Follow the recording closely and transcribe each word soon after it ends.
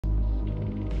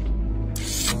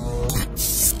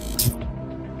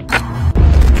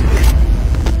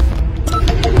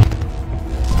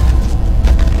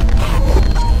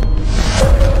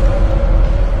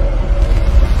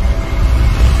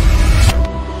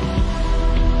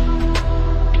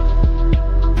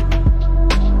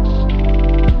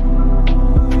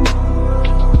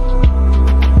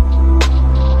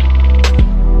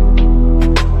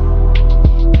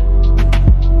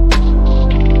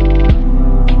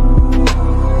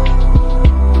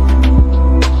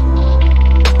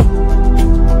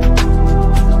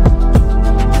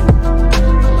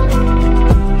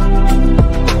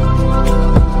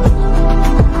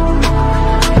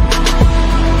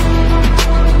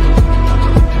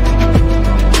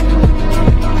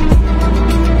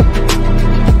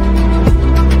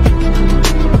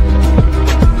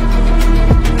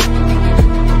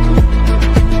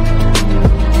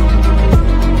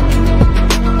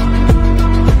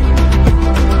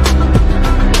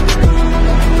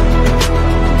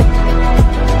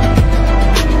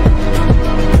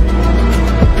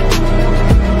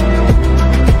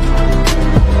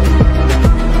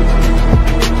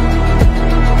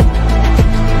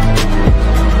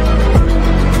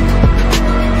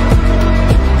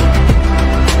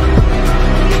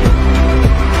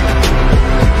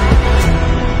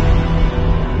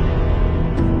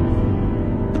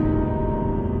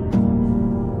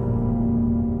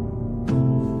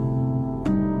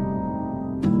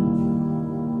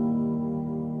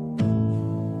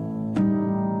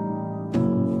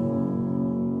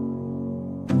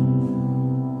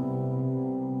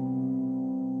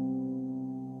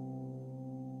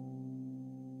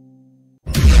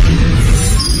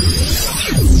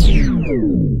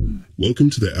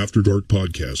Welcome to the After Dark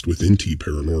podcast with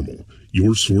NTParanormal,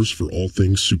 your source for all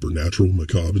things supernatural,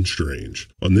 macabre, and strange.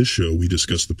 On this show, we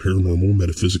discuss the paranormal,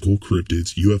 metaphysical,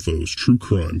 cryptids, UFOs, true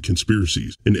crime,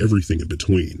 conspiracies, and everything in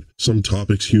between. Some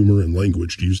topics, humor, and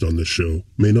language used on this show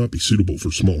may not be suitable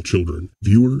for small children.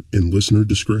 Viewer and listener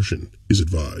discretion is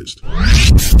advised.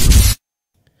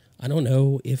 I don't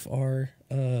know if our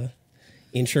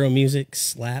intro music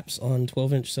slaps on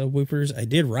 12-inch subwoofers. I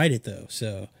did write it, though,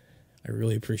 so I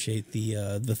really appreciate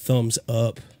the thumbs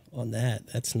up on that.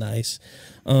 That's nice.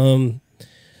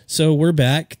 So we're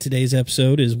back. Today's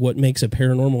episode is what makes a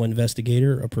paranormal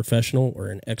investigator a professional or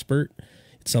an expert.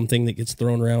 It's something that gets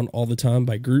thrown around all the time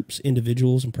by groups,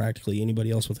 individuals, and practically anybody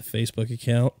else with a Facebook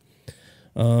account.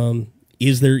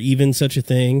 Is there even such a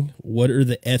thing? What are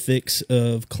the ethics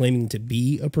of claiming to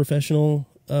be a professional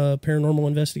paranormal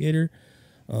investigator?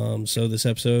 So this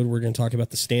episode, we're going to talk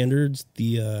about the standards,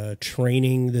 the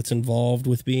training that's involved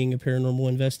with being a paranormal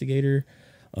investigator,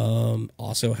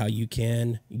 also how you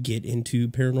can get into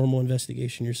paranormal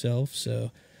investigation yourself.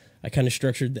 So I kind of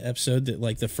structured the episode that,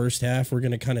 like, the first half, we're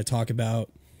going to kind of talk about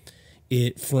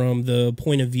it from the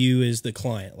point of view as the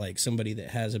client, like somebody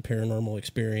that has a paranormal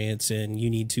experience and you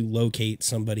need to locate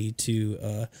somebody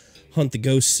to hunt the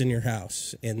ghosts in your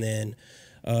house. And then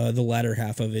the latter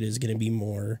half of it is going to be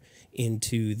more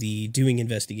into the doing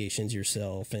investigations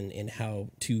yourself and how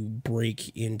to break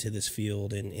into this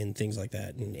field and things like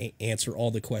that, and answer all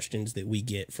the questions that we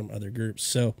get from other groups.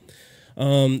 So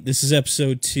this is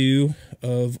episode 2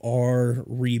 of our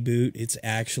reboot. It's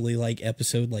actually like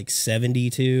episode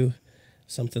 72,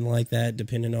 something like that,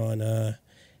 depending on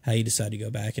how you decide to go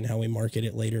back and how we market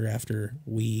it later after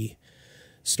we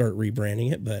start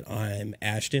rebranding it. But I'm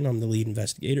Ashton, I'm the lead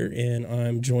investigator, and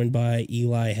I'm joined by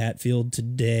Allie Hatfield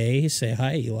today. Say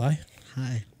hi, Eli.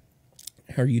 Hi.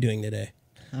 How are you doing today?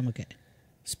 I'm okay.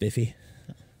 Spiffy?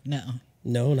 No.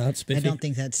 No, not spiffy? I don't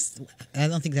think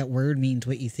that word means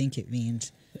what you think it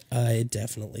means. It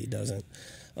definitely doesn't.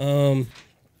 So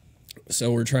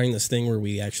we're trying this thing where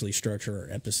we actually structure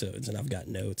our episodes, and I've got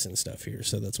notes and stuff here,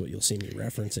 so that's what you'll see me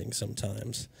referencing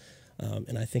sometimes.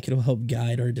 And I think it'll help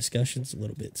guide our discussions a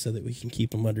little bit so that we can keep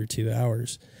them under 2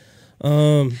 hours.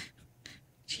 Jeez.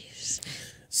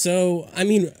 So, I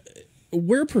mean,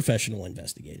 we're professional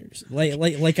investigators.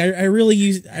 I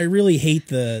really hate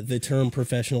the term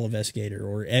professional investigator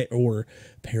or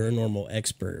paranormal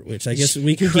expert, which I guess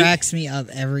we can cracks me up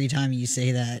every time you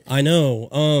say that. I know.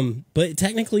 But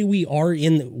technically we are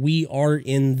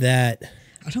in that.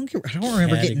 I don't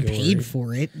remember getting paid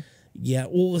for it. Yeah.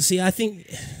 Well, see, I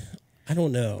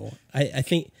don't know. I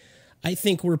think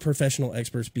we're professional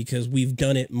experts because we've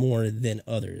done it more than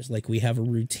others. Like, we have a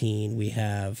routine, we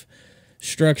have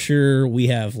structure, we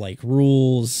have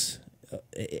rules,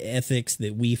 ethics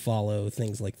that we follow,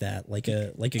 things like that. Like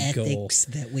a goal. Ethics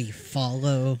that we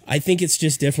follow. I think it's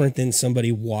just different than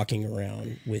somebody walking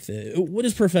around with it. What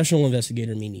does professional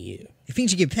investigator mean to you? It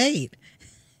means you get paid.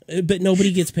 But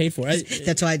nobody gets paid for it.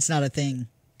 That's why it's not a thing.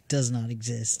 does not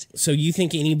exist. So you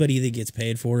think anybody that gets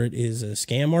paid for it is a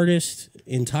scam artist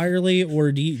entirely,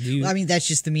 or do you? Well, I mean, that's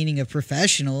just the meaning of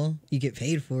professional. You get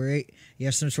paid for it. You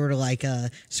have some sort of like a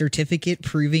certificate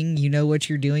proving you know what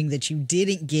you're doing that you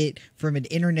didn't get from an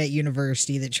internet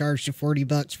university that charged you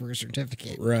 $40 for a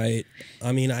certificate. Right.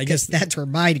 I mean, I guess that's where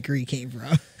my degree came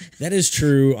from. That is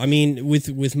true. I mean,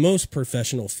 with most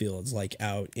professional fields, like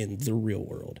out in the real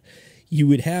world, you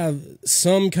would have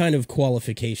some kind of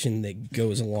qualification that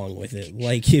goes along with it.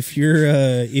 Like if you're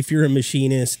a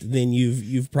machinist, then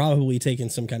you've probably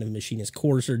taken some kind of machinist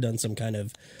course or done some kind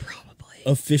of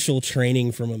official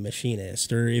training from a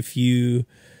machinist. Or if you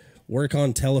work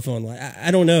on telephone, I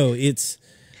don't know. It's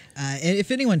and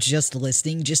if anyone's just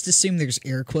listening, just assume there's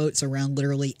air quotes around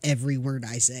literally every word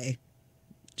I say.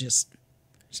 Just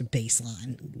a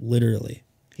baseline. Literally.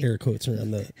 Air quotes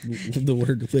around the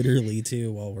word literally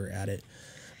too while we're at it.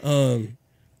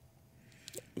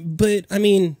 But I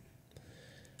mean,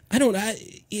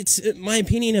 it's my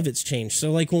opinion of it's changed.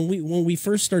 So like when we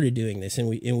first started doing this and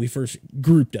we first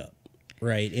grouped up,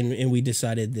 right? And we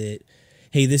decided that,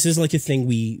 hey, this is like a thing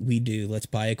we do. Let's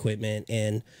buy equipment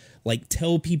and like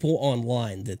tell people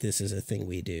online that this is a thing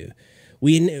we do.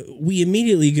 We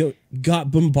immediately got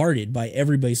bombarded by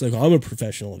everybody's like, I'm a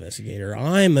professional investigator.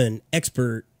 I'm an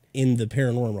expert in the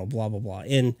paranormal, blah, blah, blah.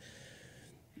 And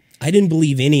I didn't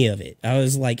believe any of it. I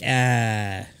was like,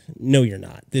 no, you're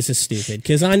not. This is stupid.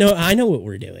 Because I know what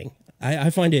we're doing. I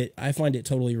find it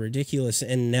totally ridiculous.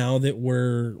 And now that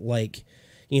we're like,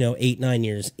 8-9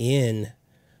 years in,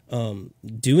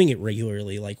 doing it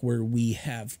regularly, like where we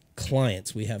have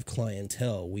clients, we have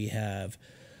clientele, we have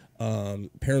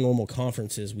paranormal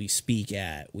conferences we speak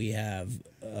at, we have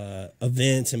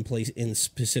events in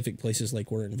specific places like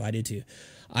we're invited to.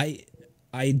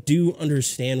 I do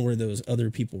understand where those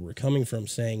other people were coming from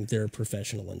saying they're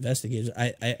professional investigators.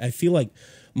 I feel like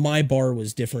my bar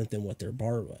was different than what their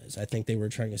bar was. I think they were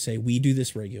trying to say we do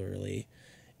this regularly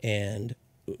and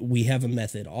we have a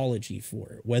methodology for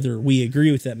it. Whether we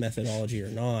agree with that methodology or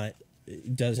not,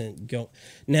 it doesn't go.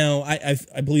 Now,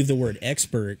 I believe the word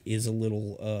expert is a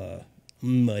little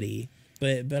muddy,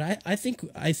 but I think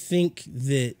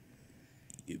that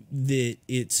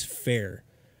it's fair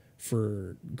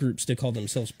for groups to call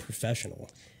themselves professional.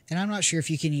 And I'm not sure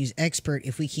if you can use expert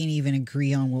if we can't even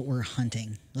agree on what we're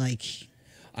hunting. Like,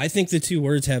 I think the two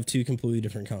words have two completely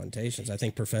different connotations. I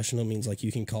think professional means like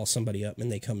you can call somebody up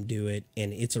and they come do it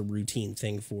and it's a routine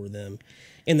thing for them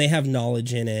and they have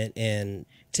knowledge in it. And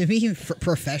to me,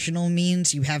 professional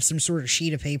means you have some sort of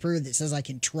sheet of paper that says I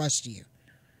can trust you.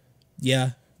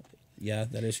 Yeah. Yeah,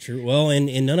 that is true. Well, and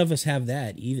none of us have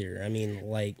that either. I mean,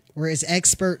 like... Whereas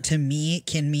expert to me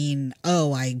can mean,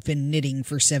 oh, I've been knitting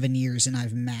for 7 years and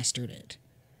I've mastered it.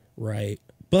 Right.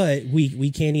 But we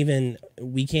can't even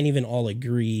all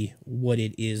agree what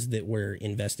it is that we're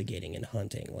investigating and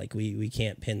hunting. Like, we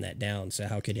can't pin that down, so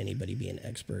how could anybody be an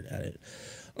expert at it?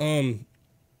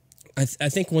 I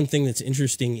think one thing that's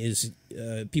interesting is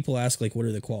people ask, like, what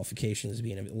are the qualifications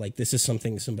being... Like, this is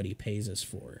something somebody pays us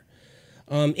for.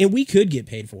 And we could get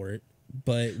paid for it,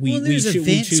 but there's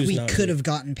events we could have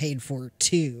gotten paid for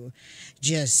too.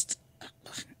 Just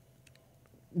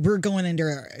we're going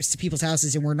into people's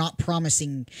houses and we're not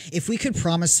promising. If we could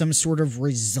promise some sort of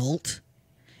result,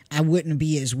 I wouldn't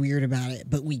be as weird about it.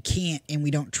 But we can't, and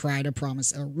we don't try to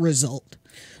promise a result.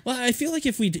 Well, I feel like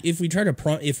if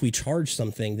we charge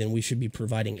something, then we should be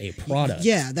providing a product.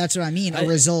 Yeah, that's what I mean. A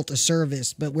result, a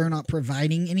service, but we're not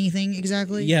providing anything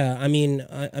exactly. Yeah, I mean,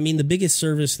 the biggest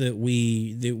service that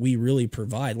we really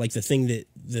provide, like the thing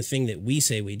that we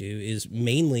say we do, is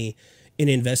mainly an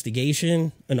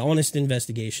investigation, an honest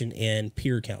investigation, and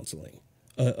peer counseling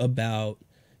about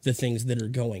the things that are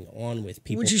going on with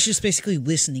people. Which is just basically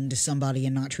listening to somebody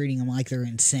and not treating them like they're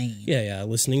insane. Yeah,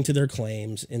 listening to their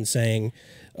claims and saying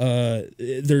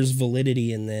there's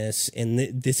validity in this, and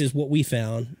this is what we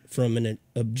found from an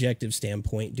objective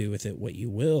standpoint. Do with it what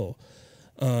you will.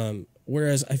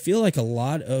 Whereas I feel like a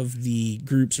lot of the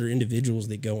groups or individuals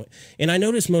that go, and I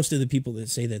notice most of the people that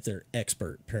say that they're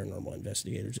expert paranormal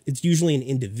investigators, it's usually an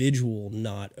individual,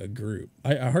 not a group.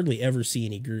 I hardly ever see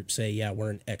any group say, yeah,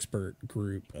 we're an expert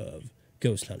group of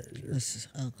ghost hunters.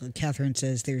 Catherine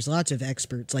says there's lots of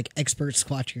experts, like expert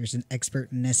squatchers and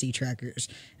expert Nessie trackers.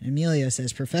 And Emilio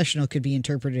says professional could be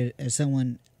interpreted as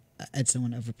someone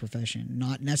of a profession,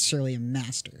 not necessarily a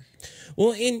master.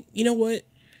 Well, and you know what?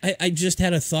 I just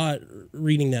had a thought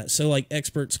reading that. So, like,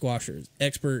 expert squashers,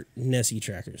 expert Nessie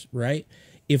trackers, right?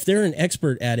 If they're an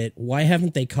expert at it, why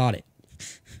haven't they caught it?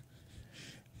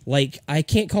 Like, I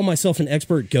can't call myself an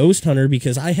expert ghost hunter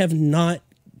because I have not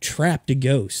trapped a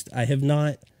ghost. I have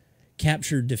not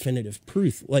captured definitive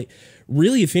proof. Like,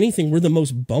 really, if anything, we're the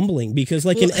most bumbling, because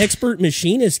like an expert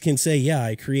machinist can say, yeah,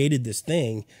 I created this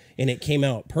thing and it came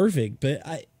out perfect, but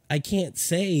I can't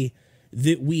say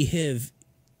that we have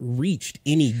reached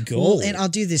any goal. Well, and I'll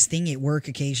do this thing at work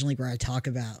occasionally where I talk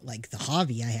about like the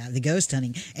hobby I have, the ghost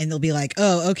hunting, and they'll be like,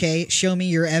 oh, okay, show me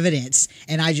your evidence.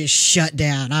 And I just shut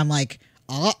down. I'm like,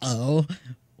 uh-oh,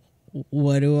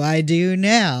 what do I do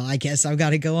now? I guess I've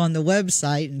got to go on the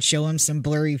website and show them some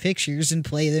blurry pictures and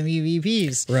play them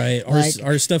EVPs. Right.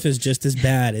 Our stuff is just as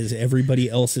bad as everybody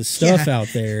else's stuff out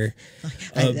there.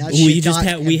 We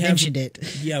mentioned it.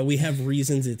 Yeah, we have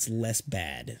reasons it's less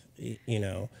bad, you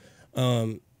know.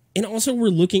 And also we're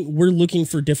looking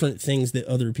for different things that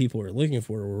other people are looking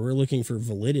for. We're looking for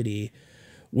validity.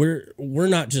 We're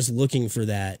not just looking for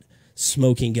that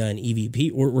smoking gun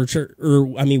EVP.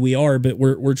 We are, but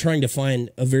we're trying to find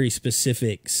a very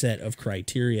specific set of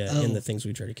criteria in the things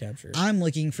we try to capture. I'm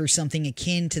looking for something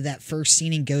akin to that first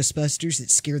scene in Ghostbusters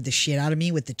that scared the shit out of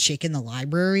me with the chick in the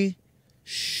library.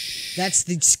 That's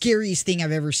the scariest thing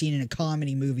I've ever seen in a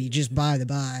comedy movie, just by the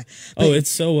by. But it's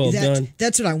so well done.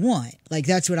 That's what I want. Like,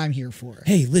 that's what I'm here for.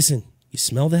 Hey, listen, you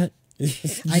smell that?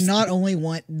 I not only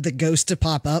want the ghost to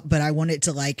pop up, but I want it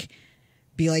to, like,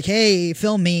 be like, hey,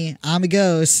 film me, I'm a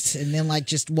ghost, and then, like,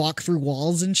 just walk through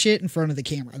walls and shit in front of the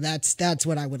camera. That's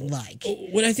what I would like.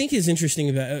 What I think is interesting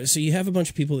about, so you have a bunch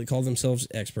of people that call themselves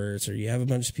experts, or you have a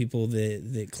bunch of people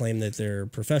that claim that they're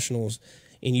professionals,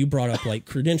 and you brought up, like,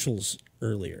 credentials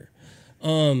earlier.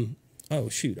 Oh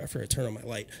shoot, I forgot to turn on my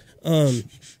light.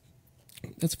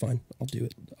 That's fine. I'll do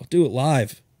it. I'll do it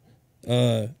live.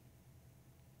 But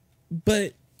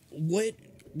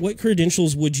what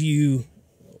credentials would you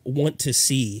want to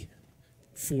see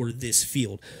for this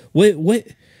field?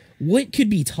 What could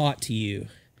be taught to you,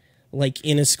 like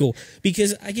in a school?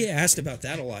 Because I get asked about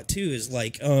that a lot too. Is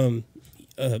like a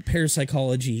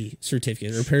parapsychology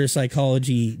certificate or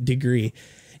parapsychology degree.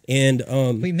 And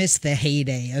we missed the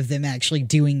heyday of them actually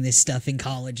doing this stuff in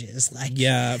colleges. Like,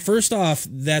 yeah, first off,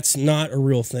 that's not a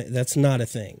real thing. That's not a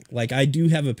thing. Like, I do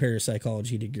have a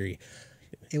parapsychology degree.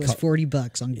 It was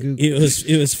 $40 on Google. It was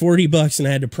 $40, and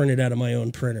I had to print it out of my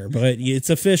own printer. But it's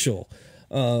official.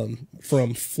 From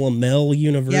Flamel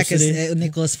University. Yeah, because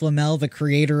Nicholas Flamel, the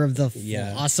creator of the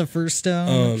Philosopher's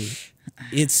Stone.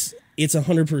 It's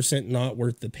 100% not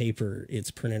worth the paper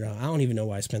it's printed on. I don't even know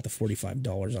why I spent the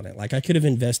 $45 on it. Like, I could have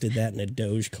invested that in a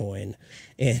Dogecoin.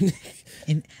 And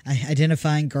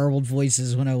identifying garbled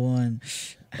voices 101.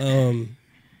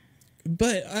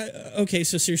 But okay,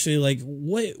 so seriously, like,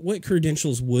 what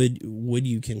credentials would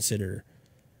you consider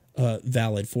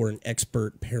valid for an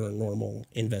expert paranormal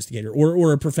investigator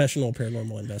or a professional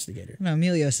paranormal investigator? No,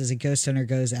 Emilio says a ghost hunter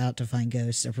goes out to find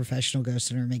ghosts. A professional ghost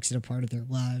hunter makes it a part of their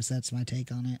lives. That's my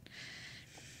take on it.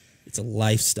 It's a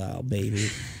lifestyle, baby.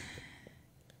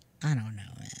 I don't know,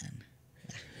 man.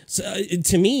 So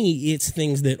to me, it's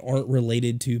things that aren't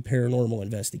related to paranormal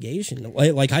investigation.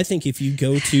 Like I think if you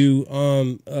go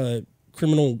to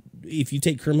if you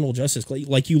take criminal justice,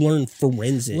 like you learn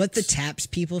forensics. What the TAPS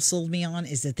people sold me on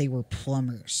is that they were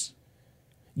plumbers.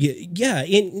 Yeah,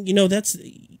 and you know that's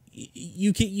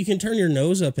you can turn your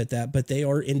nose up at that, but they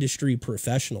are industry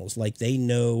professionals. Like, they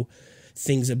know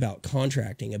things about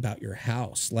contracting, about your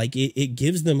house. Like, it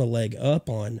gives them a leg up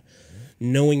on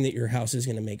knowing that your house is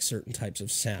going to make certain types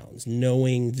of sounds,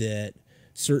 knowing that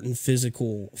certain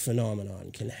physical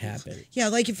phenomenon can happen. Yeah,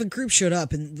 like if a group showed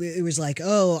up and it was like,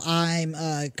 oh, I'm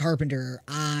a carpenter,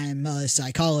 I'm a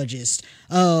psychologist,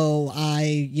 oh,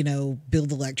 I,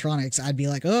 build electronics, I'd be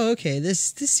like, oh, okay,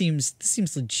 this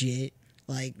seems legit.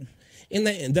 Like,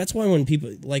 and that's why when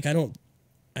people, like, I don't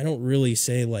really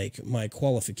say, like, my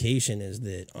qualification is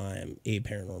that I'm a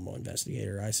paranormal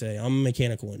investigator. I say I'm a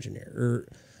mechanical engineer or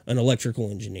an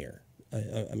electrical engineer.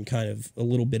 I'm kind of a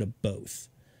little bit of both.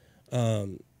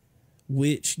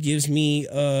 Which gives me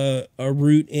a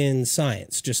root in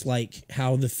science, just like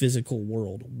how the physical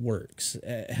world works,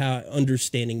 how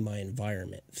understanding my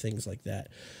environment, things like that.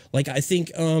 Like, I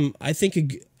think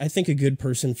a good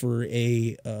person for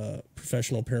a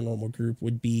professional paranormal group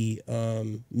would be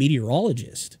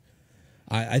meteorologist.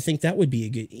 I think that would be a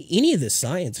good, any of the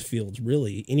science fields,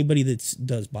 really. Anybody that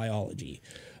does biology,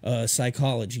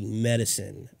 psychology,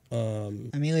 medicine.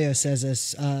 Emilio says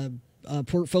this. A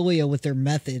portfolio with their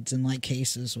methods and like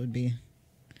cases would be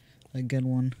a good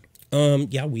one.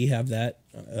 Yeah, we have that.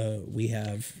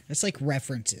 It's like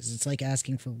references. It's like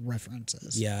asking for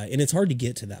references. Yeah, and it's hard to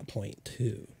get to that point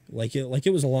too.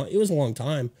 It was a long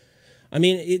time. I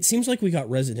mean, it seems like we got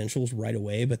residentials right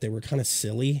away, but they were kind of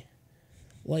silly,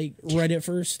 like right at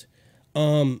first.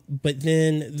 But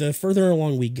then the further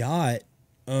along we got,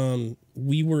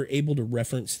 we were able to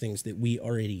reference things that we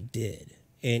already did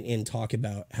and talk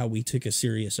about how we took a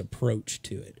serious approach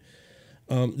to it.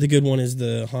 The good one is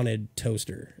the haunted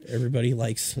toaster. Everybody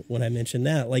likes when I mention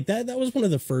that. Like that was one of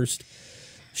the first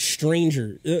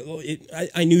stranger.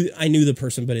 I knew the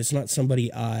person, but it's not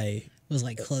somebody I was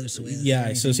like close with. Yeah,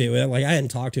 associated with. Like I hadn't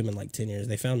talked to him in like 10 years.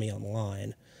 They found me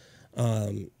online.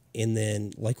 And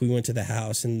then like we went to the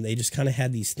house and they just kind of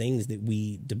had these things that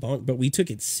we debunked, but we took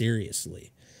it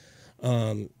seriously.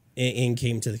 And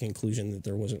came to the conclusion that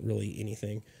there wasn't really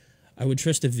anything. I would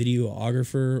trust a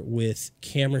videographer with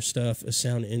camera stuff, a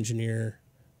sound engineer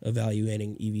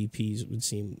evaluating EVPs would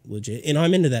seem legit. And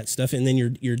I'm into that stuff. And then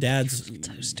your dad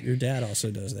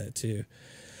also does that too.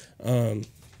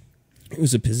 It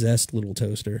was a possessed little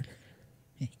toaster.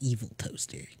 Evil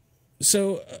toaster.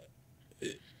 So,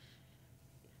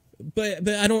 but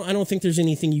I don't think there's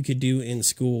anything you could do in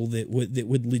school that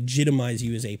would legitimize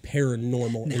you as a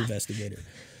paranormal investigator.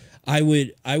 I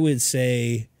would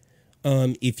say,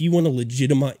 if you want to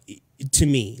legitimize, to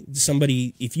me,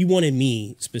 if you wanted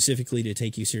me specifically to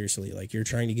take you seriously, like you're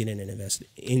trying to get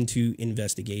into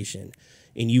investigation,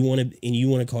 and you want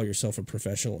to call yourself a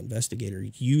professional investigator,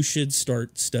 you should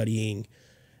start studying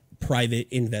private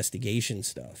investigation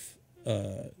stuff.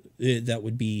 That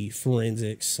would be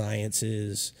forensics,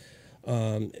 sciences,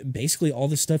 basically all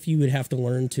the stuff you would have to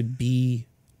learn to be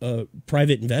a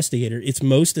private investigator. It's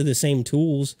most of the same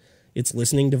tools. It's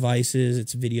listening devices,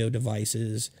 it's video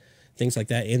devices, things like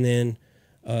that. And then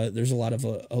there's a lot of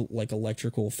like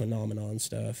electrical phenomenon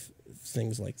stuff,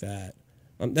 things like that.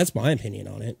 That's my opinion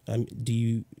on it.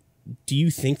 Do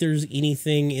you think there's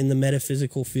anything in the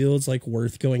metaphysical fields like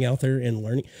worth going out there and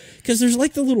learning? Because there's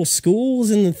like the little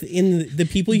schools and the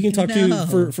people you can talk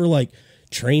to for like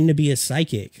trained to be a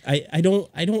psychic. I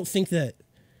don't think that.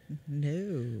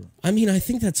 No. I mean, I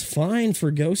think that's fine for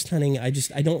ghost hunting. I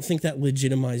don't think that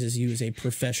legitimizes you as a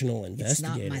professional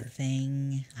investigator. It's not my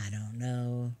thing. I don't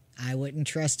know. I wouldn't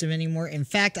trust them anymore. In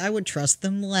fact, I would trust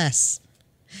them less.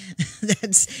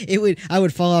 I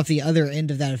would fall off the other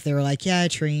end of that if they were like, yeah, I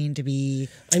trained to be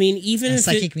even a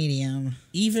psychic medium.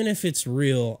 Even if it's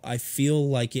real, I feel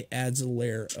like it adds a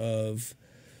layer of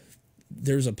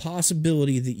there's a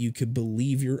possibility that you could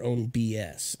believe your own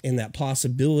BS. And that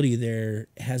possibility there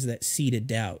has that seed of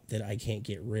doubt that I can't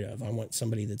get rid of. I want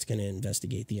somebody that's going to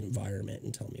investigate the environment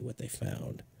and tell me what they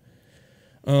found.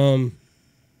 And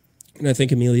I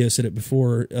think Emilio said it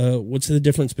before. What's the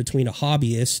difference between a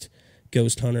hobbyist,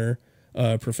 ghost hunter,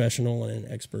 professional, and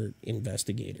an expert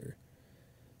investigator?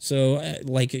 So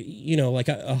like a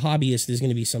hobbyist is going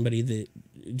to be somebody that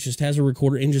just has a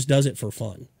recorder and just does it for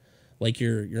fun. Like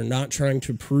you're not trying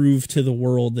to prove to the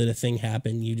world that a thing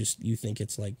happened. You think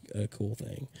it's like a cool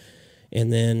thing.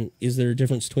 And then is there a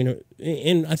difference between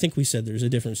and I think we said there's a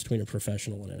difference between a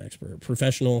professional and an expert. A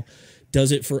professional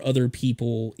does it for other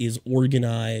people, is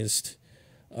organized,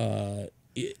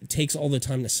 it takes all the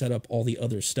time to set up all the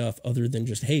other stuff other than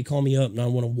just, hey, call me up and I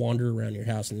want to wander around your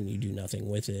house, and then you do nothing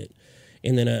with it.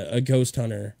 And then a ghost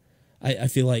hunter, I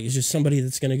feel like it's just somebody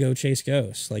that's going to go chase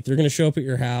ghosts. Like they're going to show up at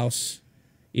your house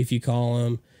if you call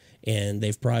them, and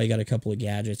they've probably got a couple of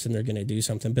gadgets and they're going to do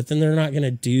something, but then they're not going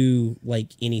to do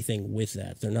like anything with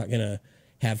that. They're not going to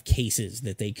have cases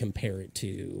that they compare it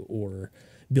to or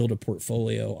build a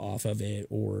portfolio off of it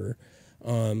or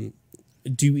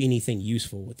do anything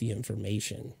useful with the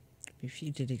information. If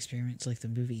you did experiments like the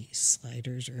movie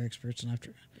Sliders or Experts on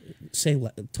After...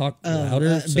 Talk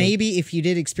louder. Maybe if you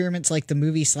did experiments like the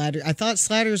movie Sliders... I thought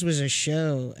Sliders was a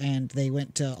show and they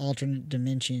went to alternate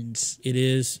dimensions. It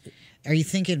is. Are you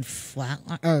thinking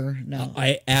Flatline? Or no?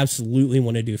 I absolutely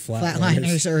want to do Flatliners.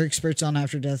 Flatliners or Experts on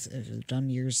After Death have done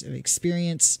years of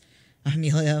experience.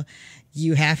 Emilio,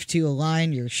 you have to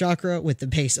align your chakra with the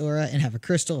base aura and have a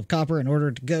crystal of copper in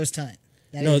order to ghost hunt.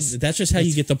 That's just how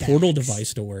you get the portal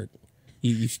device to work.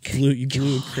 You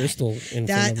glue a crystal in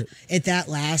front of it. At that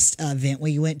last event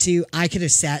we went to, I could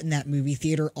have sat in that movie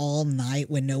theater all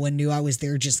night when no one knew I was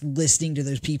there, just listening to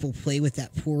those people play with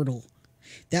that portal.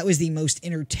 That was the most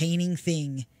entertaining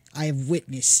thing I have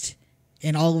witnessed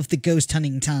in all of the ghost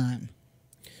hunting time.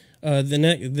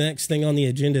 The next thing on the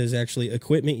agenda is actually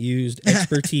equipment used,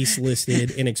 expertise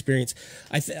listed, and experience.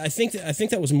 I think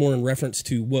that was more in reference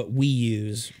to what we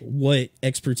use, what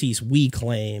expertise we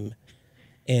claim,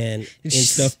 and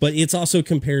stuff. But it's also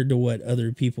compared to what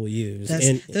other people use.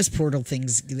 Those portal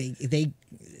things, they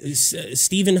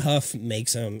Stephen Huff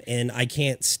makes them, and I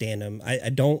can't stand them. I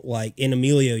don't like. And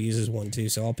Emilio uses one too,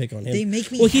 so I'll pick on him. They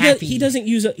make me happy. He doesn't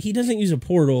use a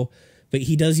portal. But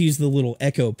he does use the little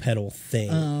echo pedal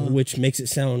thing, which makes it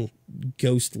sound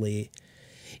ghostly.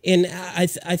 And I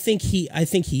think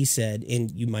he said,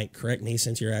 and you might correct me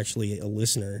since you're actually a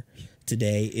listener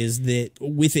today, is that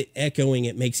with it echoing,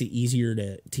 it makes it easier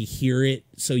to hear it,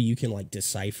 so you can like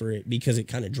decipher it because it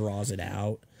kind of draws it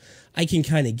out. I can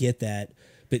kind of get that,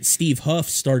 but Steve Huff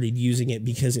started using it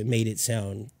because it made it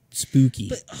sound spooky.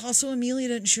 But also, Amelia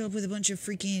doesn't show up with a bunch of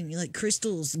freaking like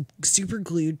crystals super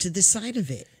glued to the side of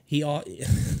it. Oh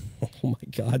my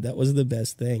God, that was the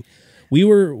best thing. We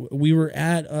were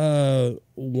at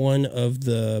one of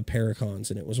the Paracons,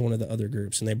 and it was one of the other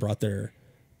groups, and they brought their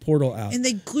portal out, and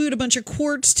they glued a bunch of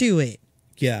quartz to it.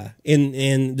 Yeah,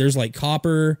 and there's like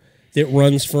copper that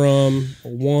runs from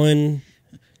one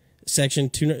section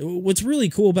to. What's really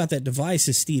cool about that device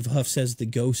is Steve Huff says the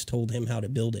ghost told him how to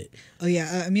build it. Oh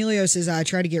yeah, Emilio says I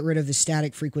try to get rid of the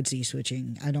static frequency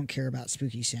switching. I don't care about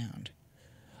spooky sound.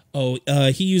 Oh,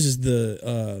 he uses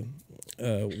the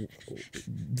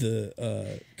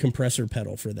compressor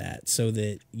pedal for that, so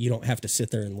that you don't have to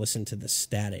sit there and listen to the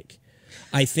static.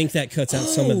 I think that cuts out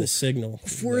some of the signal.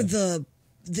 For the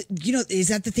you know, is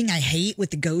that the thing I hate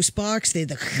with the ghost box? God,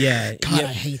 I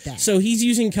hate that. So he's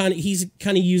kind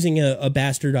of using a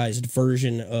bastardized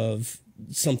version of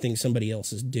something somebody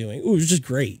else is doing. It was just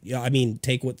great. Yeah, I mean,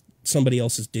 take what somebody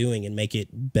else is doing and make it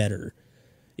better.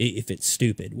 If it's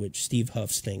stupid, which Steve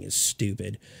Huff's thing is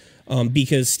stupid,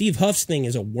 because Steve Huff's thing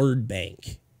is a word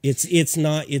bank. It's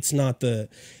not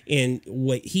and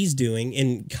what he's doing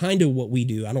and kind of what we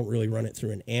do. I don't really run it through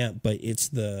an amp, but it's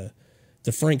the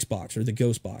Frank's box or the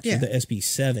Ghost box or the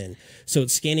SB7. So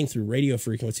it's scanning through radio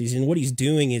frequencies, and what he's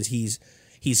doing is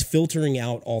he's filtering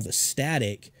out all the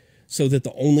static so that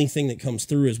the only thing that comes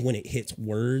through is when it hits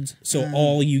words. So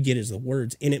all you get is the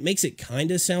words, and it makes it kind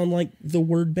of sound like the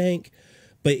word bank.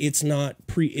 But it's not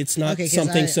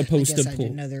something supposed to pull. I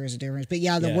didn't know there was a difference. But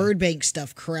yeah, the word bank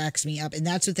stuff cracks me up, and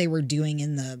that's what they were doing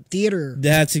in the theater.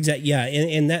 That's exactly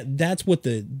and that's what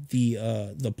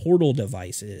the portal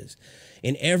device is,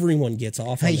 and everyone gets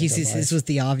off on the device. This was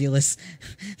the Ovulus.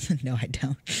 No, I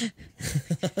don't.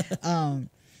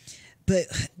 But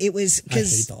it was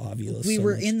because I hate the Ovulus. We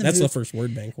were in the. That's the first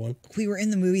word bank one. We were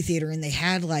in the movie theater, and they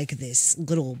had like this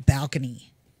little balcony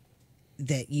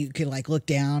that you could like look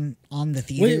down on the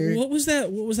theater. Wait, what was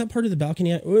that? What was that part of the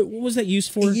balcony? What was that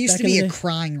used for? It used to be a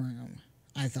crying room,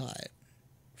 I thought.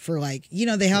 For like, you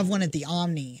know, they have one at the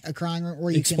Omni, a crying room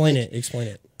where you explain can it. Explain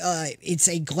it. It's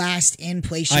a glassed in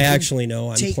place. I actually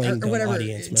know. I'm playing the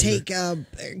audience member.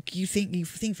 You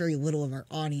think very little of our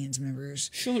audience members.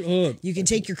 Shut up. You can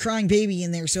take your crying baby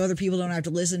in there, so other people don't have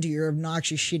to listen to your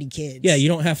obnoxious, shitty kids. Yeah, you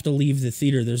don't have to leave the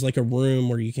theater. There's like a room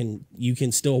where you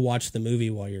can still watch the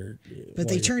movie while you're. But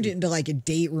they turned it into like a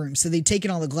date room, so they'd taken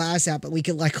all the glass out, but we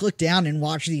could like look down and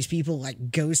watch these people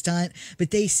like ghost hunt. But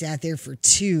they sat there for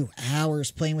 2 hours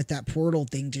playing with that portal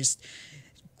thing, just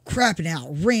crapping out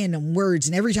random words,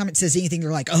 and every time it says anything,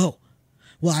 they're like, "Oh,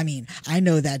 well, I mean, I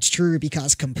know that's true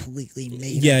because completely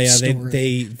made up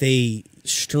story." They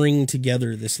string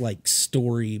together this like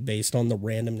story based on the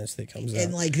randomness that comes out,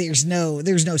 and like there's no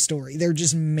story. They're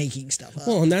just making stuff up.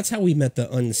 Well, and that's how we met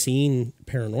the Unseen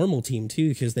Paranormal team too,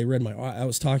 because they read I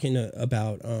was talking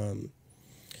about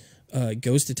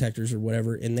ghost detectors or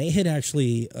whatever, and they had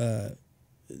actually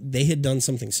they had done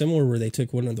something similar where they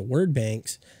took one of the word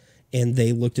banks and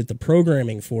they looked at the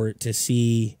programming for it to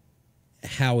see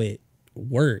how it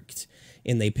worked,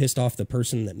 and they pissed off the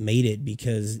person that made it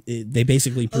because they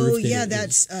basically proved. Oh yeah,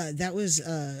 that was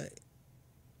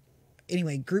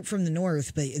anyway, group from the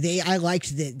north, but I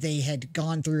liked that they had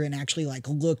gone through and actually like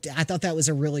looked. I thought that was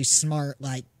a really smart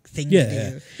like thing to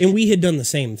do. And we had done the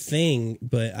same thing,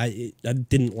 but I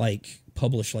didn't like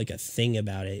publish like a thing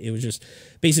about it. It was just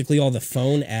basically all the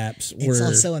phone apps were. It's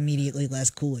also immediately less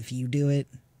cool if you do it.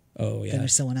 Oh yeah, than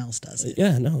if someone else does it.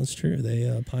 Yeah, no, it's true.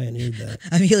 They pioneered that.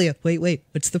 Amelia, wait.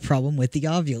 What's the problem with the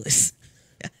Ovulus?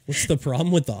 What's the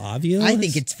problem with the Ovulus? I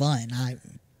think it's fun.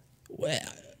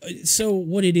 So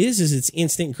what it is it's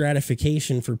instant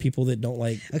gratification for people that don't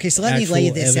like. Okay, so let me lay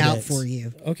this out for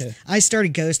you. Okay, I started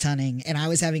ghost hunting and I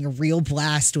was having a real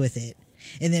blast with it,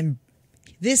 and then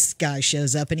this guy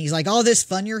shows up and he's like, all this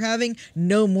fun you're having,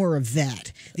 no more of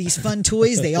that. These fun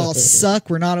toys, they all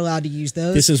suck. We're not allowed to use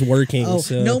those. This is working. Oh,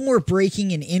 so. No more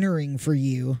breaking and entering for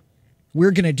you. We're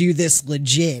going to do this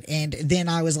legit. And then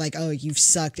I was like, oh, you've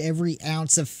sucked every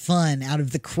ounce of fun out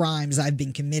of the crimes I've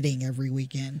been committing every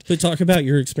weekend. So talk about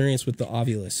your experience with the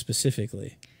Ovulus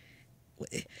specifically.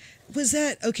 Was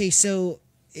that, okay, so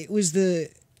it was the...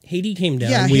 Haiti came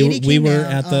down. Yeah, we were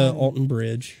at the Alton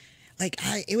Bridge. Like,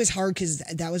 it was hard because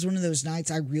that was one of those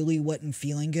nights I really wasn't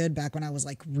feeling good back when I was,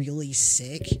 like, really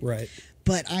sick. Right.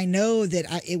 But I know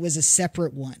that it was a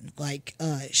separate one. Like,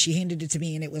 she handed it to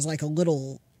me, and it was, like, a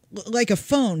little like a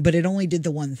phone, but it only did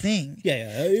the one thing.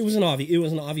 Yeah, it was an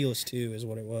Ovilus 2 is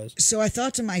what it was. So I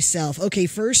thought to myself, okay,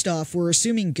 first off, we're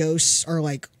assuming ghosts are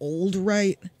like old,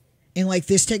 right? And like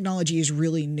this technology is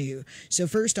really new. So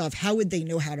first off, how would they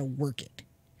know how to work it?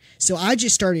 So I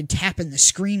just started tapping the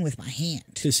screen with my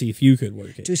hand. To see if you could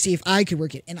work it. To see if I could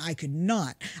work it. And I could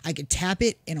not. I could tap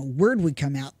it and a word would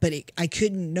come out, but I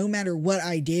couldn't, no matter what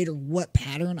I did or what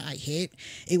pattern I hit,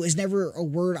 it was never a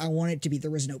word I wanted to be.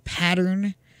 There was no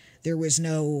pattern. There was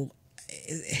no...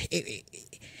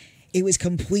 It was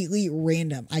completely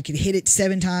random. I could hit it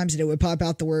 7 times and it would pop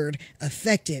out the word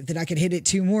effective. Then I could hit it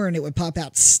 2 more and it would pop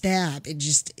out stab. It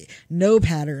just, no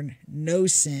pattern, no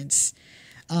sense.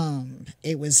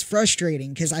 It was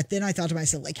frustrating because then I thought to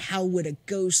myself, like, how would a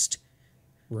ghost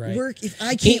work if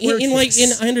I can't work this?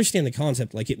 And I understand the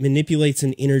concept. Like, it manipulates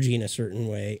an energy in a certain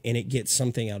way and it gets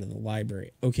something out of the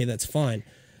library. Okay, that's fine.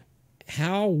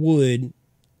 How would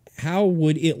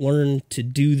it learn to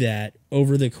do that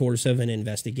over the course of an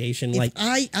investigation? Like,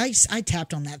 I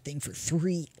tapped on that thing for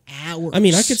 3 hours. I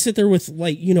mean, I could sit there with,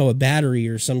 like, you know, a battery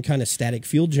or some kind of static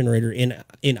field generator, and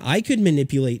I could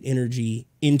manipulate energy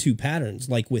into patterns,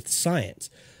 like with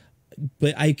science.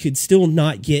 But I could still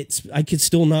not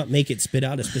make it spit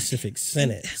out a specific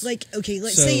sentence. Like, okay,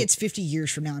 let's say it's 50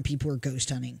 years from now and people are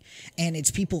ghost hunting, and it's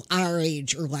people our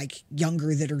age or like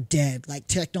younger that are dead, like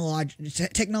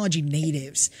technology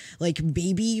natives. Like,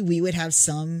 maybe we would have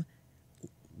some,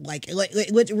 like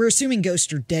we're assuming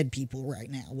ghosts are dead people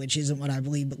right now, which isn't what I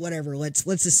believe, but whatever. Let's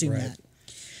assume that.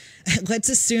 Let's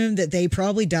assume that they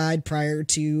probably died prior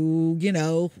to, you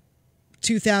know,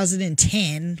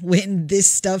 2010, when this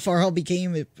stuff all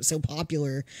became so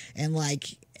popular and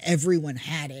like everyone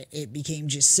had it. It became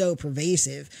just so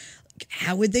pervasive.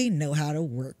 How would they know how to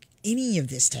work any of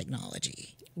this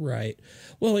technology? Right.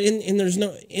 Well, and there's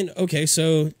no, okay,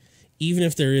 so even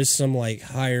if there is some like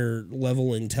higher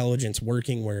level intelligence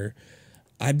working where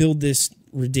I build this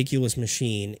ridiculous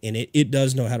machine and it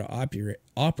does know how to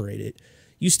operate it,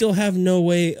 you still have no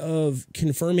way of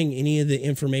confirming any of the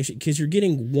information because you're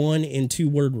getting 1 and 2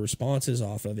 word responses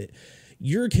off of it.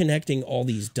 You're connecting all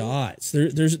these dots.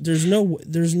 There's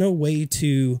no way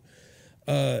to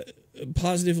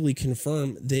positively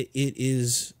confirm that it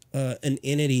is an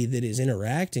entity that is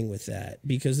interacting with that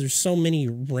because there's so many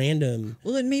random.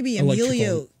 Well, and maybe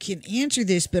Emilio can answer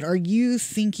this, but are you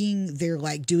thinking they're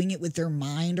like doing it with their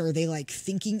mind? Or are they like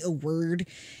thinking a word,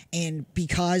 and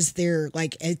because they're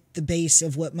like at the base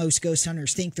of what most ghost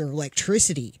hunters think they're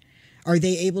electricity, are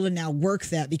they able to now work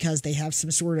that because they have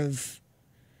some sort of...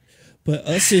 But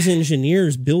us as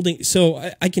engineers building,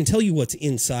 so I can tell you what's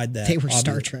inside that. They were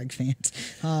Star Trek fans.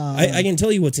 I can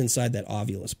tell you what's inside that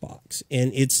Ovilus box,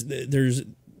 and there's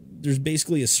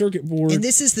basically a circuit board. And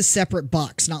this is the separate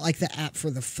box, not like the app for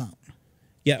the phone.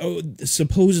 Yeah,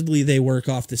 supposedly they work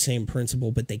off the same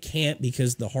principle, but they can't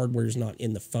because the hardware is not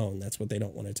in the phone. That's what they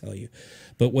don't want to tell you.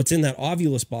 But what's in that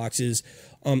Ovilus box is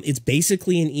it's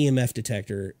basically an EMF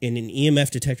detector, and an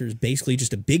EMF detector is basically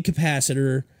just a big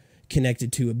capacitor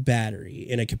connected to a battery.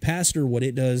 And a capacitor, what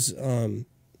it does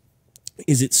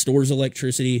is it stores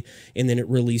electricity and then it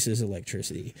releases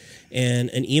electricity. And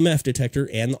an EMF detector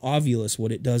and the Ovilus,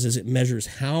 what it does is it measures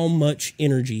how much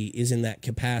energy is in that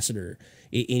capacitor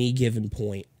at any given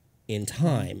point in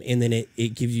time, and then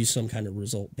it gives you some kind of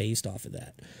result based off of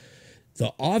that.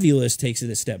 The Ovilus takes it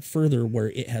a step further where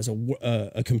it has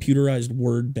a computerized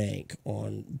word bank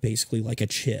on basically like a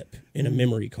chip and a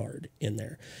memory card in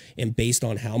there. And based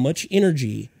on how much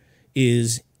energy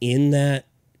is in that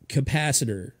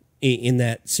capacitor, in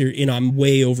that series, and I'm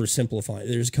way oversimplifying,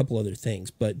 there's a couple other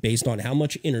things, but based on how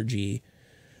much energy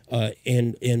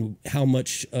and how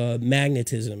much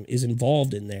magnetism is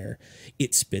involved in there,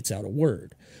 it spits out a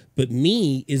word. But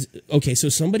okay, so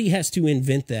somebody has to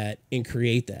invent that and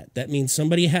create that. That means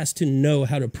somebody has to know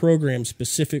how to program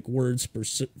specific words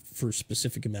for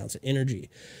specific amounts of energy.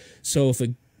 So if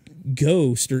a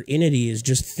ghost or entity is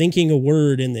just thinking a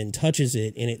word and then touches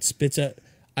it and it spits out,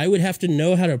 I would have to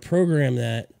know how to program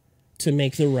that to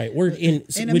make the right word. And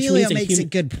Emilio makes a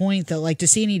good point, though. Like, to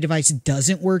see any device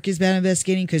doesn't work is bad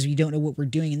investigating because we don't know what we're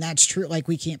doing, and that's true. Like,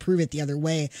 we can't prove it the other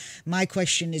way. My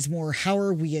question is more, how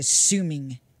are we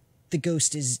assuming the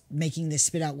ghost is making this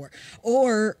spit out word?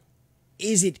 Or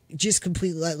is it just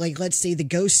completely, like, let's say the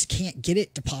ghost can't get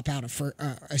it to pop out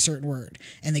a certain word,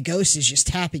 and the ghost is just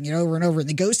tapping it over and over, and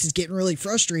the ghost is getting really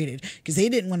frustrated because they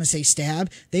didn't want to say stab.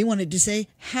 They wanted to say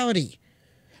howdy.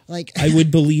 Like, I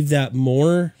would believe that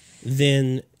more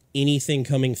than anything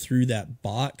coming through that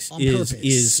box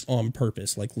is on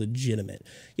purpose, like legitimate.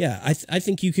 Yeah, I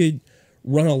think you could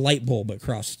run a light bulb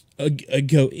across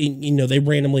they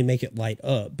randomly make it light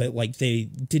up, but like they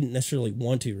didn't necessarily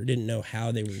want to or didn't know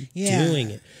how they were doing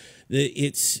it.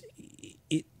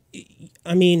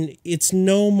 It's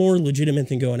no more legitimate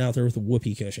than going out there with a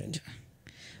whoopee cushion.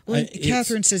 Well,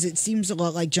 Catherine says it seems a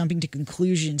lot like jumping to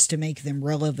conclusions to make them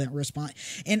relevant response.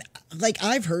 And like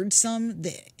I've heard some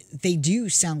that they do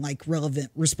sound like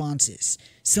relevant responses.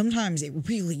 Sometimes it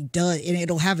really does, and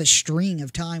it'll have a string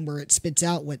of time where it spits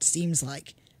out what seems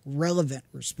like relevant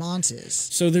responses.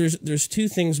 So there's two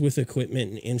things with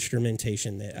equipment and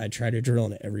instrumentation that I try to drill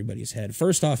into everybody's head.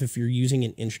 First off, if you're using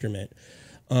an instrument,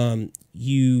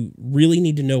 you really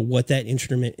need to know what that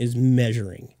instrument is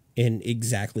measuring and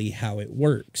exactly how it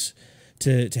works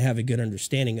to have a good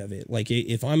understanding of it. Like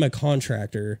if I'm a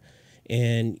contractor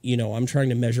and, I'm trying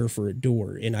to measure for a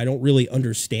door and I don't really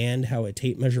understand how a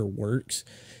tape measure works,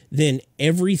 then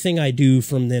everything I do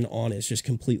from then on is just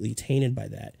completely tainted by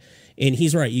that. And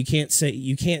he's right. You can't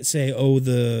say, oh,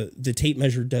 the tape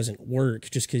measure doesn't work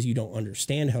just because you don't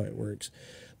understand how it works.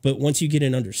 But once you get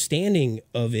an understanding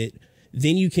of it,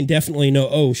 then you can definitely know,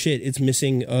 oh shit, it's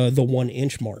missing the 1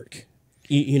 inch mark,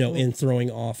 and throwing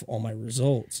off all my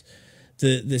results.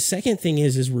 The second thing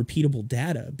is repeatable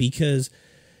data, because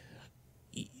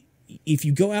if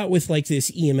you go out with like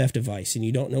this EMF device and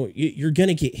you don't know, you're going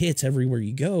to get hits everywhere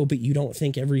you go, but you don't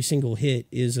think every single hit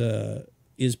is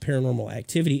paranormal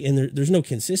activity, and there's no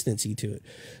consistency to it.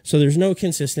 So there's no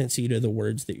consistency to the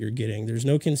words that you're getting. There's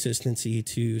no consistency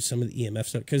to some of the EMF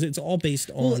stuff because it's all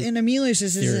based on. Well, and Amelia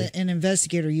says, as an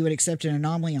investigator, you would accept an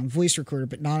anomaly on voice recorder,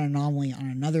 but not an anomaly on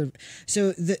another.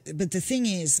 So, but the thing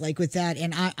is, like with that,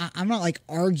 and I'm not like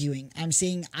arguing. I'm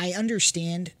saying I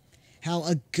understand how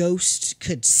a ghost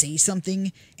could say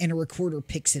something and a recorder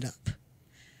picks it up.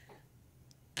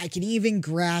 I can even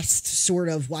grasp sort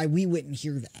of why we wouldn't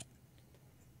hear that.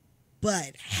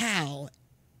 But how?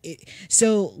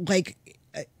 So, like,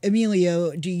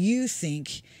 Emilio, do you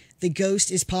think the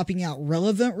ghost is popping out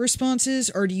relevant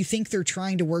responses, or do you think they're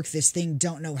trying to work this thing,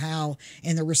 don't know how,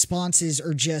 and the responses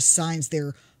are just signs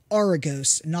there are a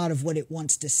ghost, not of what it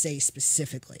wants to say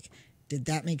specifically? Did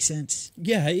that make sense?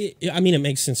 Yeah, it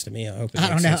makes sense to me. I hope.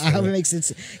 I hope it makes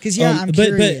sense because I'm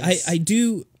curious. But I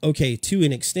do. Okay, to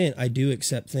an extent, I do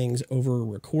accept things over a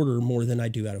recorder more than I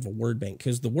do out of a word bank,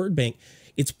 because the word bank,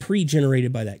 it's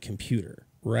pre-generated by that computer,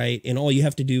 right? And all you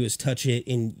have to do is touch it,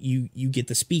 and you get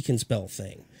the speak and spell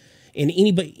thing. And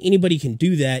anybody can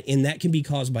do that, and that can be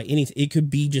caused by anything. It could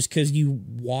be just because you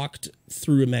walked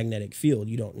through a magnetic field.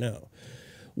 You don't know.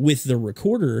 With the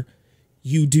recorder,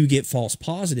 you do get false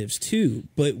positives too,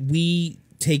 but we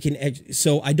take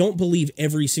so I don't believe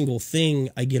every single thing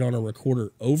I get on a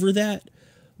recorder over that,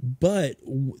 but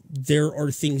there are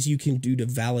things you can do to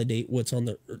validate what's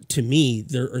on to me,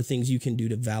 there are things you can do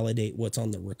to validate what's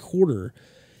on the recorder.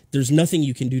 There's nothing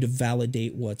you can do to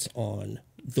validate what's on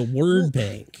the word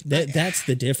bank. That's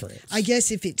the difference. I guess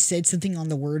if it said something on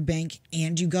the word bank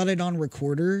and you got it on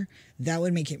recorder, that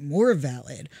would make it more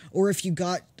valid. Or if you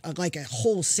got like a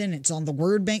whole sentence on the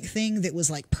word bank thing that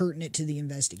was like pertinent to the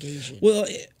investigation. Well,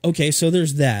 okay, so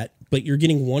there's that, but you're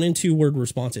getting 1 and 2 word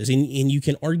responses, and you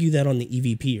can argue that on the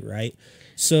EVP, right?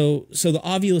 So the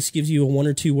Ovilus gives you a 1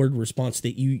 or 2 word response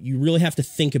that you really have to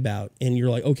think about, and you're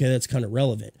like, okay, that's kind of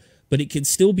relevant, but it could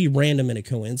still be random and a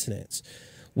coincidence.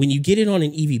 When you get it on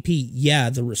an EVP, yeah,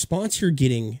 the response you're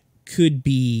getting could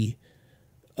be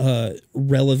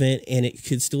relevant, and it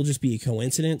could still just be a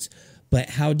coincidence.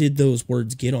 But how did those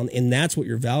words get on? And that's what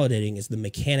you're validating, is the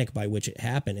mechanic by which it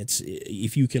happened. It's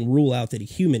if you can rule out that a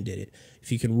human did it,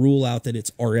 if you can rule out that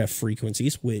it's RF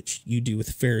frequencies, which you do with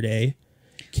Faraday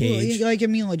cage. Well, like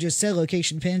Emilio just said,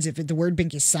 location depends. If the word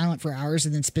bank is silent for hours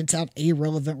and then spits out a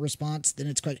relevant response, then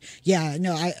it's quite. Yeah,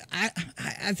 no,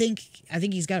 I think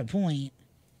he's got a point.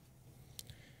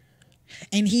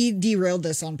 And he derailed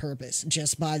this on purpose,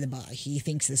 just by the by. He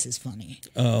thinks this is funny.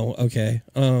 Oh, okay.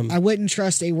 I wouldn't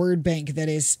trust a word bank that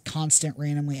is constant,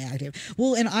 randomly active.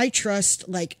 Well, and I trust,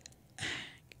 like,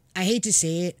 I hate to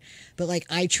say it, but, like,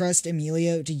 I trust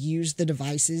Emilio to use the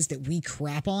devices that we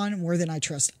crap on more than I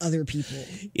trust other people.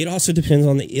 It also depends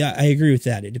on yeah, I agree with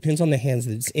that. It depends on the hands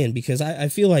that it's in, because I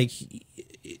feel like,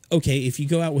 okay, if you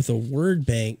go out with a word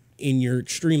bank and you're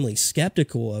extremely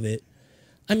skeptical of it,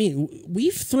 I mean,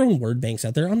 we've thrown word banks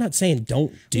out there. I'm not saying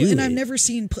don't do it. And I've never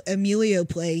seen Emilio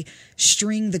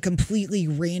string the completely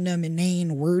random,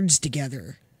 inane words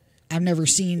together. I've never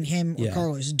seen him or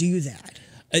Carlos do that.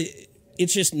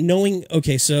 It's just knowing,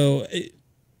 okay, so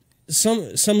some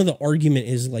of the argument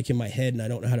is like in my head, and I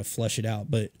don't know how to flesh it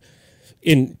out, but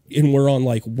we're on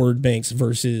like word banks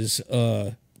versus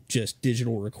just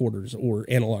digital recorders or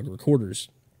analog recorders.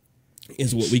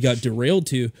 is what we got derailed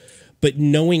to. But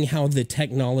knowing how the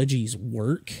technologies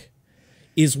work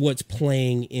is what's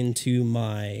playing into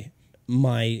my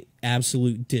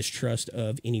absolute distrust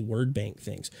of any word bank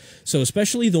things. So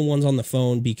especially the ones on the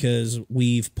phone, because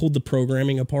we've pulled the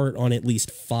programming apart on at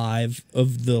least 5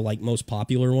 of the like most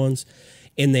popular ones,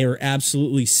 and they are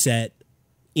absolutely set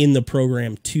in the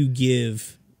program to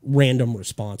give random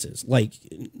responses. Like,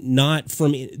 not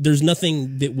from, there's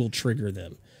nothing that will trigger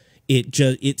them.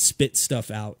 It spits stuff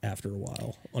out after a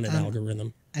while on an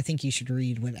algorithm. I think you should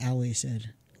read what Allie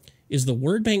said. Is the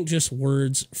word bank just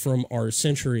words from our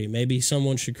century? Maybe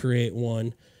someone should create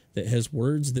one that has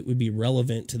words that would be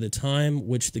relevant to the time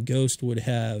which the ghost would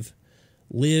have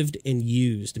lived and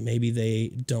used. Maybe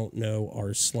they don't know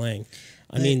our slang.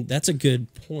 I mean, that's a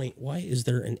good point. Why is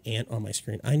there an ant on my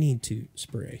screen? I need to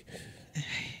spray.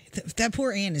 That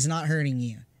poor ant is not hurting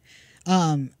you.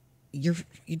 You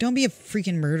don't be a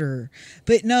freaking murderer.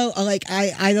 But no, like,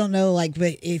 I don't know, like,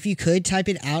 but if you could type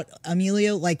it out,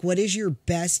 Emilio, like, what is your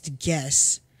best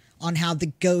guess on how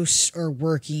the ghosts are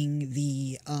working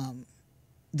the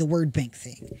word bank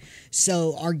thing?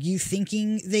 So are you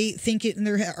thinking they think it in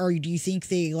their head, or do you think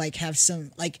they like have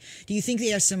some, like, do you think they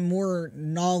have some more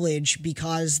knowledge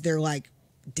because they're like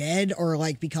dead, or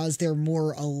like because they're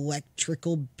more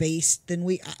electrical based than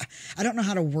we? I don't know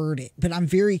how to word it, but I'm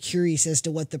very curious as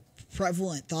to what the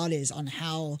prevalent thought is on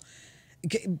how,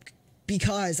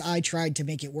 because I tried to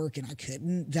make it work and I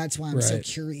couldn't. That's why I'm so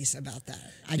curious about that.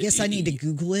 I guess I need to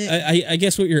Google it. I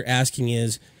guess what you're asking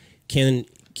is, can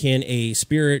a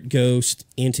spirit ghost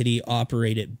entity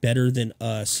operate it better than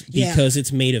us because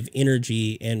it's made of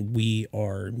energy and we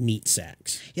are meat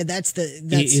sacks? Yeah, that's the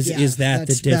is that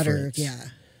the difference? Better,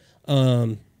 yeah.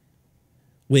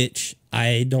 Which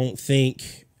I don't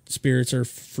think spirits are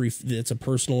free. That's a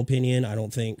personal opinion. I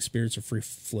don't think spirits are free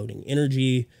floating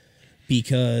energy,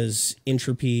 because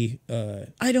entropy.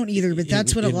 I don't either, but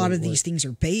that's what a lot of these things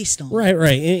are based on. Right.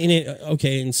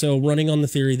 And so running on the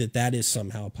theory that that is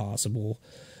somehow possible,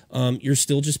 you're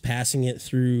still just passing it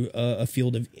through a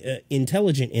field of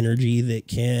intelligent energy that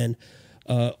can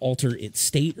alter its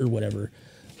state or whatever.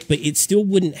 But it still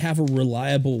wouldn't have a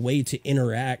reliable way to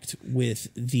interact with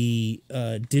the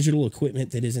digital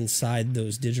equipment that is inside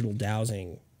those digital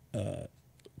dowsing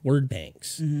word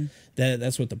banks. Mm-hmm.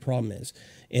 That's what the problem is.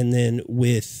 And then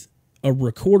with a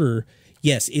recorder,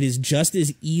 yes, it is just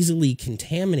as easily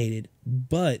contaminated,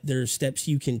 but there are steps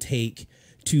you can take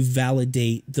to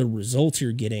validate the results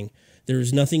you're getting.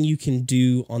 There's nothing you can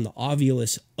do on the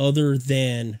Ovilus other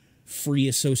than free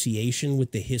association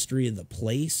with the history of the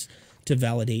place to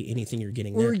validate anything you're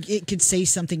getting there. Or it could say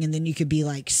something and then you could be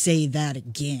like, say that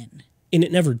again. And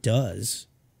it never does.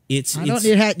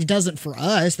 It doesn't for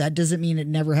us. That doesn't mean it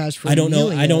never has for I don't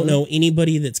know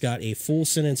anybody that's got a full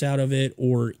sentence out of it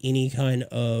or any kind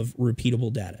of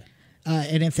repeatable data.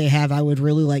 And if they have, I would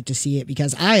really like to see it,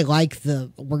 because I like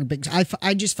the word banks.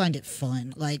 I just find it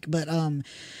fun. But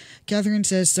Catherine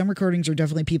says some recordings are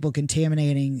definitely people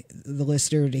contaminating the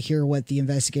listener to hear what the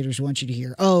investigators want you to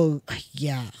hear. Oh,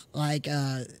 yeah.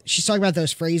 She's talking about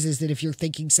those phrases that if you're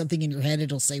thinking something in your head,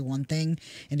 it'll say one thing.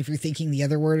 And if you're thinking the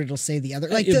other word, it'll say the other.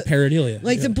 Like pareidolia.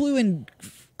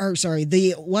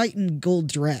 The white and gold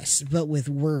dress, but with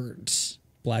words.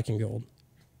 Black and gold.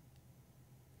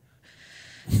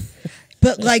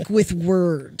 But like with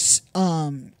words.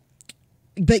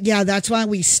 But yeah, that's why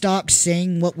we stopped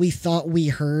saying what we thought we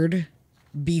heard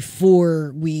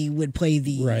before we would play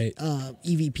the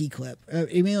EVP clip.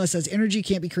 Emilio says, energy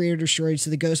can't be created or destroyed, so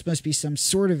the ghost must be some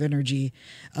sort of energy,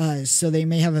 so they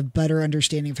may have a better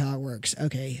understanding of how it works.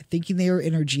 Okay, thinking they are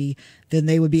energy, then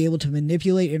they would be able to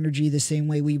manipulate energy the same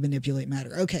way we manipulate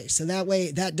matter. Okay, so that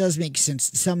way, that does make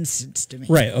sense, some sense to me.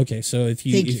 Right, okay, so if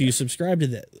you subscribe to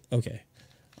that, okay.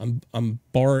 I'm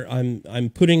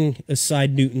putting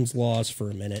aside Newton's laws for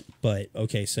a minute, but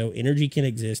okay, so energy can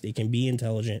exist, it can be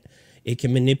intelligent, it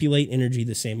can manipulate energy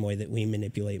the same way that we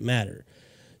manipulate matter.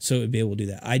 So it'd be able to do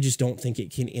that. I just don't think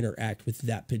it can interact with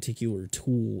that particular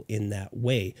tool in that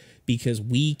way, because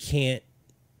we can't,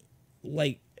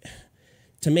 like,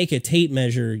 to make a tape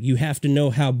measure, you have to know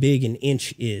how big an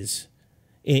inch is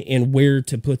and where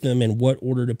to put them and what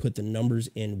order to put the numbers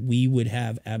in. We would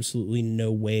have absolutely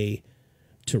no way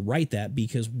to write that,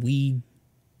 because we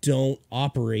don't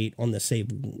operate on the same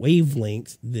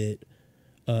wavelength that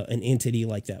an entity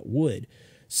like that would.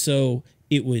 So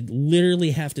it would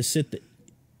literally have to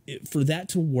for that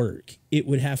to work, it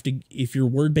would have to, if your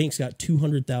word bank's got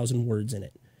 200,000 words in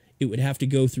it, it would have to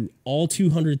go through all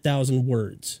 200,000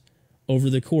 words over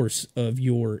the course of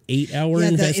your 8-hour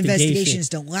investigation. The investigations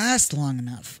don't last long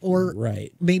enough. Or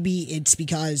right. maybe it's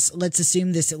because, let's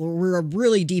assume this, we're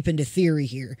really deep into theory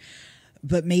here.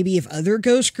 But maybe if other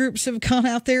ghost groups have gone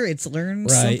out there, it's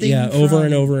learned something. Yeah, over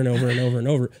and over and over and over and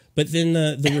over. But then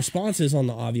the responses on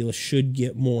the Ovilus should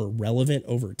get more relevant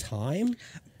over time.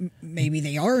 Maybe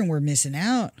they are, and we're missing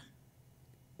out.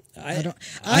 I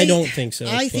don't think so.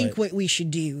 I think what we should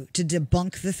do to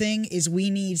debunk the thing is we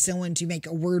need someone to make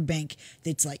a word bank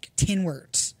that's like 10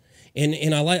 words.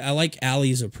 And I like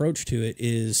Allie's approach to it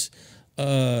is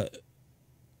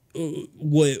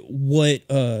what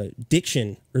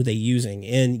diction are they using?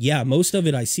 And yeah, most of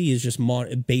it I see is just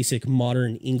basic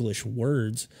modern English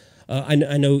words. I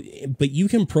know, but you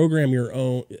can program your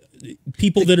own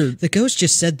people that are. The ghost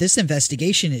just said this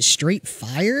investigation is straight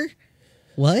fire.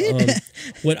 What?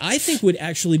 What I think would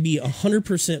actually be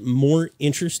 100% more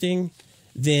interesting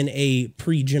than a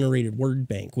pre-generated word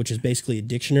bank, which is basically a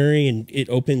dictionary, and it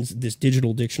opens this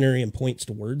digital dictionary and points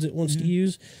to words it wants to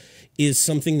use, is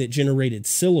something that generated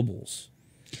syllables.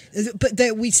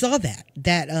 But we saw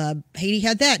that Haiti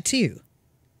had that too.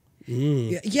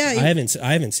 Yeah, I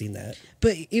haven't seen that.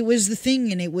 But it was the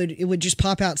thing, and it would just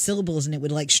pop out syllables, and it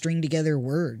would like string together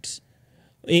words.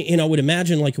 And I would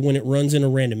imagine, like, when it runs into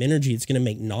random energy, it's going to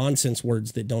make nonsense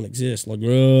words that don't exist, like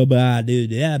oh, bah, do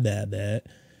that, that.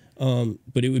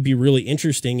 But it would be really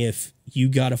interesting if you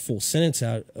got a full sentence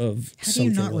out of. How do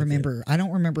you not remember? I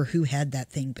don't remember who had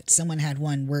that thing, but someone had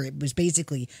one where it was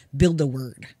basically build a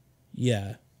word.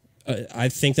 Yeah, I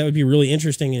think that would be really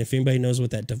interesting. And if anybody knows what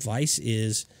that device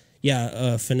is,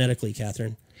 phonetically,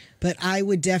 Catherine. But I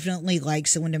would definitely like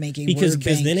someone to make a word bank.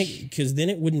 Because then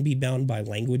it wouldn't be bound by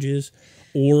languages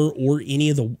or any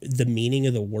of the meaning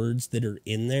of the words that are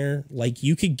in there. Like,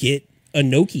 you could get a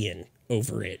Nokian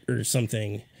over it or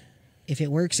something. If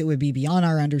it works, it would be beyond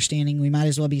our understanding. We might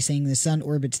as well be saying the sun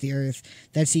orbits the earth.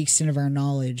 That's the extent of our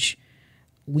knowledge.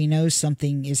 We know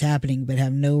something is happening, but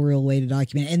have no real way to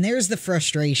document it. And there's the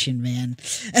frustration, man.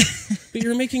 But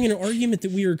you're making an argument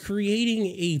that we are creating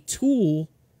a tool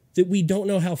that we don't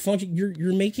know how function.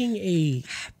 You're making a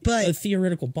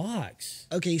theoretical box.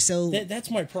 Okay, so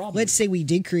that's my problem. Let's say we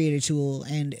did create a tool,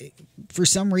 and for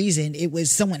some reason it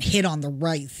was someone hit on the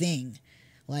right thing.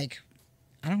 Like,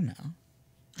 I don't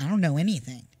know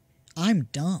anything. I'm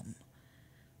dumb.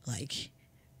 Like,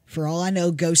 for all I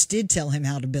know, Ghost did tell him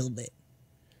how to build it.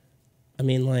 I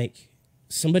mean, like,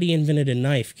 somebody invented a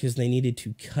knife because they needed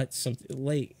to cut something.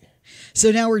 Like,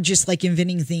 so now we're just like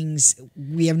inventing things.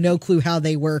 We have no clue how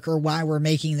they work or why we're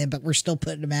making them, but we're still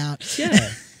putting them out.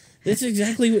 Yeah, that's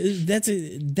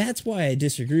why I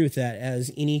disagree with that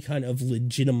as any kind of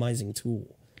legitimizing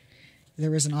tool.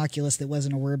 There was an Oculus that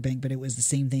wasn't a word bank, but it was the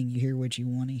same thing. You hear what you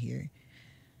want to hear.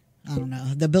 I don't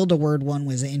know. The build-a-word one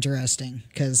was interesting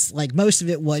because, like, most of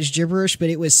it was gibberish, but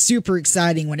it was super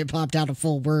exciting when it popped out a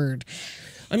full word.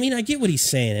 I mean, I get what he's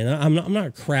saying, and I'm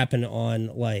not crapping on,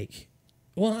 like,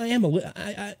 well, I am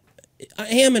I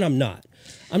am, and I'm not.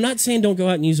 I'm not saying don't go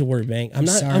out and use a word bank. I'm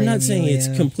not saying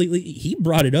it's completely. He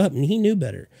brought it up, and he knew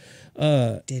better.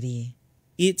 Did he?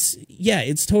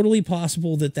 It's totally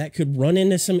possible that could run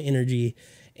into some energy,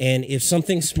 and if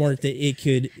something's smart, that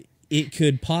it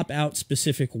could pop out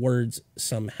specific words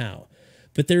somehow.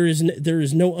 But there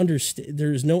is no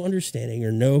understanding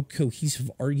or no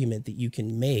cohesive argument that you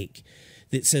can make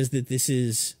that says that this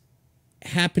is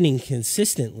happening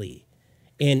consistently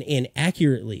and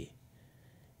accurately.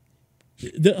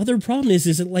 The other problem is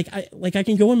that I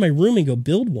can go in my room and go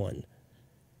build one.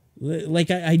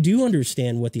 Like, I do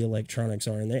understand what the electronics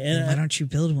are in there. And why don't you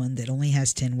build one that only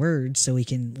has 10 words so we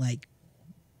can, like...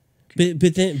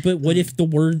 But what if the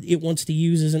word it wants to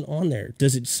use isn't on there?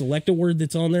 Does it select a word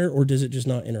that's on there, or does it just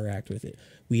not interact with it?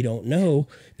 We don't know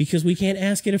because we can't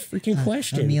ask it a freaking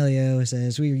question. Emilio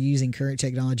says, we are using current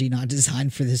technology not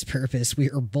designed for this purpose. We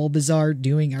are Bulbasaur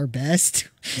doing our best.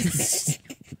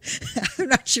 I'm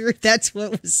not sure if that's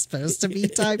what was supposed to be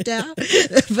typed out,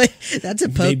 but that's a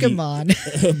Pokemon.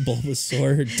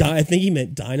 Bulbasaur. I think he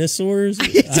meant dinosaurs. But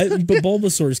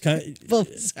Bulbasaur's kind of...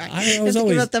 Bulbasaur. I was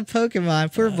always about the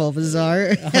Pokemon. Poor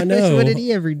Bulbasaur. I know. What did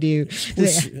he ever do?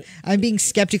 I'm being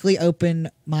skeptically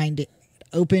open-minded.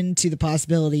 Open to the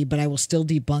possibility, but I will still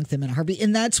debunk them in a heartbeat.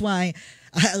 And that's why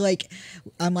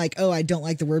I'm like, oh, I don't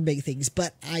like the word bank things,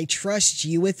 but I trust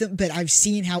you with them. But I've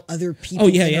seen how other people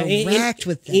interact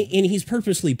with them. And he's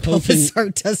purposely poking.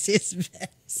 Bulbasaur does his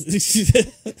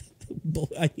best.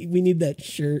 We need that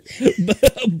shirt.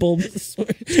 Bulbasaur.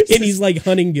 And he's like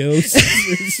hunting ghosts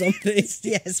or something.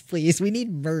 Yes, please. We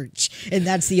need merch. And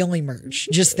that's the only merch.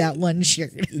 Just that one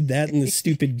shirt. That and the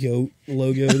stupid goat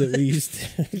logo that we used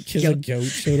because a goat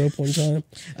showed up one time.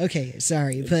 Okay,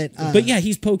 sorry. But yeah,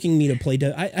 he's poking me to play.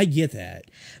 I get that.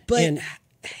 But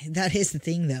that is the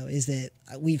thing, though, is that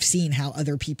we've seen how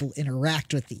other people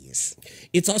interact with these.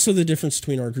 It's also the difference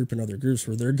between our group and other groups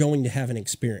where they're going to have an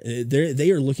experience. They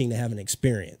are looking to have an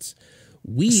experience.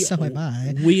 So am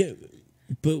I.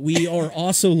 But we are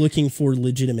also looking for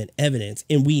legitimate evidence.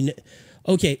 And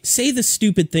okay, say the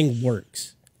stupid thing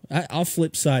works. I'll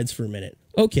flip sides for a minute.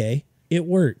 Okay, it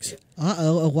works.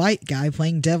 Uh-oh, a white guy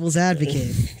playing devil's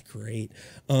advocate. Great.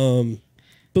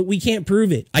 But we can't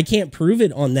prove it. I can't prove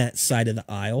it on that side of the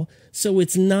aisle. So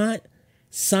it's not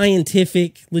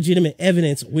scientific, legitimate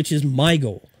evidence, which is my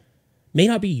goal. May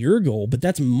not be your goal, but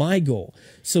that's my goal.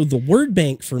 So the word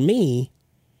bank for me,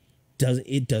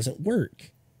 doesn't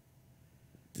work.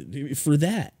 For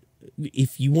that.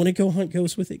 If you want to go hunt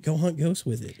ghosts with it, go hunt ghosts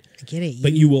with it. I get it.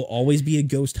 But you will always be a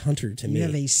ghost hunter to me. You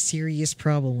have a serious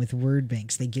problem with word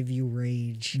banks. They give you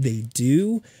rage. They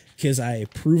do, because I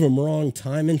prove them wrong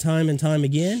time and time and time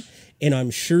again. And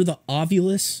I'm sure the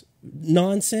Ovulus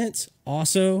nonsense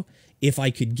also, if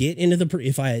I could get into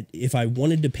if I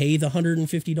wanted to pay the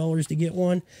 $150 to get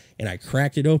one and I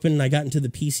cracked it open and I got into the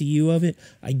PCU of it,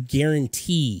 I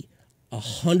guarantee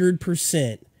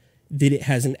 100% that it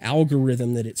has an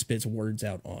algorithm that it spits words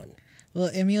out on. Well,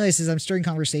 Amelia says, I'm stirring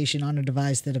conversation on a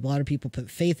device that a lot of people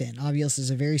put faith in. Ovulus is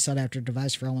a very sought-after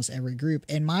device for almost every group.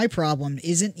 And my problem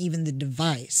isn't even the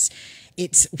device.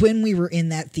 It's when we were in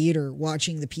that theater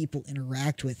watching the people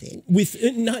interact with it. With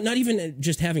not even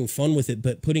just having fun with it,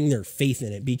 but putting their faith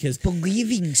in it. Because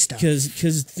believing stuff.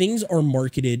 Because things are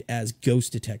marketed as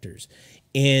ghost detectors.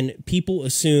 And people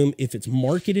assume if it's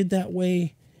marketed that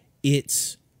way,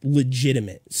 it's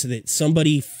legitimate, so that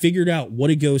somebody figured out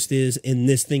what a ghost is and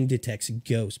this thing detects a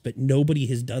ghost, but nobody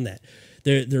has done that.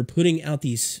 They're putting out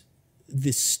this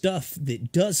stuff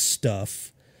that does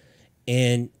stuff,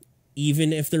 and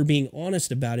even if they're being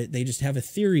honest about it, they just have a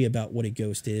theory about what a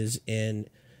ghost is, and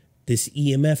this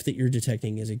EMF that you're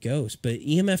detecting is a ghost. But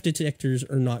EMF detectors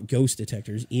are not ghost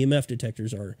detectors. EMF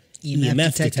detectors are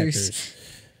EMF detectors.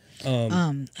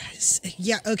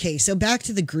 Yeah, okay, so back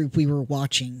to the group we were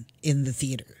watching in the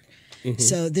theater. Mm-hmm.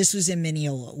 So this was in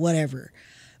Mineola, whatever.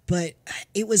 But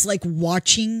it was like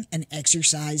watching an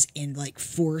exercise in like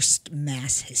forced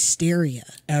mass hysteria.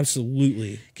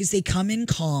 Absolutely. Because they come in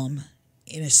calm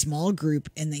in a small group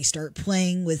and they start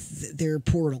playing with their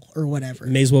portal or whatever.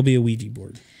 May as well be a Ouija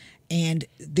board. And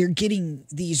they're getting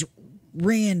these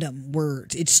random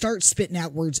words. It starts spitting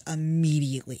out words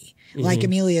immediately. Mm-hmm. Like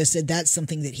Emilio said, that's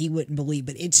something that he wouldn't believe,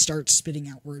 but it starts spitting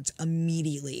out words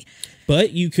immediately.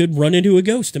 But you could run into a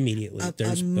ghost immediately.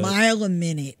 A mile a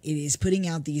minute, it is putting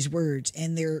out these words,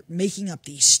 and they're making up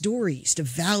these stories to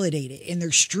validate it, and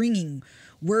they're stringing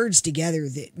words together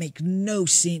that make no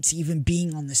sense even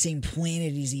being on the same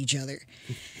planet as each other.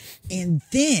 And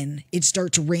then it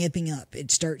starts ramping up. It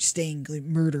starts saying like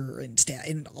murder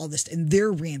and all this, and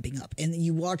they're ramping up. And then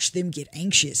you watch them get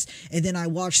anxious, and then I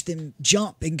watch them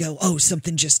jump and go, "Oh,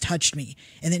 something just touched me,"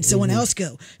 and then someone else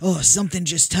go, "Oh, something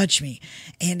just touched me,"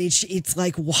 and it's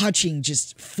like watching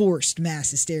just forced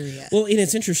mass hysteria. Well, and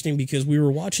it's interesting because we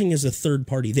were watching as a third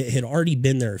party that had already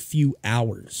been there a few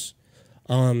hours.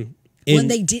 When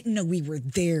they didn't know we were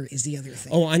there is the other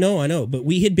thing. Oh, I know. But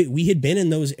we had been in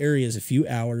those areas a few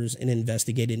hours and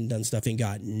investigated and done stuff and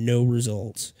got no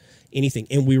results, anything.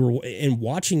 And we were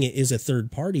watching it as a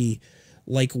third party,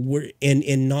 like we're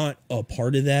and not a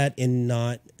part of that and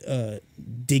not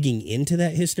digging into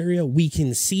that hysteria. We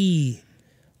can see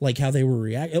like how they were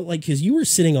reacting, like because you were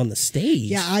sitting on the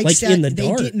stage, I like sat, in the they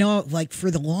dark. didn't know like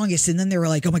for the longest, and then they were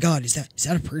like, "Oh my God, is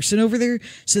that a person over there?"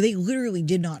 So they literally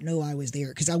did not know I was there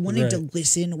because I wanted to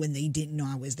listen when they didn't know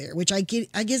I was there, which I get.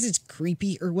 I guess it's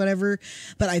creepy or whatever,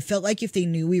 but I felt like if they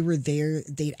knew we were there,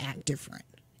 they'd act different.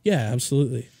 Yeah,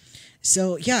 absolutely.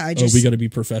 So yeah, we got to be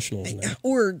professionals now.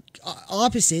 Or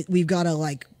opposite, we've got to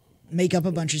like make up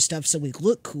a bunch of stuff so we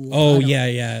look cool. Oh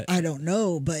yeah. I don't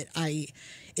know, but I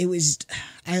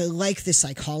like the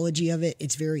psychology of it.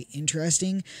 It's very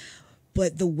interesting,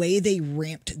 but the way they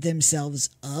ramped themselves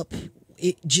up,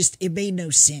 it made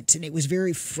no sense. And it was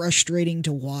very frustrating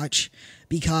to watch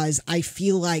because I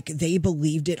feel like they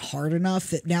believed it hard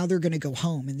enough that now they're going to go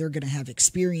home and they're going to have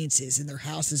experiences and their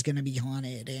house is going to be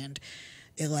haunted. And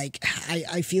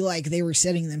I feel like they were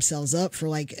setting themselves up for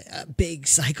like a big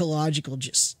psychological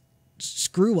just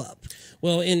screw up.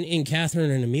 Well, in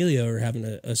Catherine and Amelia are having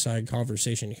a side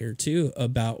conversation here too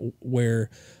about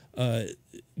where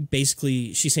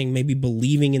basically she's saying maybe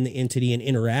believing in the entity and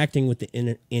interacting with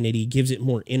the entity gives it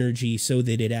more energy so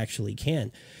that it actually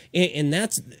can. And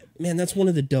that's, man, that's one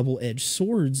of the double-edged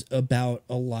swords about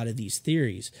a lot of these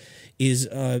theories, is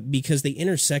because they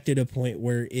intersect at a point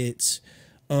where it's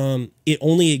it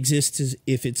only exists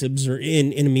if it's observed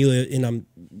in Emilio, and I'm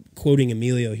quoting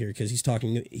Emilio here because he's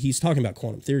talking about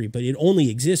quantum theory, but it only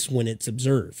exists when it's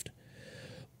observed.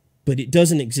 But it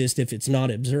doesn't exist if it's not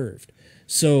observed.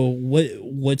 So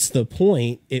what's the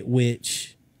point at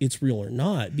which it's real or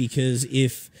not? Because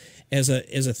if as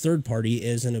a third party,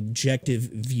 as an objective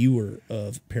viewer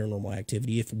of paranormal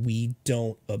activity, if we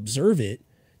don't observe it,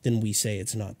 then we say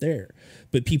it's not there.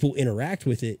 But people interact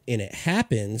with it and it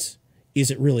happens. Is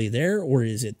it really there, or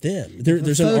is it them?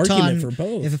 There's an argument for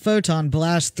both. If a photon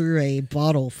blasts through a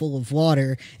bottle full of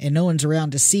water and no one's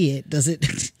around to see it, does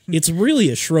it? It's really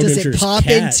a Schrodinger's cat. Does it pop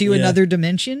into another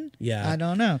dimension? Yeah, I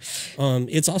don't know.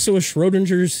 It's also a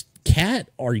Schrodinger's cat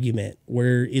argument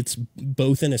where it's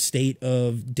both in a state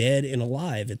of dead and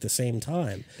alive at the same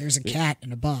time. There's a cat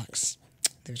in a box.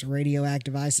 There's a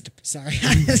radioactive isotope. Sorry.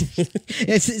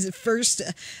 it's first,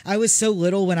 I was so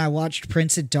little when I watched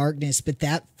Prince of Darkness, but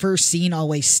that first scene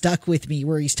always stuck with me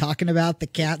where he's talking about the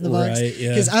cat in the box.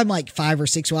 Because I'm like 5 or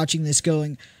 6 watching this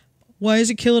going, why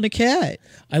is it killing a cat?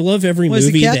 I love every movie. Why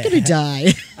is the cat going to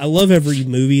die? I love every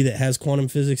movie that has quantum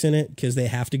physics in it because they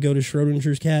have to go to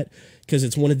Schrodinger's cat because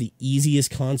it's one of the easiest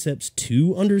concepts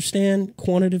to understand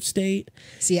quantitative state.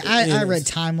 See, I read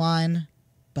Timeline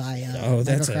by Michael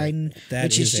Crichton,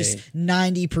 which is just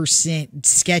 90%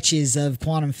 sketches of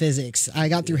quantum physics. I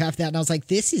got through half that and I was like,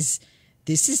 this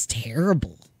is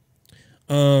terrible.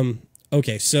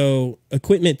 Okay, so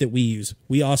equipment that we use.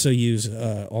 We also use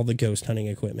all the ghost hunting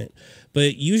equipment.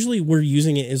 But usually we're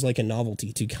using it as like a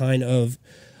novelty to kind of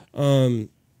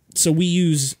so we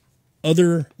use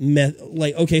other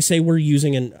like, okay, say we're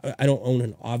using I don't own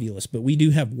an Ovilus, but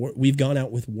we've gone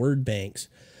out with word banks.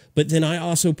 But then I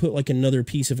also put like another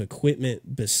piece of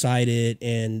equipment beside it,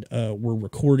 and we're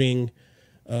recording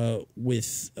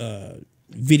with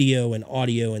video and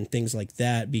audio and things like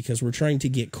that because we're trying to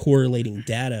get correlating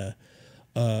data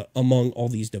among all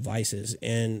these devices.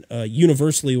 And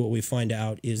universally what we find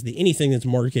out is that anything that's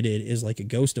marketed as like a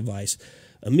ghost device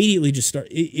immediately just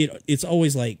it's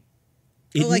always like...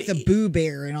 like the Boo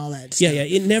Bear and all that stuff. Yeah,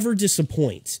 it never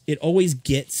disappoints. It always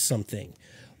gets something.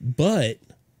 But...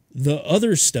 the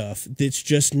other stuff that's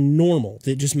just normal,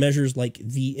 that just measures like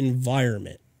the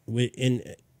environment,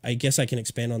 and I guess I can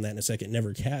expand on that in a second,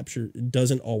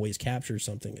 doesn't always capture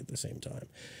something at the same time.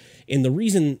 And the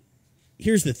reason,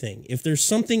 here's the thing, if there's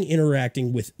something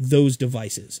interacting with those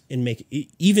devices and make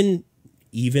even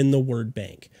the word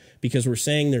bank, because we're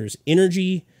saying there's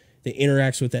energy that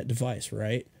interacts with that device,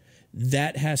 right?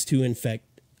 That has to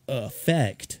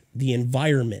affect the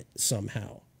environment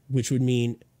somehow, which would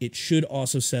mean it should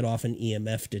also set off an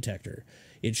EMF detector.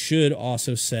 It should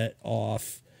also set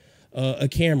off a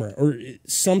camera or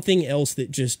something else that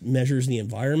just measures the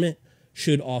environment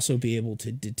should also be able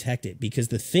to detect it, because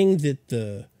the thing that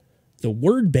the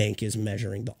word bank is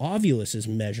measuring, the Ovilus is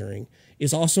measuring,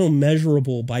 is also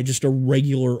measurable by just a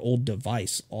regular old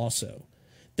device also.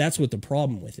 That's what the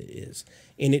problem with it is.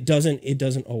 And it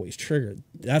doesn't always trigger.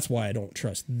 That's why I don't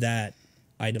trust that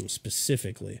item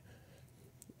specifically.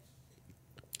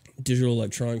 Digital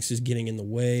electronics is getting in the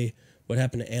way. What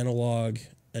happened to analog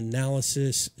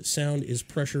analysis? Sound is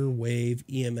pressure, wave,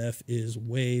 EMF is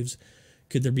waves.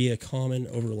 Could there be a common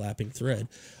overlapping thread?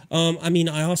 I mean,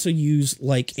 I also use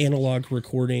like analog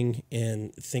recording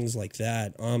and things like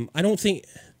that. I don't think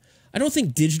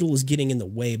digital is getting in the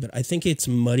way, but I think it's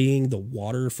muddying the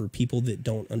water for people that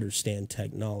don't understand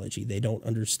technology. They don't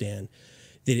understand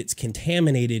that it's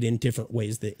contaminated in different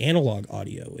ways that analog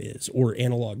audio is or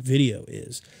analog video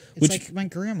is. It's like my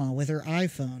grandma with her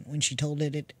iPhone when she told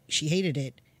it she hated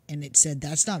it and it said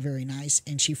that's not very nice,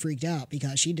 and she freaked out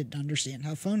because she didn't understand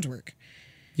how phones work.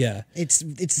 Yeah. It's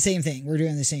the same thing. We're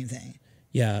doing the same thing.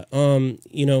 Yeah.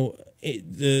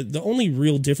 The only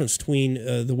real difference between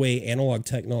the way analog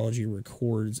technology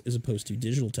records as opposed to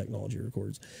digital technology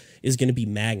records is going to be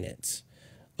magnets.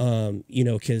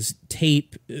 Because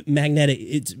tape, magnetic,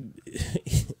 it's,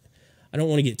 I don't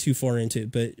want to get too far into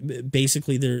it, but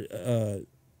basically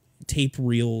tape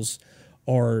reels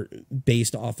are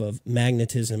based off of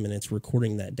magnetism, and it's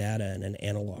recording that data in an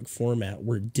analog format,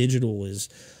 where digital is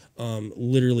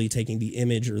literally taking the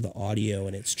image or the audio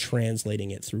and it's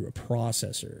translating it through a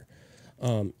processor.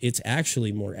 It's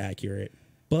actually more accurate,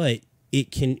 but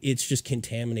it's just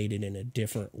contaminated in a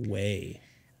different way.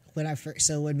 When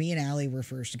me and Allie were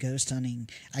first ghost hunting,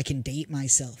 I can date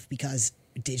myself because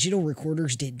digital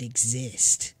recorders didn't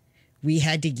exist. we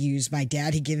had to use, my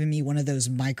dad had given me one of those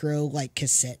micro like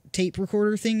cassette tape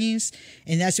recorder thingies,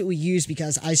 and that's what we used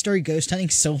because I started ghost hunting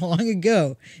so long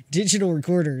ago. Digital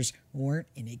recorders weren't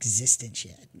in existence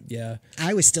yet. Yeah,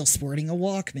 I was still sporting a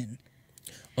Walkman.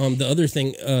 The other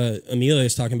thing Amelia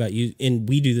is talking about, and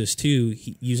we do this too,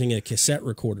 using a cassette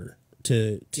recorder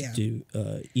to do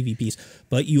EVPs.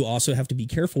 But you also have to be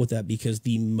careful with that because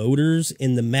the motors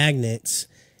and the magnets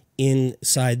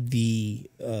inside the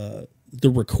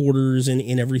recorders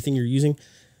and everything you're using,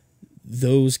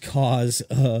 those cause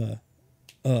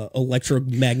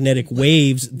electromagnetic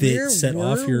waves that set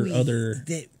off your other.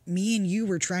 That me and you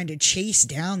were trying to chase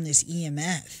down this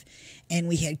EMF, and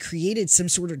we had created some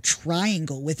sort of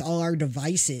triangle with all our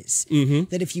devices.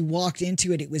 That if you walked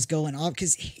into it, it was going off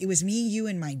because it was me, you,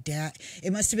 and my dad.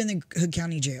 It must have been the Hood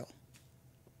County Jail.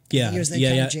 Yeah,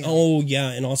 yeah. Oh,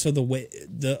 yeah, and also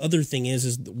the other thing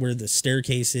is where the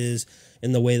staircase is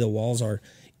and the way the walls are.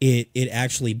 It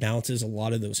actually bounces a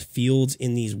lot of those fields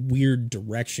in these weird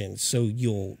directions, so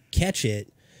you'll catch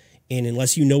it, and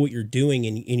unless you know what you're doing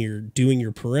and you're doing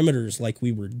your perimeters like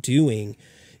we were doing,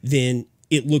 then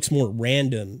it looks more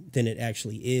random than it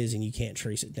actually is, and you can't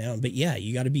trace it down. But yeah,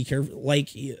 you got to be careful. Like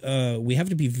we have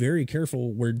to be very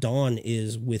careful where Don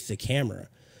is with the camera,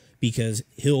 because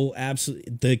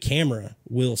the camera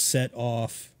will set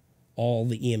off all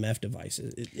the EMF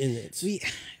devices.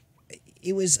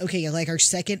 It was okay. Like our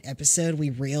second episode, we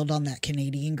railed on that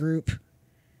Canadian group,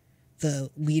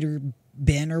 the leader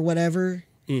Ben or whatever,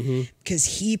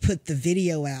 because he put the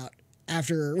video out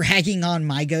after ragging on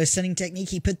my ghost hunting technique.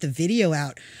 He put the video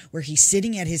out where he's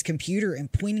sitting at his computer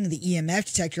and pointing the EMF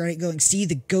detector at it, going, "See,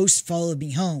 the ghost followed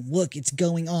me home. Look, it's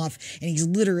going off." And he's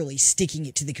literally sticking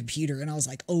it to the computer. And I was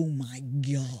like, "Oh my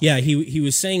God." Yeah, he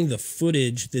was saying the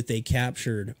footage that they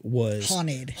captured was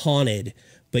haunted,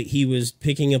 but he was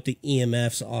picking up the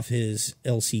EMFs off his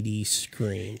LCD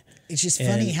screen. It's just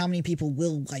funny how many people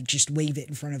will like just wave it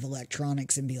in front of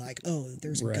electronics and be like, "Oh,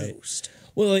 there's a ghost."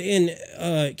 Well,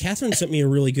 and Catherine sent me a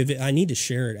really good I need to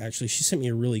share it, actually. She sent me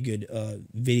a really good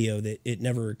video that it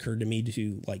never occurred to me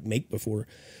to like make before,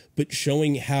 but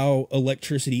showing how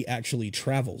electricity actually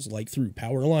travels, like through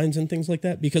power lines and things like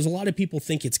that, because a lot of people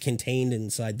think it's contained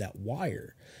inside that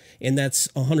wire. And that's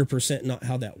 100% not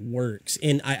how that works.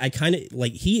 And I kind of,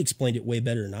 like, he explained it way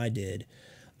better than I did.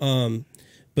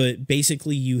 But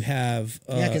basically you have...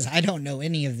 yeah, because I don't know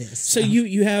any of this. So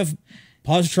you have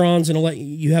positrons and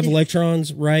you have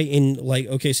electrons, right? And, like,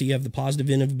 okay, so you have the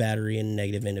positive end of a battery and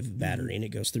negative end of a battery, and it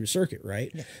goes through a circuit,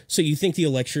 right? Yeah. So you think the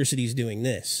electricity is doing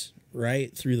this,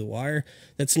 right, through the wire.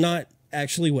 That's not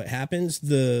actually what happens.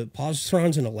 The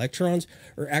positrons and electrons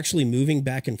are actually moving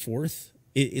back and forth.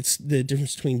 It's the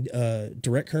difference between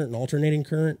direct current and alternating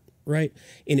current, right?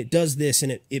 And it does this,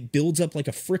 and it builds up like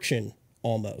a friction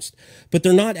almost. But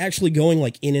they're not actually going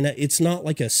like in and out. It's not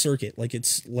like a circuit, like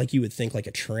it's like you would think like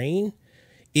a train.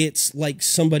 It's like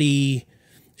somebody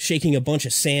shaking a bunch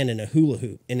of sand in a hula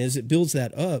hoop. And as it builds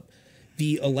that up,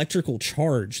 the electrical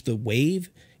charge, the wave,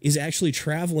 is actually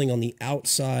traveling on the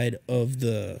outside of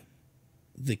the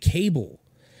cable.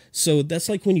 So that's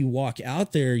like when you walk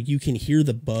out there, you can hear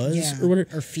the buzz or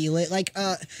whatever. Or feel it. Like,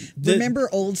 remember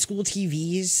old school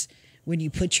TVs when you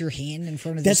put your hand in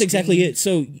front of the That's screen? exactly it.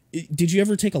 So did you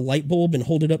ever take a light bulb and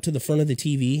hold it up to the front of the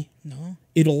TV? No.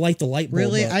 It'll light the light bulb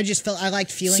Really? up. I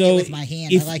liked feeling it with my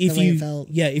hand. I liked the way it felt.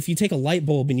 Yeah, if you take a light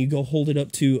bulb and you go hold it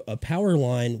up to a power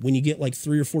line, when you get like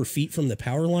 3 or 4 feet from the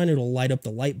power line, it'll light up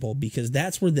the light bulb, because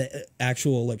that's where the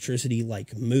actual electricity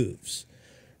like moves.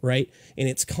 Right? And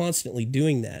it's constantly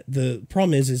doing that. The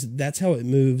problem is that's how it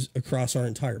moves across our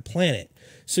entire planet.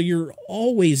 So you're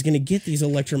always going to get these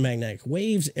electromagnetic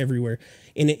waves everywhere.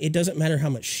 And it doesn't matter how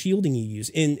much shielding you use.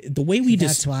 And the way we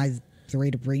That's why the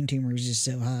rate of brain tumors is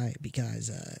so high, because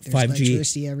there's 5G.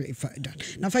 Electricity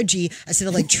not 5G. I said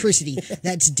electricity.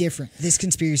 That's different. This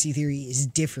conspiracy theory is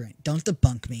different. Don't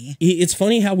debunk me. It's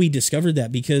funny how we discovered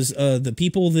that, because the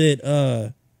people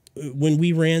that... when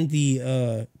we ran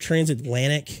the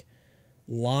transatlantic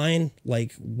line,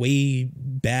 like way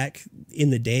back in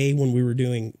the day when we were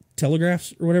doing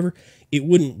telegraphs or whatever, it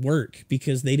wouldn't work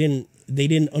because they didn't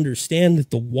understand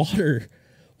that the water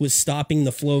was stopping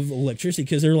the flow of electricity,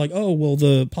 because they're like, oh, well,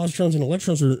 the positrons and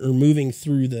electrons are moving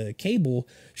through the cable,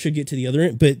 should get to the other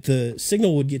end. But the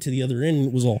signal would get to the other end, and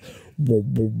it was all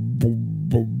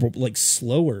like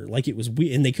slower, like it was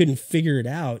weird, and they couldn't figure it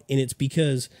out. And it's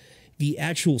because the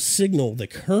actual signal, the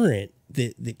current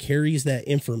that carries that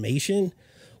information,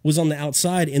 was on the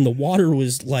outside, and the water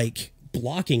was like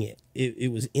blocking it.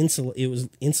 It was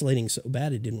insulating so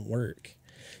bad it didn't work.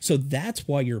 So that's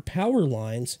why your power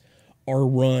lines are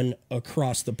run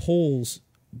across the poles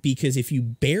because if you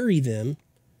bury them,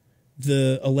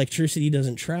 the electricity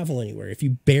doesn't travel anywhere. If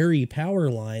you bury power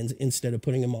lines instead of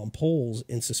putting them on poles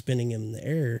and suspending them in the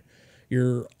air,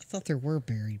 I thought there were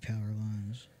buried power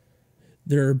lines.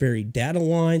 There are buried data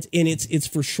lines, and it's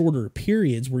for shorter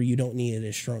periods where you don't need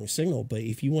a strong signal. But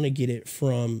if you want to get it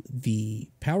from the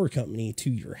power company to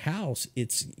your house,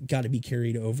 it's got to be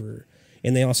carried over.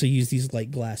 And they also use these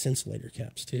like glass insulator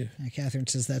caps too. Catherine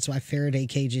says that's why Faraday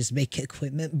cages make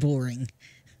equipment boring.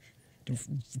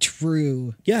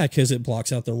 True. Yeah, because it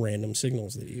blocks out the random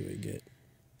signals that you would get.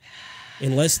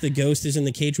 Unless the ghost is in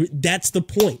the cage. That's the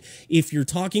point. If you're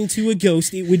talking to a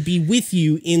ghost, it would be with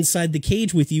you inside the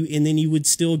cage with you, and then you would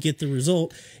still get the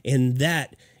result. And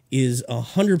that is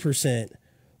 100%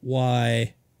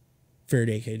 why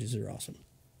Faraday cages are awesome.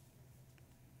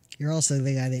 You're also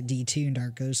the guy that detuned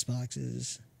our ghost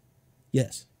boxes.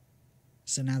 Yes.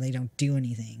 So now they don't do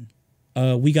anything.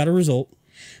 We got a result.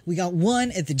 We got one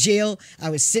at the jail.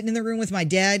 I was sitting in the room with my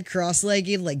dad,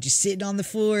 cross-legged, like just sitting on the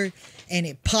floor, and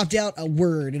it popped out a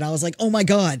word, and I was like, oh my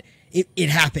God, it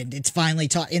happened. It's finally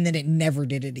taught, and then it never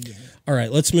did it again. All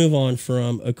right, let's move on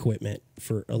from equipment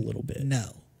for a little bit.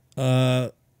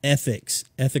 No. Ethics,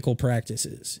 ethical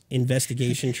practices,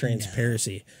 investigation,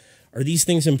 transparency. No. Are these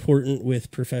things important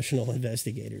with professional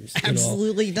investigators?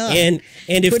 Absolutely not. And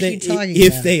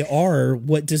if they are,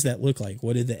 what does that look like?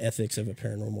 What are the ethics of a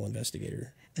paranormal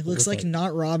investigator? It looks like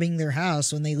not robbing their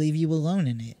house when they leave you alone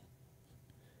in it.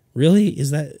 Really?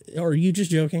 Is that? Or are you just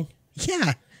joking?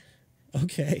 Yeah.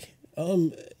 Okay.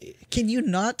 Can you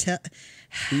not tell?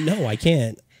 No, I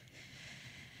can't.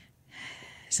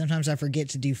 Sometimes I forget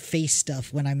to do face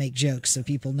stuff when I make jokes, so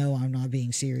people know I'm not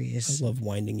being serious. I love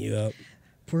winding you up.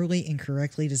 Poorly and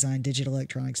correctly designed digital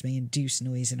electronics may induce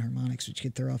noise and harmonics, which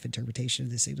could throw off interpretation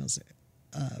of the signals.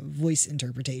 Voice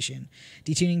interpretation.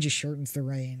 Detuning just shortens the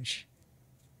range.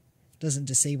 Doesn't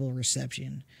disable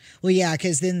reception. Well, yeah,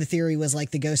 because then the theory was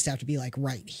like the ghosts have to be like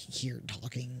right here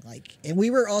talking, like, and we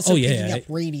were also picking up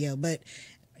radio. But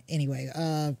anyway,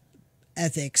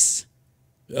 ethics.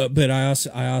 But I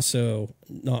also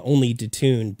not only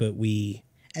detune, but we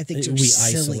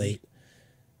isolate.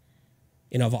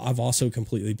 And I've also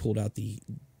completely pulled out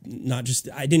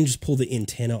I didn't just pull the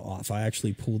antenna off. I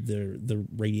actually pulled the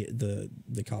radio,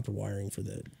 the copper wiring for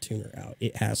the tuner out.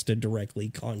 It has to directly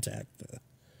contact the.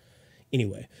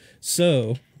 Anyway,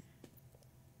 so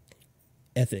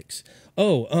ethics.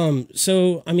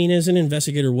 So I mean, as an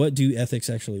investigator, what do ethics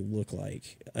actually look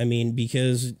like? I mean,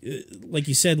 because like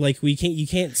you said, like you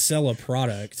can't sell a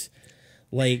product.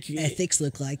 Like ethics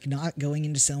look like not going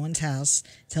into someone's house,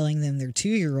 telling them their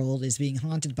 2-year-old is being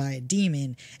haunted by a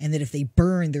demon, and that if they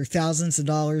burn their thousands of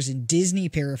dollars in Disney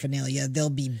paraphernalia, they'll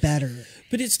be better.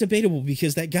 But it's debatable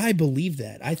because that guy believed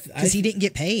that. Because he didn't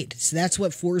get paid. So that's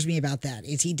what floors me about that.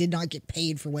 Is he did not get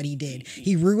paid for what he did.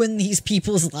 He ruined these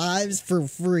people's lives for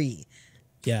free.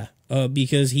 Yeah,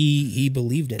 because he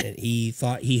believed in it. He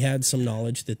thought he had some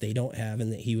knowledge that they don't have,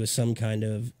 and that he was some kind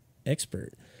of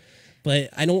expert.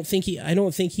 But I don't think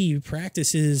he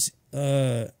practices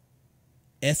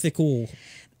ethical.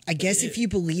 I guess if you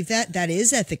believe that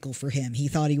is ethical for him. He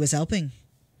thought he was helping.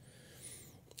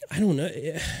 I don't know.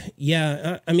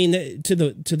 Yeah, I mean, to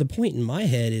the point in my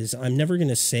head is I'm never going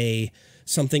to say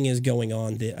something is going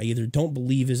on that I either don't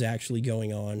believe is actually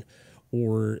going on,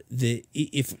 or that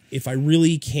if I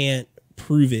really can't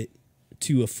prove it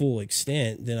to a full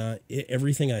extent, then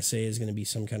everything I say is going to be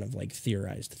some kind of like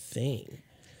theorized thing.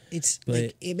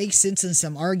 It makes sense in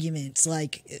some arguments.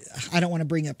 Like, I don't want to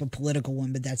bring up a political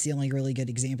one, but that's the only really good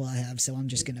example I have, so I'm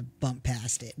just going to bump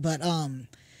past it. But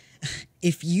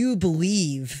if you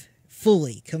believe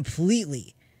fully,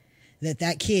 completely,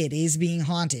 that kid is being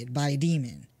haunted by a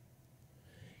demon,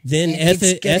 then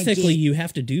ethically you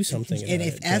have to do something about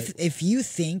it. If you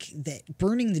think that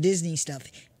burning the Disney stuff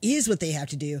is what they have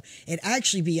to do, it'd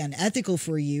actually be unethical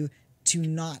for you to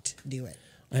not do it.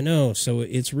 I know, so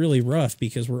it's really rough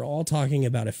because we're all talking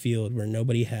about a field where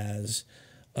nobody has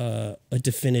a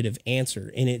definitive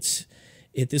answer, and it's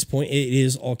at this point it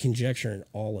is all conjecture and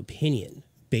all opinion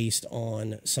based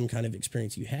on some kind of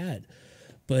experience you had.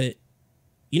 But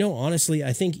honestly,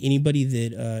 I think anybody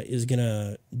that is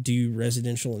gonna do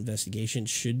residential investigation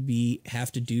should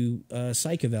have to do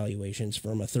psych evaluations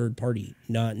from a third party,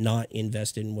 not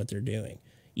invested in what they're doing.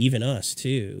 Even us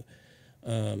too.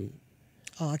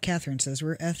 Catherine says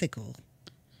we're ethical.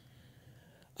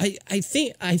 I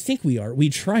think we are. We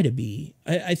try to be.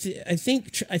 I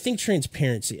think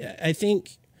transparency. I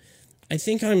think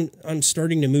I'm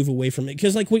starting to move away from it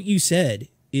because, like what you said,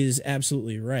 is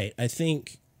absolutely right. I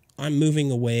think I'm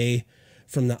moving away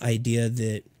from the idea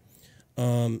that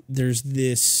there's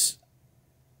this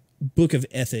book of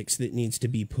ethics that needs to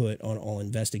be put on all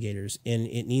investigators, and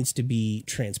it needs to be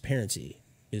transparency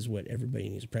is what everybody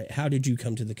needs to pray. How did you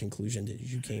come to the conclusion that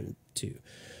you came to?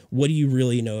 What do you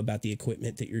really know about the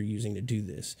equipment that you're using to do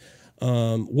this?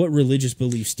 What religious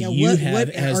beliefs do you have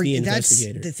as the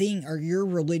investigator? That's the thing. Are your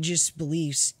religious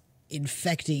beliefs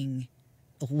infecting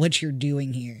what you're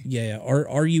doing here? Yeah.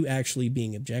 Are you actually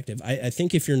being objective? I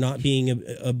think if you're not being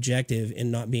objective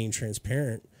and not being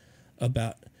transparent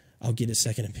about, I'll get a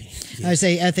second opinion. Yeah. I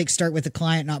say ethics start with the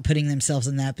client not putting themselves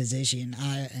in that position.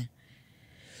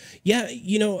 Yeah,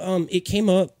 it came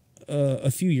up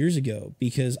a few years ago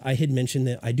because I had mentioned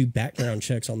that I do background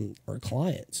checks on our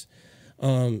clients.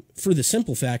 For the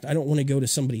simple fact, I don't want to go to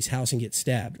somebody's house and get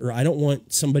stabbed, or I don't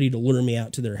want somebody to lure me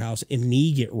out to their house and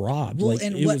me get robbed. Well,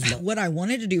 and what I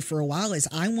wanted to do for a while is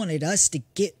I wanted us to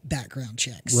get background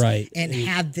checks, right, and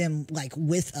have them like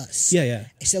with us. Yeah.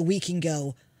 So we can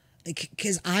go,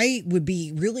 because I would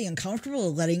be really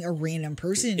uncomfortable letting a random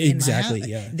person in my house.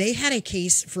 Yeah. They had a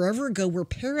case forever ago where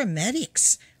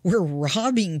paramedics were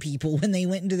robbing people when they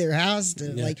went into their house.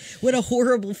 What a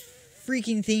horrible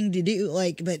freaking thing to do.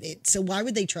 So why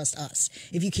would they trust us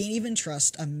if you can't even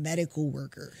trust a medical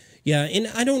worker? Yeah, and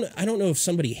I don't know if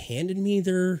somebody handed me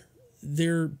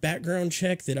their background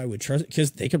check that I would trust,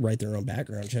 because they could write their own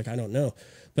background check. I don't know,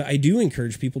 but I do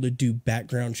encourage people to do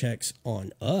background checks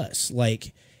on us.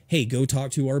 Like, hey, go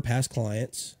talk to our past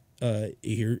clients.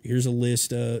 Here's a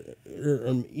list. A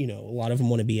lot of them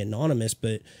want to be anonymous,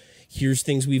 but here's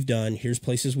things we've done. Here's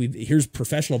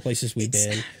professional places we've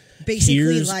been.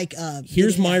 Basically,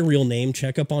 here's my real name.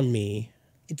 Check up on me.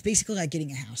 It's basically like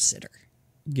getting a house sitter.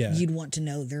 Yeah, you'd want to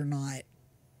know they're not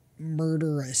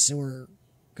murderous or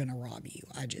gonna rob you.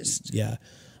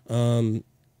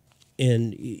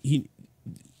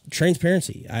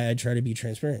 Transparency. I try to be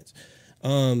transparent.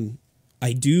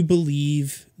 I do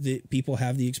believe that people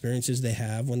have the experiences they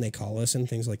have when they call us and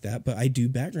things like that, but I do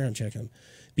background check them,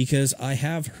 because I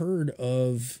have heard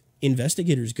of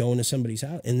investigators going to somebody's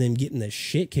house and then getting the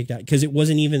shit kicked out because it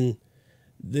wasn't even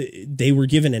they were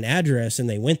given an address and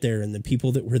they went there, and the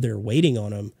people that were there waiting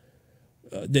on them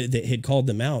that had called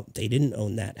them out, they didn't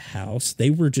own that house.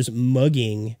 They were just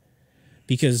mugging,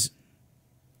 because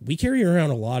we carry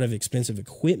around a lot of expensive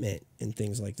equipment and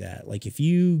things like that. Like if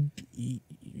you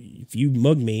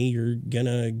mug me, you're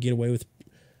gonna get away with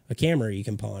a camera you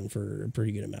can pawn for a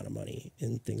pretty good amount of money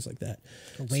and things like that.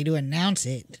 A way to announce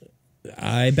it.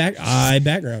 I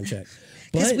background check.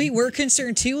 Because we were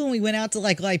concerned too when we went out to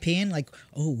Lipan,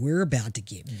 we're about to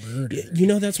get murdered.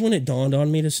 That's when it dawned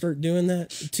on me to start doing that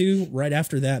too. Right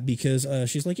after that, because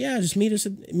she's like, "Yeah, just meet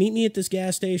me at this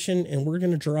gas station, and we're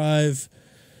gonna drive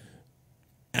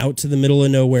out to the middle of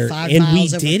nowhere." 5 and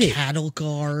miles we over did it. Cattle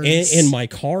guards, and my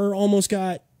car almost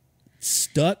got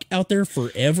stuck out there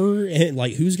forever. And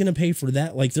who's gonna pay for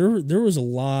that? There was a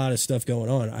lot of stuff going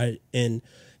on. And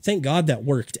thank God that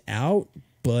worked out.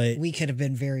 But we could have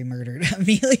been very murdered.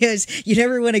 Amelia's, you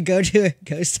never want to go to a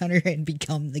ghost hunter and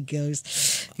become the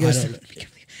ghost. I don't know.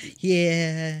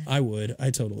 Yeah. I would. I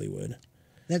totally would.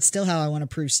 That's still how I want to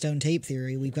prove stone tape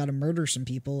theory. We've got to murder some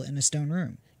people in a stone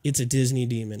room. It's a Disney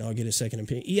demon. I'll get a second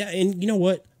opinion. Yeah, and you know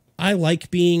what? I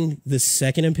like being the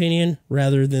second opinion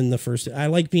rather than the first. I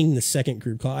like being the second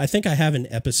group call. I think I have an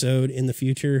episode in the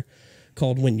future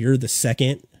called When You're the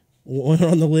Second one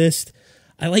on the list.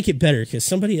 I like it better because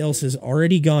somebody else has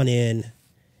already gone in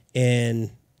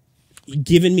and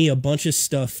given me a bunch of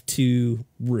stuff to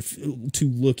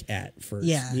look at first.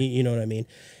 Yeah, you know what I mean.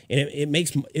 And it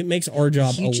makes our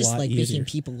job a lot easier. You just like making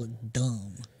people look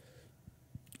dumb.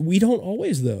 We don't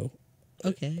always, though.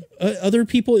 Okay. Other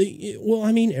people. Well,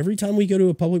 I mean, every time we go to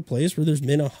a public place where there's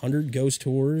been 100 ghost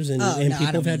tours and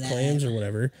people have had claims or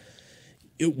whatever,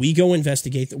 we go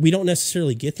investigate. We don't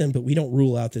necessarily get them, but we don't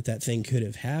rule out that thing could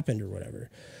have happened or whatever.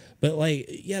 But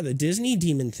the Disney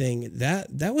demon thing,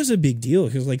 that was a big deal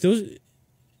because those,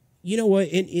 you know what,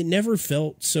 it never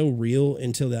felt so real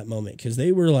until that moment because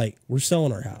they were like, we're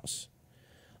selling our house.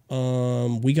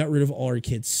 We got rid of all our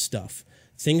kids' stuff.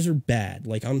 Things are bad.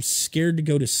 I'm scared to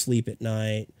go to sleep at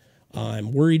night.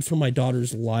 I'm worried for my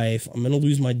daughter's life. I'm going to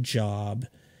lose my job.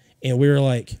 And we were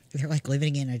like, they're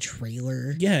living in a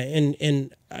trailer. Yeah.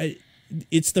 And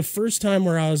it's the first time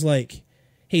where I was like,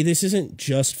 hey, this isn't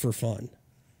just for fun.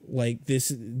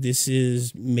 This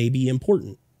is maybe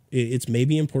important. It's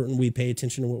maybe important we pay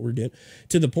attention to what we're doing,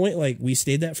 to the point we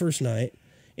stayed that first night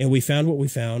and we found what we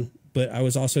found. But I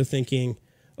was also thinking,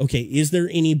 okay, is there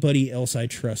anybody else I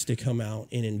trust to come out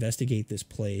and investigate this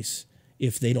place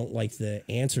if they don't like the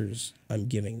answers I'm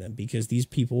giving them? Because these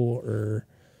people are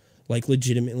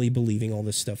legitimately believing all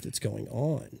this stuff that's going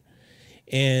on.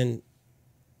 And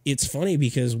it's funny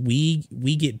because we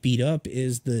get beat up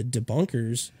as the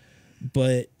debunkers,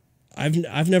 but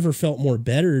I've never felt more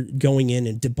better going in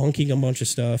and debunking a bunch of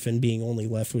stuff and being only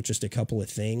left with just a couple of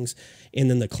things, and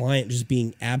then the client just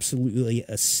being absolutely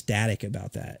ecstatic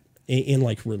about that and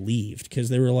like relieved, because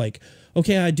they were like,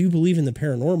 okay, I do believe in the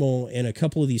paranormal and a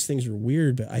couple of these things are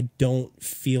weird, but I don't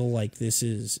feel like this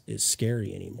is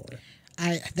scary anymore.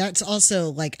 That's also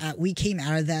like we came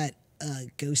out of that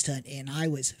ghost hunt and I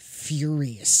was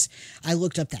furious. I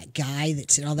looked up that guy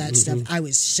that said all that stuff. I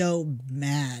was so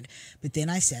mad, but then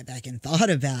I sat back and thought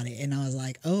about it, and I was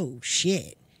like, oh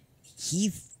shit,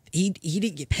 he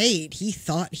didn't get paid. He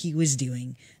thought he was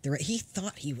doing the right. He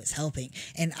thought he was helping.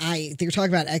 And they were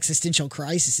talking about existential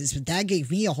crises, but that gave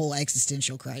me a whole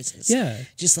existential crisis. Yeah,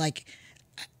 just like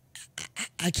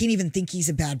I can't even think he's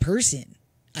a bad person.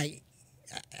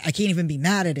 I can't even be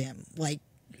mad at him. Like,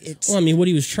 it's... Well, I mean, what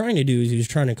he was trying to do is he was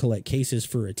trying to collect cases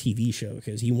for a TV show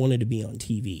because he wanted to be on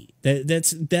TV.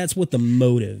 That's what the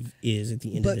motive is at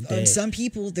the end of the day. But some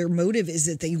people, their motive is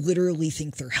that they literally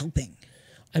think they're helping.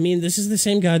 I mean, this is the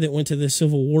same guy that went to the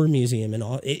Civil War Museum and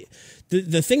all.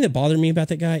 The thing that bothered me about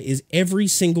that guy is every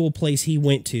single place he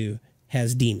went to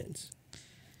has demons.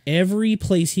 Every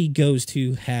place he goes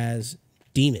to has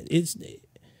demons.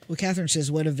 Well, Catherine says,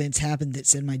 what events happened that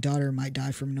said my daughter might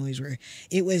die from noise? Where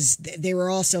it was, they were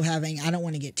also having, I don't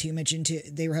want to get too much into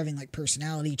it, they were having like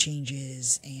personality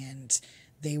changes, and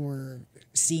they were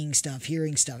seeing stuff,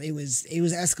 hearing stuff. It was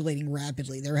escalating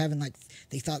rapidly. They were having like,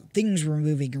 they thought things were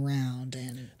moving around,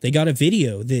 and they got a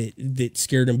video that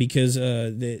scared them because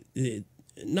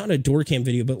not a door cam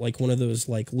video, but like one of those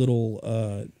like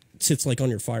little sits like on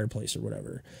your fireplace or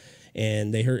whatever.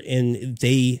 And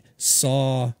they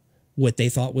saw what they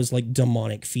thought was like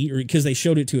demonic feet, or because they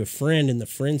showed it to a friend and the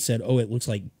friend said, oh, it looks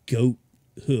like goat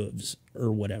hooves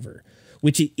or whatever,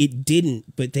 which it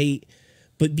didn't, but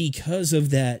because of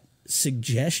that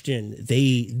suggestion,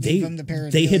 they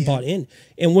had bought in.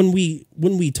 And when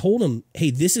we told them,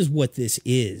 hey, this is what this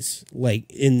is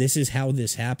like, and this is how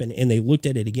this happened, and they looked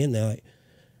at it again, they're like,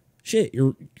 shit,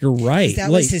 you're right.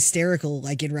 That was hysterical,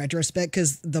 like in retrospect,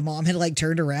 because the mom had like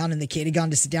turned around and the kid had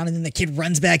gone to sit down, and then the kid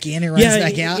runs back in and runs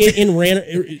back out. And ran.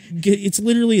 It's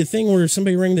literally a thing where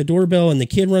somebody rang the doorbell and the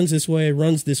kid runs this way.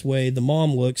 The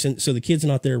mom looks, and so the kid's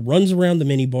not there. Runs around the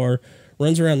minibar,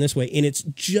 runs around this way, and it's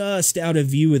just out of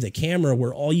view of the camera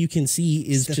where all you can see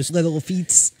is just little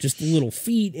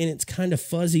feet, and it's kind of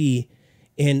fuzzy.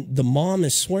 And the mom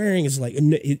is swearing, is like,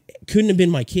 it couldn't have been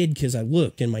my kid because I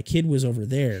looked and my kid was over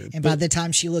there. And by the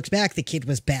time she looked back, the kid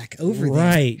was back over there.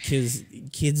 Right, because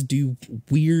kids do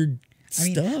weird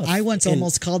stuff. I once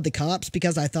almost called the cops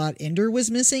because I thought Ender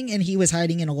was missing and he was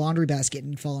hiding in a laundry basket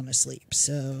and fallen asleep.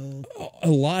 So a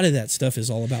lot of that stuff is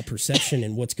all about perception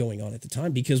and what's going on at the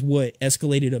time, because what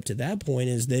escalated up to that point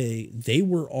is they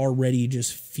were already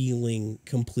just feeling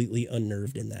completely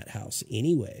unnerved in that house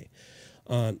anyway.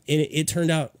 And it turned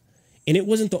out, and it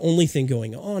wasn't the only thing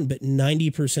going on, but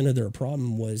 90% of their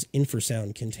problem was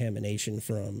infrasound contamination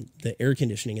from the air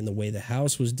conditioning and the way the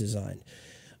house was designed.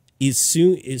 As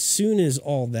soon as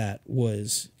all that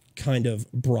was kind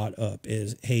of brought up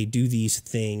as, hey, do these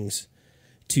things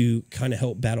to kind of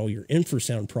help battle your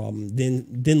infrasound problem,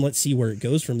 then let's see where it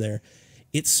goes from there.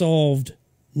 It solved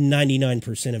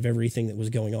 99% of everything that was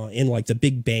going on. And like the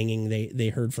big banging they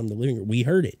heard from the living room, we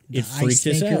heard it. It freaked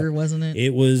us out. Wasn't it?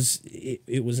 It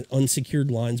was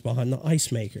unsecured lines behind the ice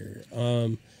maker.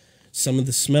 Some of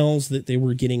the smells that they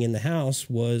were getting in the house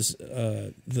was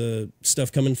the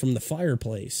stuff coming from the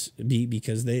fireplace,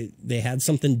 because they had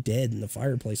something dead in the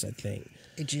fireplace, I think.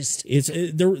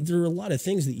 There are a lot of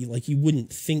things that you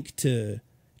wouldn't think to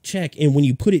check, and when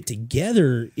you put it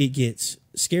together, it gets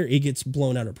scary. It gets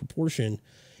blown out of proportion.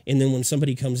 And then when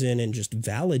somebody comes in and just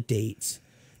validates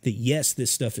that, yes,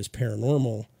 this stuff is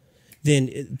paranormal,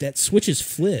 then that switch is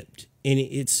flipped. And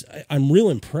I'm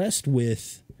real impressed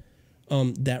with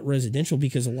that residential,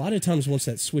 because a lot of times once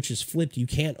that switch is flipped, you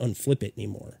can't unflip it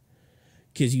anymore.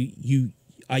 Because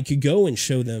I could go and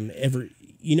show them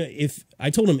if I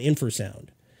told them infrasound,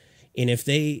 and if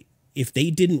they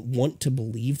didn't want to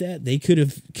believe that, they could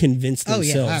have convinced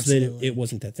themselves that it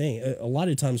wasn't that thing. A lot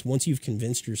of times, once you've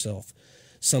convinced yourself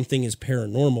something is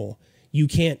paranormal, you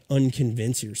can't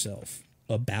unconvince yourself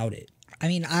about it. I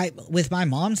mean, with my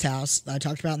mom's house, I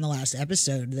talked about in the last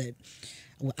episode that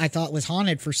I thought was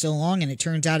haunted for so long, and it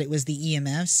turns out it was the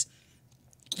EMFs.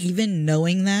 Even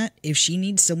knowing that, if she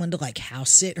needs someone to like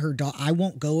house sit her dog, I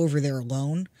won't go over there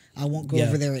alone. I won't go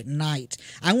over there at night.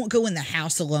 I won't go in the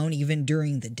house alone even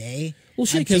during the day. Well,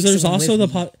 shit, because there's also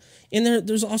And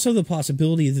there's also the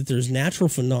possibility that there's natural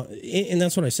phenomena, and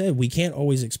that's what I said. We can't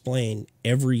always explain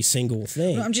every single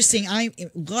thing. No, I'm just saying,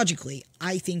 logically,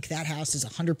 I think that house is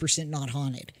 100% not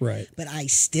haunted. Right. But I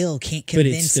still can't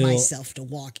convince myself to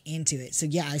walk into it. So,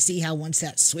 yeah, I see how once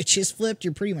that switch is flipped,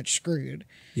 you're pretty much screwed.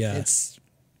 Yeah.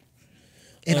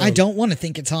 And I don't want to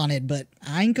think it's haunted, but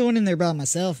I ain't going in there by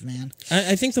myself, man.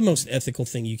 I think the most ethical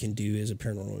thing you can do as a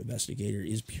paranormal investigator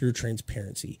is pure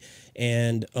transparency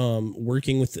and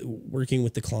working with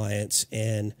the clients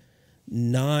and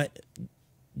not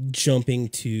jumping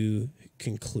to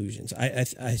conclusions.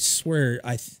 I swear,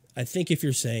 I think if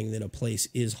you're saying that a place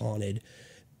is haunted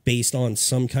based on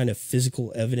some kind of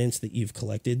physical evidence that you've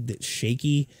collected that's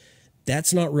shaky,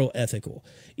 that's not real ethical.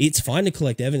 It's fine to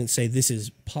collect evidence, say this is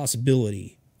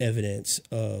possibility evidence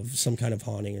of some kind of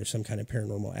haunting or some kind of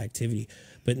paranormal activity.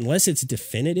 But unless it's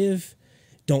definitive,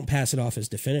 don't pass it off as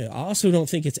definitive. I also don't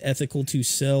think it's ethical to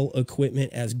sell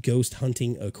equipment as ghost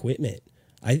hunting equipment.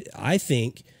 I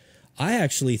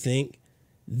actually think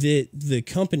that the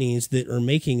companies that are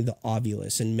making the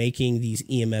Ovilus and making these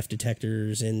EMF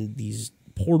detectors and these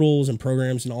portals and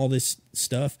programs and all this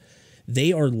stuff,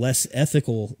 they are less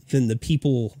ethical than the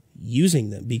people using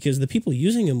them, because the people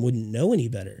using them wouldn't know any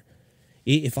better.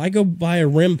 If I go buy a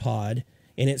REM pod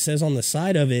and it says on the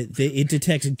side of it that it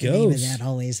detects ghosts, that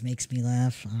always makes me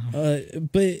laugh.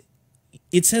 But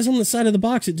it says on the side of the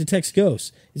box it detects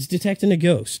ghosts. It's detecting a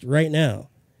ghost right now,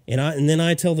 and then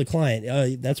I tell the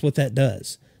client that's what that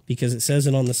does because it says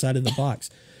it on the side of the box.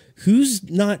 Who's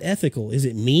not ethical? Is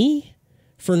it me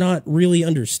for not really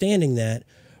understanding that?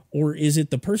 Or is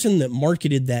it the person that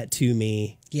marketed that to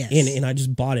me? Yes. And I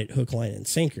just bought it hook, line, and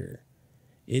sinker.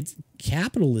 It's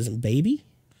capitalism, baby.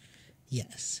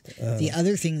 Yes. The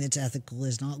other thing that's ethical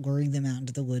is not luring them out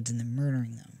into the woods and then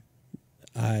murdering them.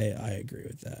 I agree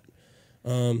with that.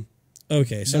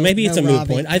 Okay, so maybe it's a moot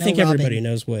point. I think everybody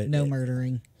knows what. No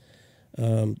murdering.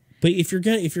 But if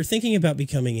you're thinking about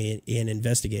becoming an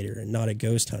investigator and not a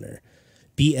ghost hunter,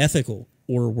 be ethical,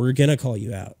 or we're gonna call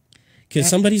you out. Because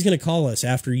somebody's going to call us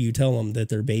after you tell them that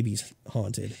their baby's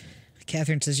haunted.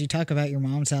 Catherine says, you talk about your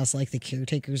mom's house like the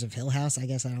caretakers of Hill House. I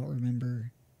guess I don't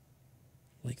remember.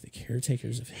 Like the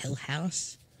caretakers of Hill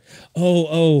House?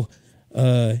 If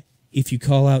you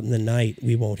call out in the night,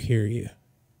 we won't hear you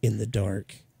in the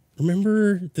dark.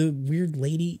 Remember the weird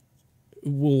lady?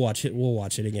 We'll watch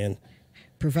it again.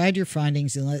 Provide your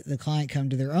findings and let the client come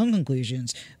to their own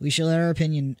conclusions. We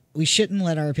shouldn't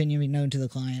let our opinion be known to the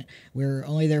client. We're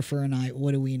only there for a night.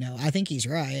 What do we know? I think he's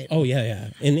right. Oh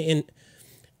yeah. And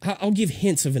I'll give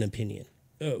hints of an opinion,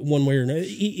 one way or another.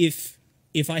 If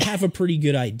I have a pretty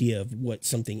good idea of what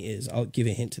something is, I'll give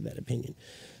a hint to that opinion.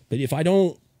 But if I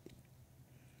don't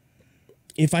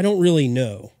really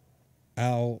know,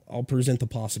 I'll present the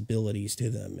possibilities to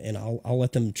them, and I'll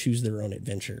let them choose their own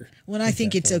adventure. When I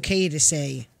think it's okay to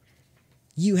say,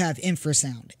 you have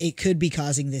infrasound. It could be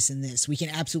causing this and this. We can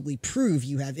absolutely prove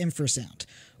you have infrasound.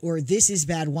 Or this is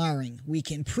bad wiring. We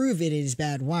can prove it is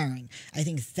bad wiring. I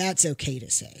think that's okay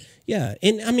to say. Yeah,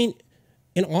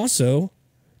 and also,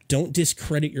 don't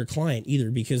discredit your client either,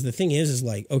 because the thing is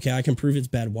like, okay, I can prove it's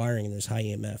bad wiring and there's high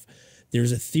EMF.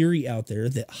 There's a theory out there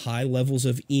that high levels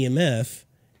of EMF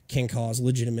can cause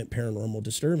legitimate paranormal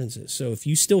disturbances. So if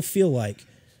you still feel like,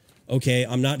 okay,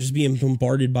 I'm not just being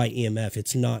bombarded by EMF,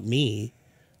 it's not me.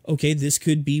 Okay, this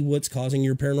could be what's causing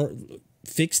your paranormal.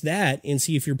 Fix that and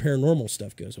see if your paranormal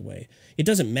stuff goes away. It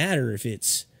doesn't matter if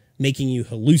it's making you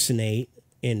hallucinate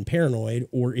and paranoid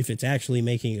or if it's actually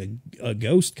making a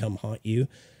ghost come haunt you.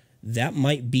 That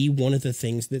might be one of the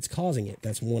things that's causing it.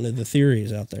 That's one of the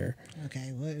theories out there.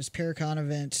 Okay, well, is Paracon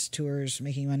events, tours,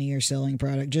 making money or selling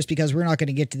product? Just because we're not going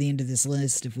to get to the end of this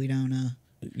list if we don't.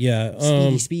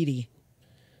 Speedy.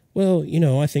 Well,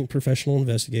 I think professional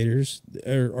investigators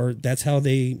are that's how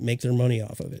they make their money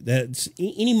off of it. That's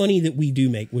any money that we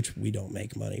do make, which we don't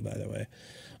make money, by the way.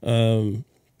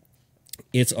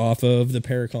 It's off of the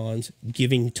Paracons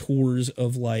giving tours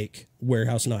of like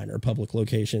Warehouse 9 or public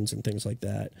locations and things like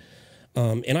that.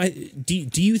 And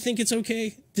do you think it's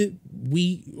okay that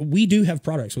we do have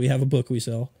products? We have a book we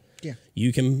sell. Yeah.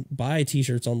 You can buy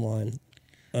t-shirts online.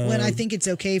 When I think it's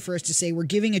okay for us to say we're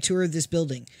giving a tour of this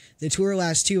building. The tour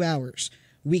lasts 2 hours.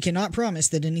 We cannot promise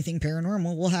that anything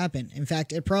paranormal will happen. In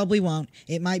fact, it probably won't.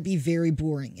 It might be very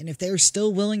boring. And if they're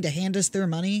still willing to hand us their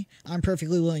money, I'm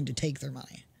perfectly willing to take their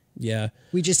money. Yeah.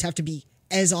 We just have to be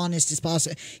as honest as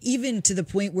possible, even to the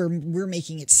point where we're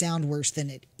making it sound worse than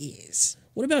it is.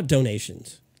 What about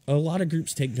donations? A lot of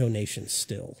groups take donations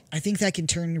still. I think that can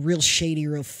turn real shady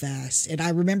real fast. And I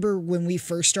remember when we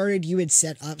first started, you had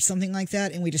set up something like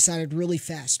that, and we decided really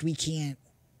fast we can't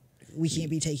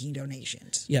be taking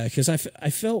donations. Yeah, because I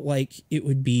felt like it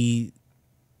would be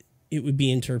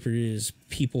interpreted as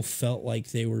people felt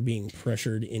like they were being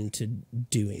pressured into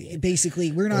doing it.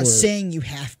 Basically, we're not saying you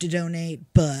have to donate,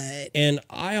 but... And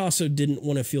I also didn't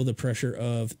want to feel the pressure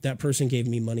of that person gave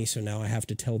me money, so now I have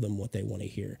to tell them what they want to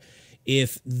hear.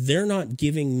 If they're not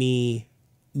giving me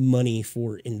money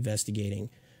for investigating,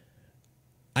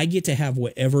 I get to have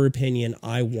whatever opinion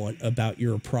I want about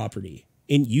your property.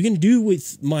 And you can do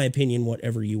with my opinion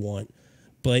whatever you want,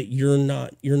 but you're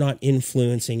not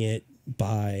influencing it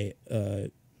by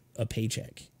a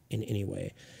paycheck in any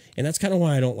way. And that's kind of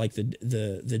why I don't like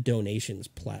the donations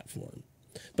platform.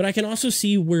 But I can also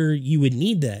see where you would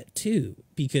need that too,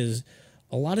 because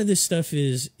a lot of this stuff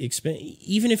is expensive,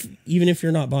 even if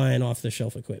you're not buying off the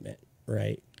shelf equipment,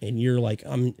 right? And you're like,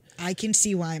 I can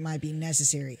see why it might be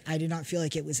necessary. I did not feel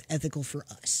like it was ethical for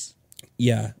us.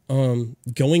 Yeah.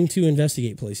 Going to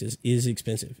investigate places is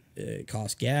expensive. It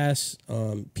costs gas.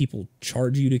 People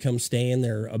charge you to come stay in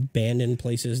their abandoned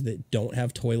places that don't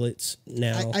have toilets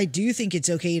now. I do think it's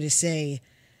okay to say,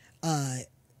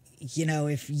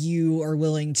 if you are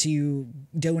willing to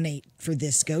donate for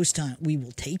this ghost hunt, we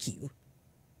will take you.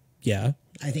 Yeah.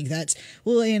 I think that's...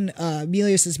 Well, and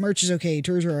Amelia says, merch is okay,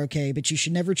 tours are okay, but you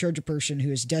should never charge a person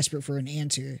who is desperate for an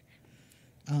answer.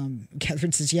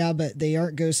 Catherine says, yeah, but they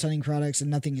aren't ghost hunting products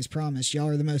and nothing is promised. Y'all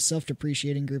are the most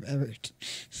self-depreciating group ever.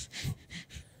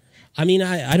 I mean,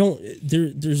 I don't...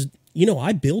 There's...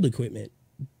 I build equipment,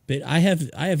 but I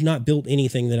have not built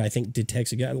anything that I think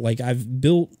detects a ghost. Like, I've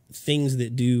built things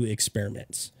that do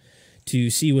experiments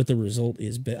to see what the result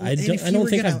is, but I don't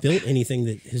think I've built anything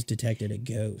that has detected a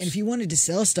ghost. And if you wanted to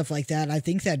sell stuff like that, I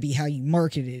think that'd be how you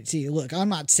marketed it too. Look, I'm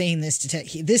not saying this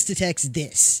detects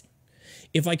this.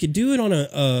 If I could do it on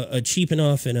a cheap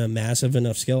enough and a massive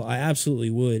enough scale, I absolutely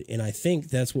would, and I think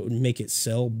that's what would make it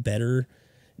sell better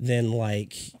than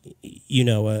like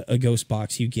a ghost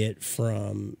box you get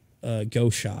from a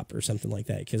ghost shop or something like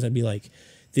that. Because I'd be like,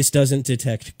 this doesn't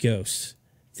detect ghosts.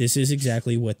 This is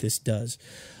exactly what this does.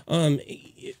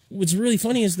 What's really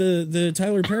funny is the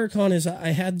Tyler Paracon is I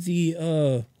had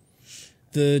the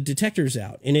detectors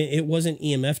out, and it wasn't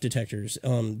EMF detectors.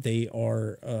 They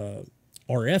are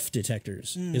RF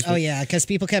detectors. Yeah, because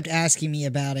people kept asking me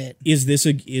about it. Is this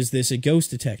a ghost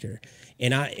detector?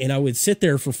 And I would sit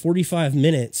there for 45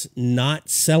 minutes not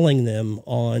selling them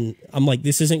on. I'm like,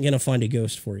 this isn't going to find a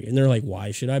ghost for you, and they're like,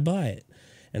 why should I buy it?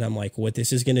 And I'm like, what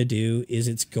this is going to do is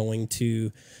it's going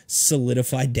to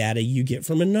solidify data you get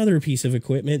from another piece of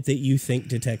equipment that you think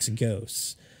detects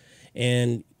ghosts.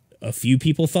 And a few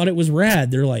people thought it was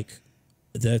rad. They're like,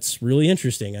 that's really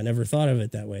interesting. I never thought of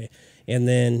it that way. And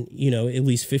then, at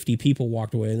least 50 people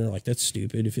walked away and they're like, that's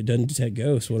stupid. If it doesn't detect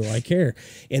ghosts, what do I care?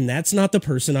 And that's not the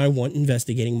person I want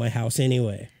investigating my house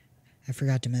anyway. I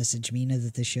forgot to message Mina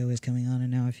that the show is coming on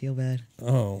and now I feel bad.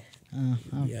 Oh.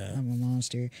 Yeah. I'm a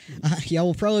monster. Y'all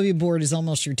will probably be bored is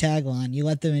almost your tagline. You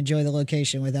let them enjoy the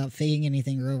location without faking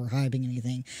anything or overhyping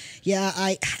anything. Yeah,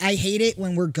 I hate it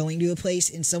when we're going to a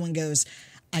place and someone goes,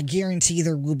 I guarantee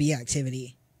there will be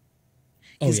activity.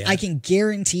 Because I can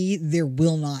guarantee there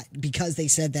will not, because they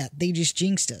said that. They just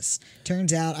jinxed us.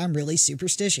 Turns out I'm really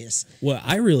superstitious. Well,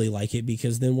 I really like it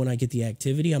because then when I get the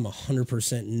activity, I'm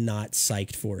 100% not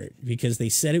psyched for it because they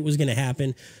said it was going to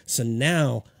happen. So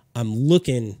now I'm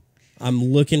looking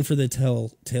for the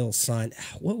telltale sign.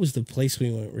 What was the place we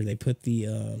went where they put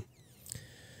the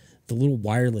little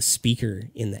wireless speaker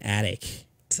in the attic?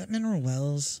 Is that Mineral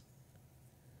Wells?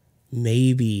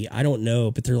 Maybe. I don't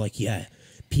know, but they're like, yeah,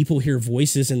 people hear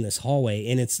voices in this hallway,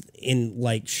 and it's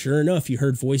like, sure enough, you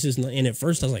heard voices, and at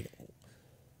first I was like,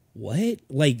 what?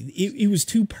 Like, it was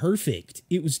too perfect.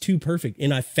 It was too perfect.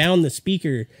 And I found the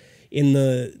speaker, and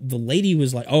the lady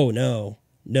was like, oh, no,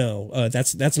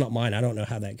 that's not mine. I don't know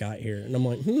how that got here. And I'm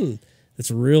like, that's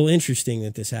real interesting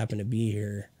that this happened to be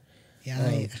here.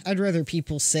 Yeah, I'd rather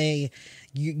people say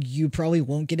you probably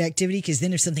won't get activity, because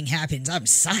then if something happens, I'm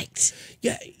psyched.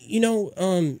 Yeah,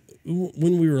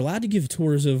 when we were allowed to give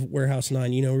tours of Warehouse 9,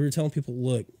 we were telling people,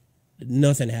 look,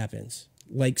 nothing happens.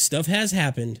 Like, stuff has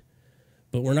happened,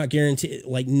 but we're not guaranteed,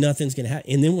 like, nothing's going to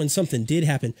happen. And then when something did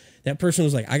happen, that person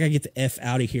was like, I got to get the F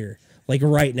out of here, like,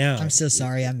 right now. I'm so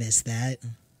sorry I missed that.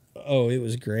 Oh, it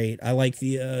was great. I like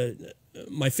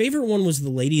my favorite one was the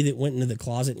lady that went into the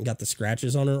closet and got the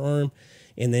scratches on her arm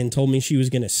and then told me she was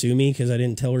going to sue me because I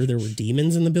didn't tell her there were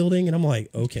demons in the building. And I'm like,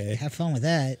 okay. Have fun with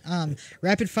that.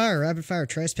 Rapid fire,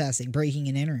 trespassing, breaking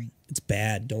and entering. It's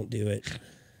bad. Don't do it.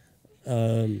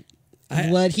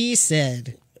 What he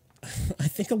said. I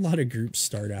think a lot of groups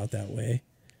start out that way.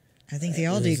 I think they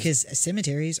all do, because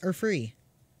cemeteries are free.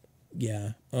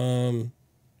 Yeah.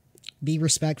 Be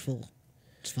respectful.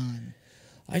 It's fine.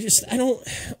 I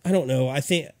don't know. I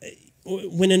think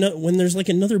when there's like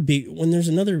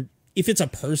if it's a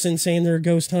person saying they're a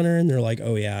ghost hunter and they're like,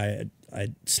 oh yeah, I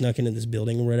snuck into this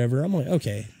building or whatever, I'm like,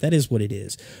 okay, that is what it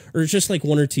is. Or it's just like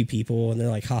one or two people and they're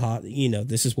like, haha,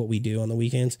 this is what we do on the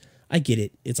weekends. I get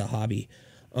it. It's a hobby.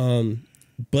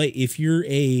 But if you're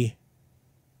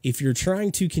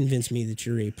trying to convince me that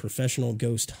you're a professional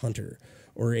ghost hunter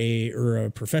or a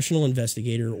professional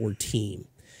investigator or team,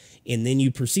 and then you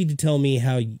proceed to tell me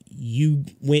how you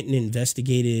went and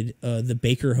investigated the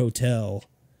Baker Hotel,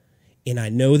 and I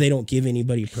know they don't give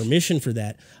anybody permission for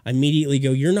that, I immediately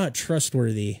go, you're not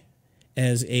trustworthy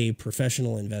as a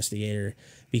professional investigator,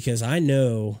 because I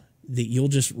know that you'll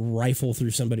just rifle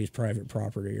through somebody's private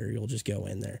property or you'll just go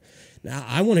in there. Now,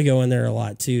 I want to go in there a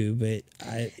lot too, but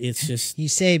it's just... You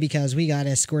say because we got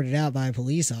escorted out by a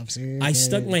police officer. I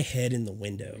stuck my head in the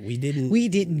window. We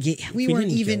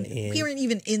weren't even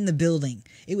in the building.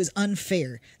 It was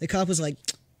unfair. The cop was like,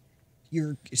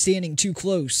 you're standing too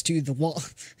close to the wall.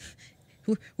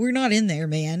 We're not in there,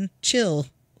 man. Chill.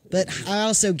 But I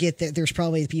also get that there's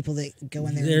probably people that go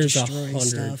in there and destroy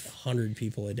stuff. 100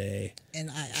 people a day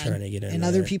and trying to get in and there.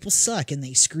 Other people suck and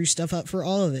they screw stuff up for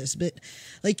all of us. But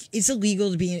like, it's illegal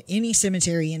to be in any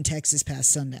cemetery in Texas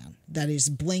past sundown. That is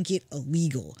blanket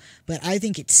illegal. But I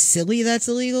think it's silly that's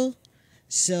illegal.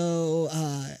 So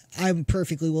I'm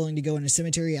perfectly willing to go in a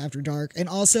cemetery after dark. And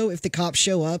also, if the cops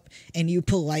show up and you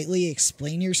politely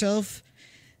explain yourself,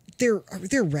 they're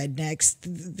rednecks.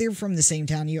 They're from the same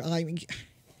town you. I mean,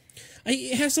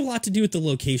 it has a lot to do with the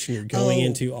location you're going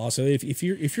into. Also, if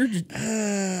you're,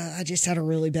 I just had a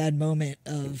really bad moment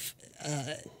of,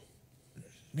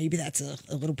 maybe that's a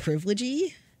little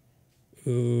privilegey.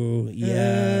 Ooh,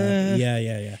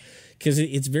 yeah. Because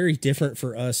it's very different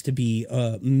for us to be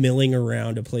milling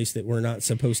around a place that we're not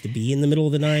supposed to be in the middle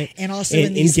of the night, and also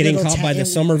in getting caught by the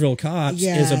Somerville cops,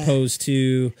 as opposed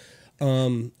to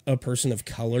a person of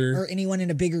color or anyone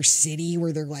in a bigger city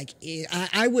where they're like,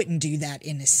 I wouldn't do that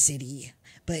in a city,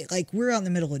 but like we're out in the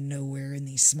middle of nowhere in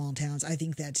these small towns. I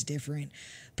think that's different.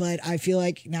 But I feel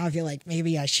like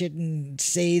maybe I shouldn't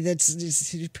say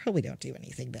that's probably don't do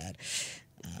anything bad.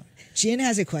 Jen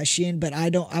has a question, but I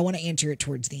want to answer it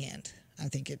towards the end. I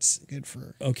think it's good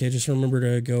for... Okay, just remember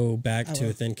to go back to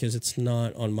it then, because it's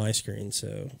not on my screen,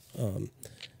 so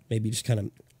maybe just kind of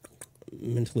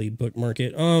mentally bookmark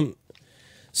it.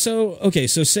 So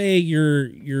say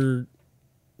you're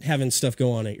having stuff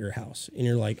go on at your house, and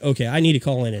you're like, okay, I need to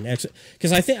call in and exit,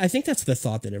 because I think that's the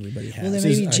thought that everybody has. Well, then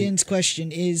maybe Jen's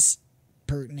question is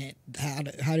pertinent.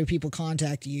 How do people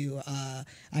contact you?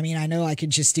 I mean, I know I could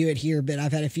just do it here, but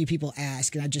I've had a few people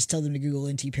ask, and I just tell them to Google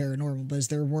NTParanormal. But is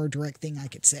there a more direct thing I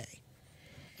could say?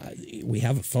 We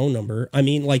have a phone number. I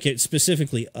mean, like it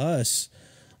specifically us.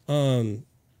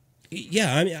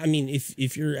 Yeah, I mean,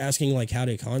 if you're asking like how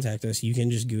to contact us, you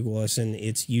can just Google us, and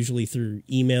it's usually through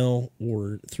email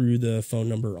or through the phone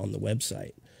number on the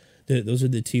website. Those are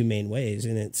the two main ways,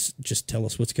 and it's just tell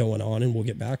us what's going on, and we'll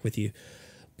get back with you.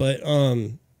 But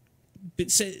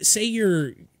say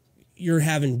you're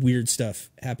having weird stuff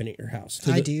happen at your house.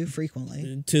 I do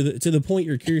frequently. To the point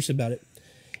you're curious about it,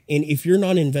 and if you're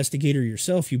not an investigator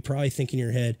yourself, you probably think in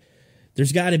your head,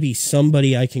 there's got to be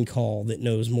somebody I can call that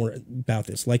knows more about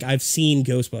this. Like I've seen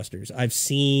Ghostbusters. I've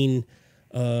seen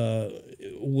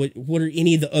what are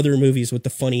any of the other movies with the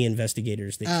funny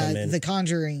investigators that come in? The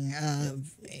Conjuring,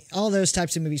 all those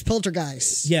types of movies.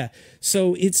 Poltergeist. Yeah.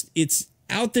 So it's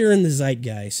out there in the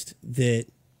zeitgeist that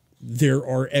there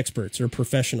are experts or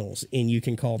professionals, and you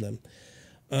can call them.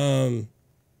 And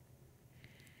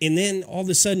then all of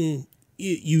a sudden,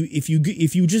 if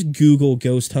you just Google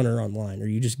ghost hunter online, or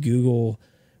you just Google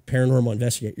paranormal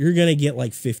investigator, you're gonna get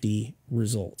like 50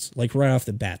 results, like right off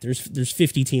the bat. There's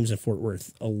 50 teams in Fort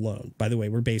Worth alone. By the way,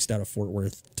 we're based out of Fort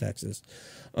Worth, Texas.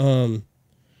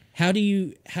 How do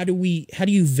you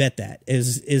vet that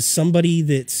as somebody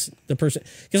that's the person?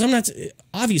 Because I'm not,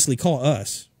 obviously call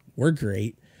us, we're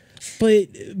great, but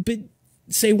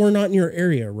say we're not in your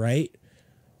area, right?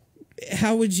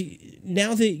 How would you,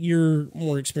 now that you're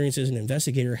more experienced as an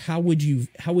investigator, how would you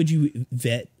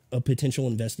vet a potential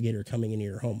investigator coming into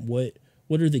your home? What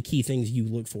are the key things you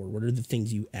look for? What are the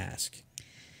things you ask?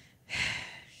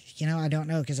 You know, I don't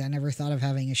know, because I never thought of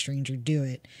having a stranger do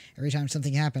it. Every time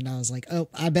something happened, I was like, oh,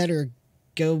 I better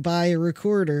go buy a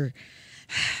recorder.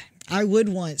 I would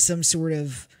want some sort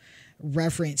of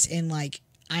reference in, like,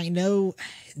 I know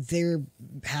they're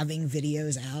having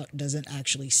videos out doesn't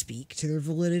actually speak to their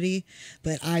validity,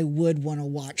 but I would want to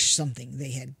watch something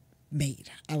they had made.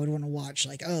 I would want to watch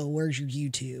like, oh, where's your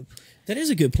YouTube? That is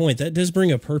a good point. That does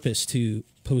bring a purpose to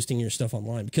posting your stuff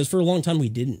online, because for a long time we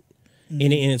didn't. Mm-hmm.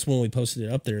 And it's when we posted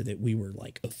it up there that we were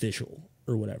like official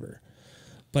or whatever.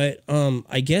 But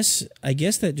I guess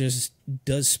that just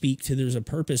does speak to there's a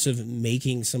purpose of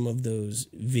making some of those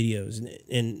videos,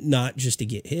 and not just to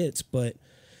get hits, but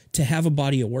to have a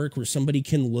body of work where somebody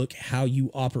can look how you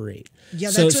operate.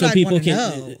 Yeah, that's what people can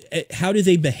know. How do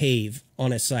they behave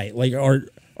on a site? Like, are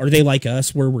they like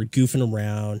us, where we're goofing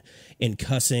around and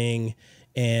cussing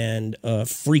and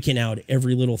freaking out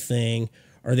every little thing?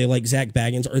 Are they like Zach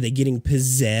Baggins? Are they getting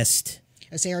possessed?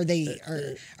 I say, are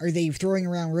they throwing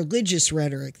around religious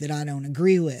rhetoric that I don't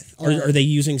agree with? Are they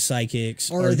using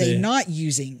psychics? Or are they not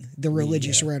using the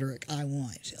religious rhetoric I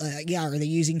want? Are they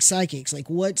using psychics? Like,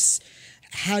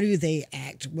 how do they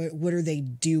act? What are they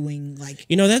doing? Like,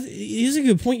 that is a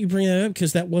good point you bring that up,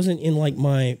 because that wasn't in like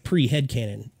my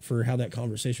pre-headcanon for how that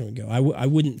conversation would go. I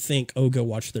wouldn't think, oh, go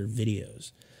watch their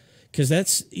videos, because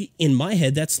that's, in my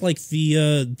head, that's like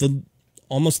the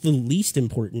almost the least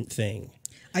important thing.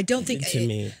 I don't think to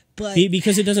me, but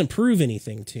because it doesn't prove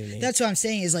anything to me. That's what I'm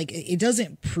saying, is like, it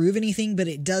doesn't prove anything, but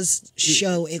it does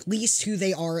show at least who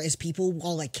they are as people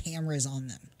while a camera's on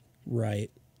them.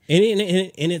 Right.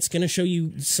 And it's going to show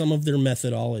you some of their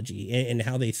methodology and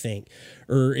how they think,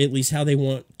 or at least how they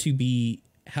want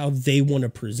to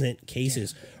present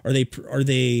cases. Yeah. Are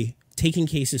they taking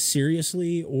cases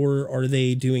seriously, or are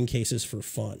they doing cases for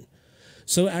fun?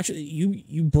 So actually,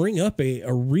 you bring up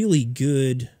a really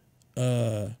good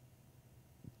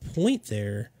point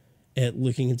there at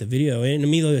looking at the video. And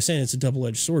immediately I was saying it's a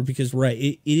double-edged sword, because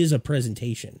it is a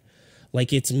presentation.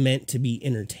 Like, it's meant to be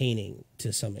entertaining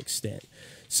to some extent.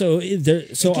 So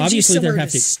obviously there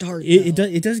have to start.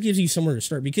 It does give you somewhere to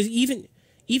start, because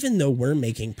even though we're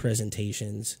making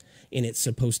presentations and it's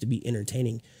supposed to be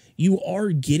entertaining, you are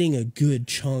getting a good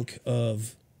chunk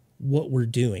of what we're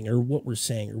doing or what we're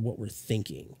saying or what we're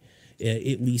thinking,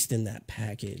 at least in that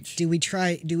package. Do we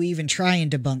even try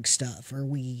and debunk stuff? Or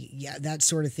that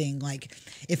sort of thing? Like,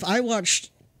 if I watched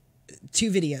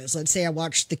 2 videos, let's say I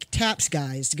watched the Taps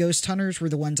guys, the Ghost Hunters were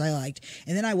the ones I liked,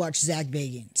 and then I watched Zach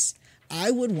Bagans,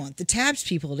 I would want the Taps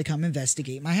people to come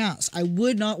investigate my house. I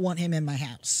would not want him in my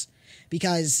house,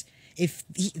 because if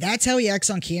that's how he acts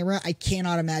on camera, I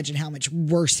cannot imagine how much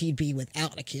worse he'd be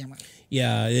without a camera.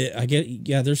 Yeah, I get.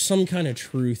 Yeah, there's some kind of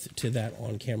truth to that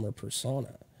on-camera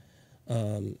persona.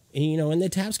 And the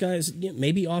Taps guys,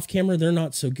 maybe off camera they're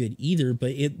not so good either,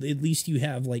 but at least you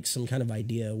have like some kind of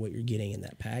idea of what you're getting in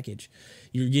that package.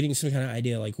 You're getting some kind of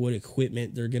idea like what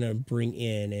equipment they're gonna bring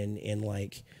in, and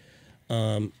like,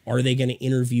 are they gonna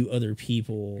interview other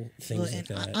people, things like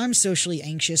that. I'm socially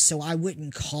anxious, so I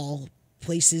wouldn't call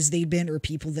places they'd been or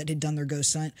people that had done their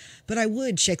ghost hunt, but I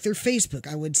would check their Facebook.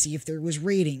 I would see if there was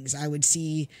ratings. I would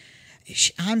see.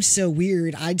 I'm so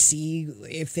weird. I'd see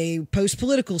if they post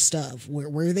political stuff,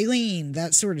 where they lean,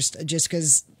 that sort of stuff, just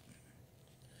because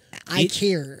I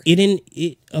care.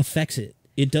 It affects it.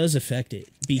 It does affect it,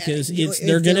 because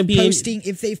they're going to be posting.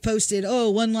 If they've posted,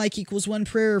 1 like equals 1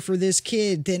 prayer for this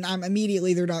kid, then I'm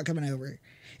immediately, they're not coming over.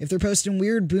 If they're posting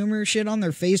weird boomer shit on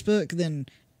their Facebook, then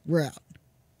we're out.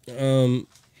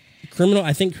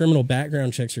 I think criminal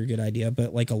background checks are a good idea,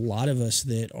 but like a lot of us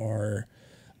that are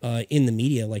in the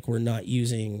media, like, we're not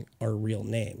using our real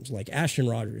names. Like, Ashton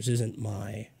Rogers isn't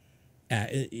my,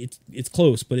 it's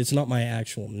close, but it's not my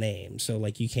actual name. So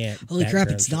like, you can't. Holy crap!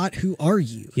 It's not. Who are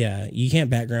you? Yeah, you can't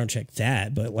background check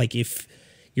that. But like, if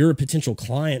you're a potential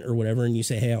client or whatever, and you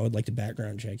say, hey, I would like to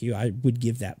background check you, I would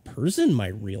give that person my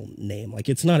real name. Like,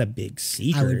 it's not a big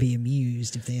secret. I would be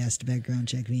amused if they asked to background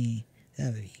check me.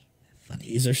 That would be funny.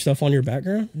 Is there stuff on your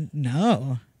background?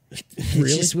 No.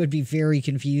 Really? It just would be very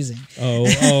confusing. Oh,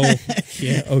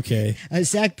 yeah, okay.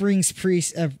 Zach brings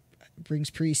priest at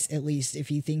least if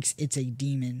he thinks it's a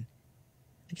demon.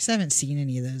 I guess I haven't seen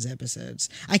any of those episodes.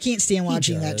 I can't stand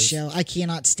watching that show. I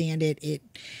cannot stand it.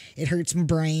 It hurts my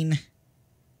brain.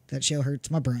 That show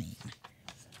hurts my brain.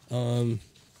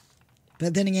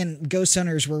 But then again, Ghost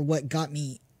Hunters were what got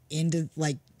me into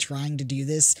like trying to do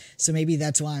this, so maybe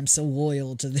that's why I'm so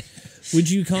loyal to this. Would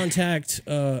you contact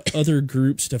other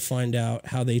groups to find out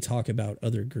how they talk about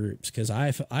other groups? Because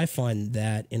I find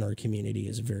that in our community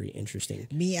is very interesting.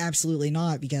 Me, absolutely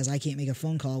not, because I can't make a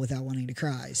phone call without wanting to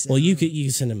cry. So. Well, you could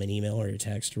send them an email or a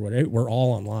text or whatever. We're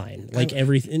all online, like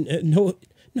everything.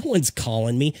 No one's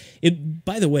calling me.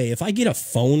 By the way, if I get a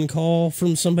phone call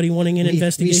from somebody wanting an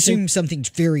investigation, we assume something's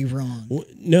very wrong.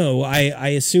 No, I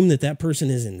assume that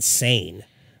person is insane,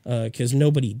 because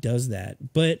nobody does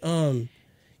that. But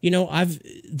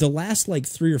the last like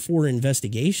 3 or 4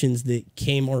 investigations that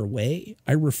came our way,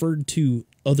 I referred to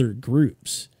other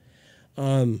groups.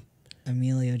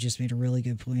 Emilio just made a really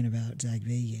good point about Zach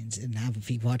Bagans and how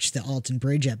he watched the Alton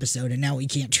Bridge episode and now we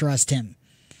can't trust him.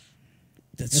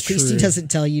 That's At least he doesn't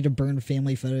tell you to burn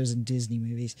family photos in Disney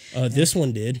movies. This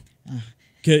one did.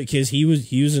 Because he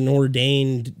was an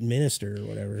ordained minister or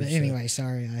whatever. But anyway,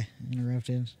 sorry I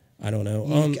interrupted. I don't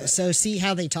know. So see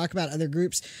how they talk about other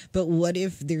groups, but what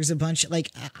if there's a bunch,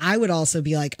 like, I would also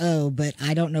be like, oh, but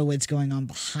I don't know what's going on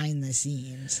behind the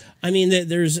scenes. I mean,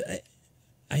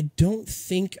 I don't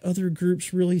think other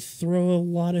groups really throw a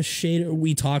lot of shade.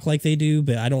 We talk like they do,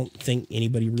 but I don't think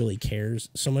anybody really cares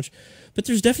so much. But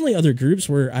there's definitely other groups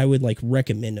where I would like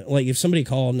recommend it. Like if somebody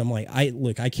called and I'm like,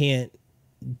 I can't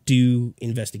do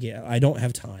investigate. I don't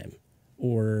have time,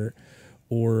 or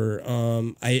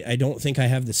I don't think I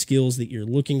have the skills that you're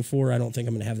looking for. I don't think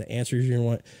I'm going to have the answers you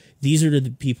want. These are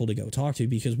the people to go talk to,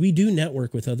 because we do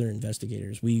network with other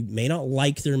investigators. We may not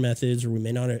like their methods, or we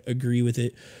may not agree with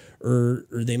it, or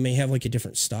they may have like a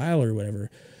different style or whatever.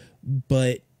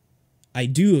 But I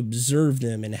do observe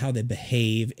them and how they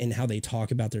behave and how they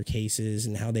talk about their cases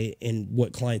and and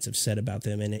what clients have said about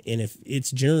them. And if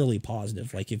it's generally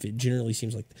positive, like if it generally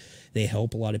seems like they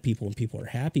help a lot of people and people are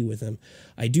happy with them,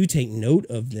 I do take note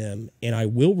of them and I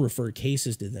will refer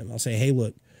cases to them. I'll say, hey,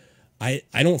 look, I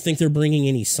don't think they're bringing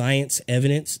any science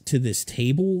evidence to this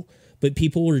table, but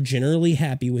people are generally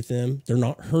happy with them. They're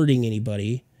not hurting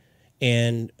anybody.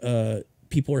 And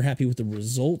people are happy with the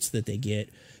results that they get.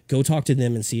 Go talk to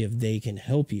them and see if they can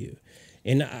help you.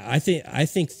 And I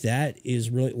think that is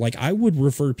really, like, I would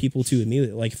refer people to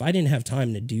immediately. Like if I didn't have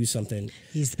time to do something,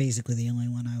 he's basically the only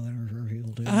one I would refer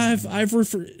people to. I've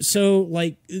referred, so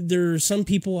like there are some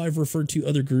people I've referred to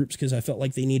other groups because I felt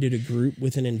like they needed a group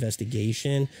with an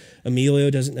investigation. Emilio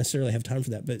doesn't necessarily have time for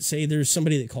that, but say there's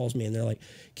somebody that calls me and they're like,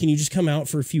 can you just come out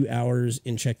for a few hours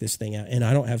and check this thing out? And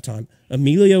I don't have time.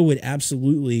 Emilio would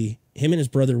absolutely, him and his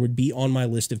brother would be on my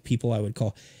list of people I would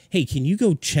call. Hey, can you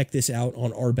go check this out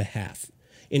on our behalf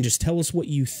and just tell us what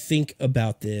you think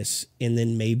about this, and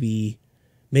then maybe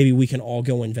we can all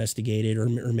go investigate it, or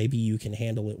maybe you can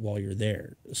handle it while you're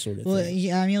there, sort of thing.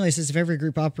 Yeah, Amelia says if every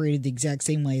group operated the exact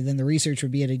same way, then the research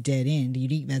would be at a dead end.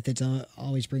 Unique methods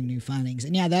always bring new findings.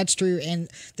 And yeah, that's true. And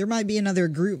there might be another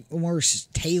group more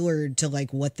tailored to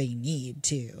like what they need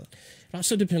too. It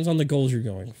also depends on the goals you're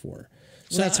going for.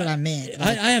 So that's what I meant.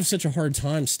 Like, I have such a hard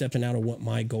time stepping out of what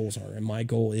my goals are, and my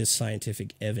goal is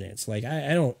scientific evidence. Like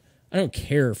I don't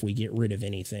care if we get rid of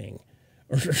anything,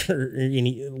 or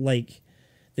any, like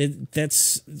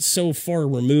that's so far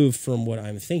removed from what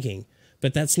I'm thinking.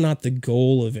 But that's not the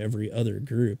goal of every other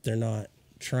group. They're not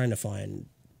trying to find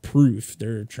proof.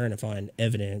 They're trying to find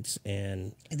evidence,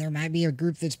 and there might be a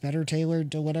group that's better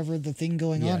tailored to whatever the thing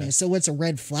going on is. So what's a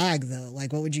red flag though?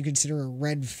 Like what would you consider a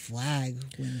red flag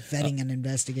when vetting an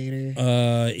investigator?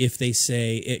 If they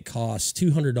say it costs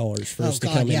 $200 for us to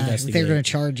come investigate, they're going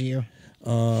to charge you.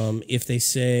 If they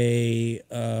say,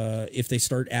 if they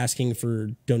start asking for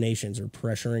donations or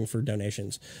pressuring for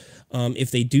donations, if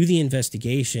they do the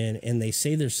investigation and they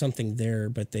say there's something there,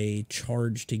 but they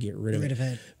charge to get rid of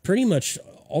it, pretty much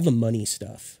all the money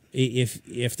stuff.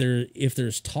 If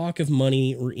there's talk of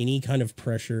money or any kind of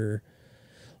pressure,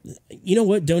 you know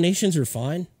what? Donations are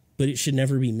fine, but it should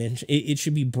never be mentioned. It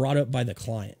should be brought up by the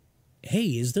client. Hey,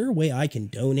 is there a way I can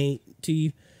donate to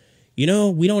you? You know,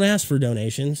 we don't ask for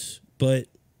donations, but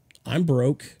I'm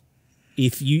broke.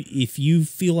 If you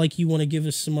feel like you want to give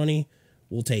us some money,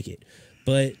 we'll take it.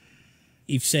 But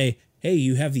if you say, hey,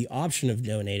 you have the option of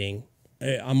donating,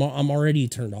 I'm already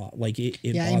turned off. Like it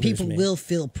yeah, and people will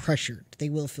feel pressured. They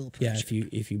will feel pressured. Yeah,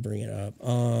 if you bring it up.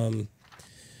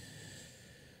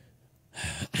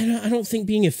 I don't think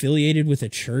being affiliated with a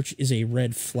church is a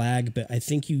red flag, but I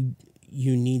think you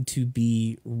need to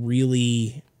be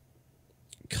really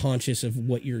conscious of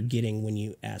what you're getting when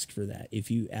you ask for that. If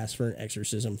you ask for an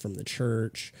exorcism from the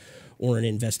church or an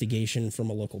investigation from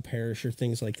a local parish or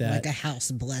things like that, like a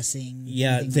house blessing,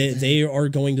 yeah, they are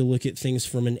going to look at things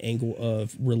from an angle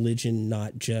of religion,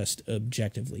 not just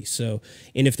objectively. So,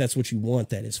 and if that's what you want,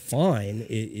 that is fine.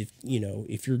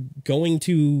 If you're going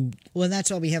to, well,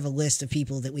 that's why we have a list of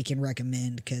people that we can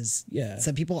recommend, because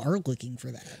some people are looking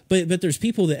for that. But there's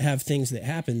people that have things that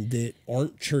happen that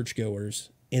aren't churchgoers,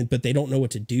 but they don't know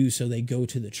what to do, so they go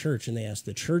to the church and they ask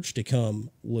the church to come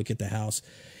look at the house.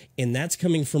 And that's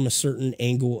coming from a certain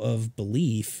angle of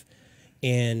belief.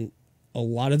 And a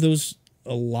lot of those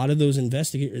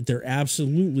investigators, they're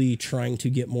absolutely trying to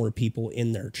get more people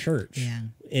in their church. Yeah.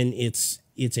 And it's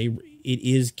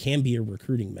can be a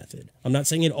recruiting method. I'm not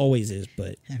saying it always is,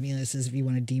 but Amelia says if you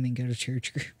want a demon, go to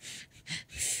church.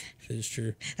 it is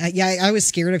true. I was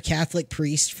scared of Catholic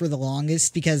priests for the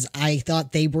longest because I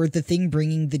thought they were the thing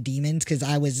bringing the demons because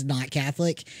I was not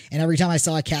Catholic. And every time I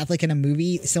saw a Catholic in a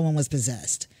movie, someone was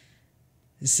possessed.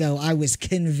 So I was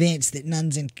convinced that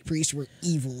nuns and priests were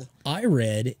evil. I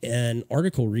read an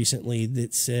article recently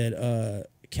that said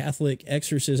Catholic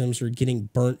exorcisms are getting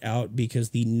burnt out because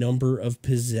the number of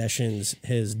possessions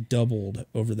has doubled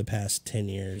over the past 10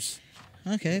 years.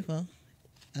 Okay, well.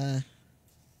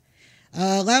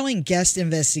 Allowing guest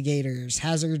investigators,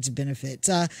 hazards, benefits.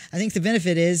 I think the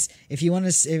benefit is if you want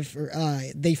us, if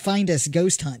they find us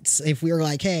ghost hunts. If we were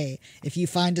like, hey, if you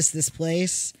find us this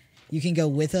place, you can go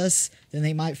with us, then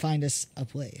they might find us a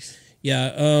place.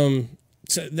 Yeah.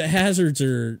 So the hazards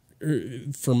are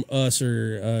from us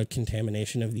or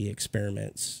contamination of the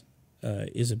experiments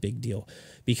is a big deal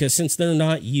because since they're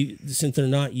not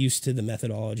used to the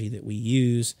methodology that we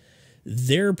use,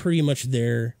 they're pretty much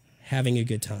there having a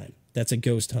good time. That's a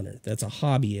ghost hunter. That's a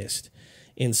hobbyist.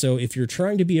 And so if you're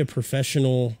trying to be a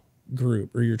professional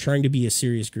group or you're trying to be a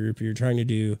serious group or you're trying to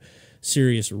do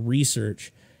serious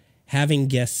research, having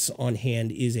guests on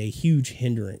hand is a huge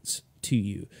hindrance to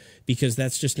you because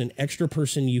that's just an extra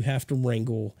person you have to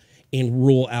wrangle and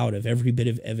rule out of every bit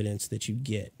of evidence that you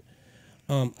get.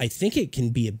 I think it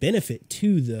can be a benefit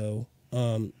too, though,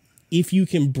 if you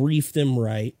can brief them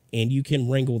right and you can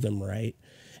wrangle them right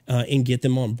and get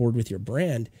them on board with your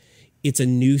brand. It's a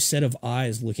new set of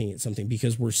eyes looking at something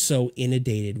because we're so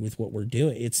inundated with what we're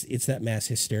doing. It's that mass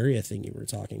hysteria thing you were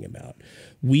talking about.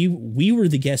 We were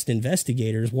the guest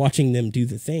investigators watching them do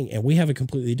the thing, and we have a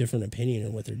completely different opinion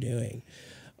on what they're doing.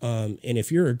 And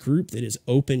if you're a group that is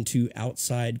open to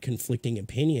outside conflicting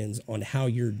opinions on how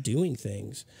you're doing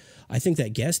things, I think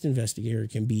that guest investigator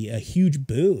can be a huge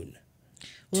boon.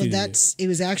 Well, it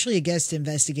was actually a guest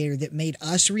investigator that made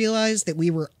us realize that we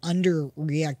were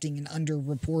underreacting and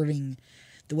underreporting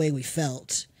the way we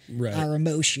felt, right. Our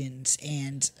emotions.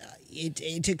 And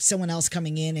it took someone else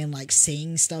coming in and like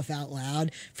saying stuff out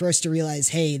loud for us to realize,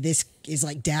 hey, this is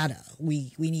like data.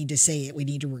 We need to say it. We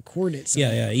need to record it.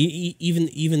 Yeah.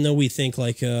 Even though we think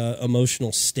like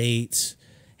emotional states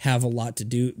have a lot to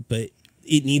do, but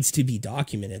it needs to be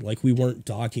documented. Like we weren't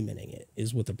documenting it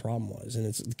is what the problem was. And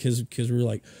it's because we were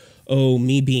like, oh,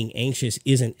 me being anxious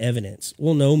isn't evidence.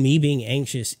 Well, no, me being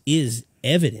anxious is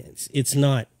evidence. It's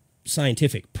not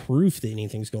scientific proof that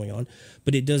anything's going on,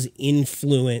 but it does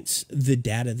influence the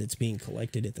data that's being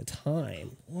collected at the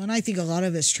time. Well, and I think a lot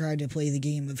of us tried to play the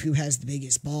game of who has the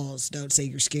biggest balls. Don't say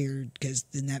you're scared because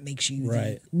then that makes you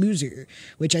the loser,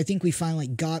 which I think we finally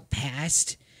got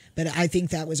past. But I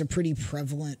think that was a pretty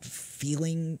prevalent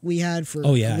feeling we had for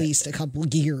at least a couple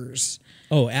years.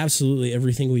 Oh, absolutely.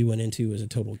 Everything we went into was a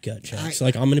total gut check. So,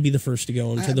 like, I'm going to be the first to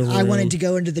go into the room. I wanted to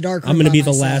go into the dark room. I'm going to be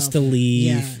myself. the last to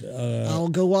leave. Yeah. I'll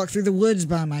go walk through the woods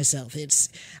by myself.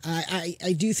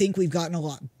 I do think we've gotten a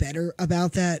lot better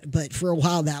about that. But for a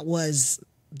while, that was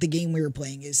the game we were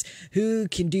playing, is who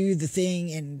can do the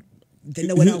thing and that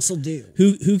no one else will do.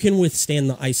 Who can withstand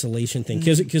the isolation thing?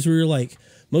 Because we were like,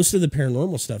 most of the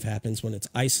paranormal stuff happens when it's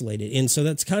isolated. And so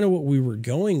that's kind of what we were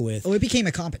going with. Oh, it became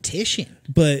a competition.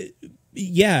 But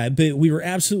yeah, but we were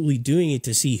absolutely doing it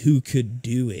to see who could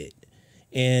do it.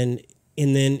 And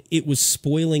then it was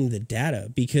spoiling the data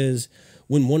because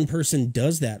when one person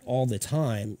does that all the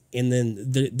time and then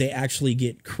they actually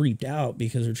get creeped out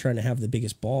because they're trying to have the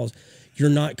biggest balls, you're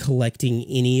not collecting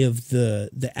any of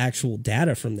the actual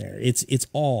data from there. It's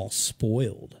all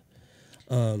spoiled.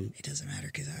 It doesn't matter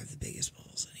because I have the biggest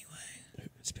balls anyway.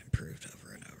 It's been proved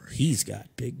over and over again. He's got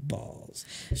big balls.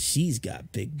 She's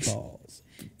got big balls.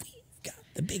 We've got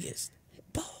the biggest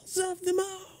balls of them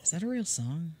all. Is that a real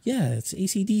song? Yeah, it's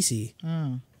AC/DC.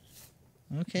 Oh,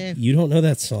 okay. You don't know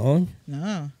that song?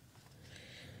 No.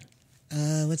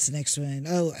 What's the next one?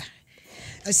 Oh,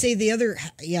 I say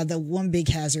the one big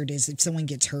hazard is if someone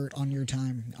gets hurt on your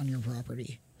time, on your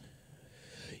property.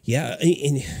 Yeah,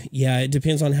 and it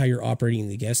depends on how you're operating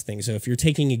the guest thing. So if you're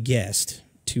taking a guest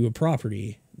to a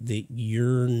property that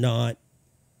you're not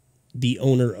the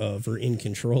owner of or in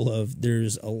control of,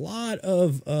 there's a lot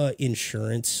of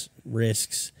insurance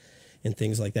risks and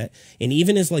things like that. And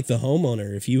even as like the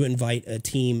homeowner, if you invite a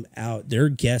team out, they're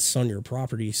guests on your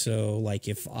property. So like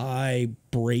if I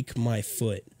break my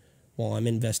foot while I'm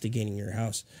investigating your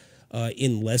house,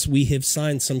 unless we have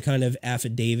signed some kind of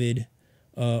affidavit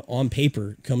on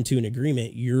paper, come to an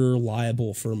agreement, you're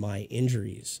liable for my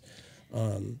injuries.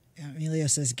 Emilio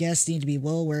says guests need to be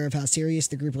well aware of how serious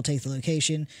the group will take the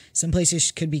location. Some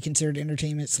places could be considered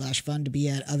entertainment / fun to be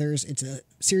at. Others, it's a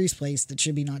serious place that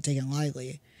should be not taken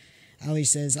lightly. Allie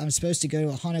says, I'm supposed to go to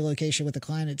a haunted location with a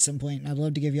client at some point, and I'd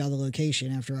love to give you all the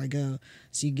location after I go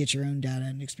so you can get your own data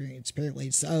and experience. Apparently,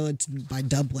 it's by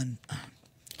Dublin.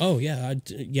 Oh, yeah.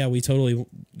 We totally,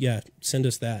 send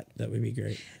us that. That would be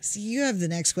great. So you have the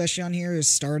next question on here is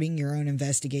starting your own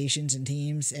investigations and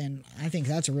teams, and I think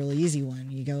that's a really easy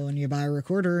one. You go and you buy a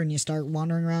recorder and you start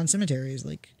wandering around cemeteries.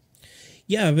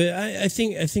 Yeah, but I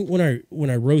think when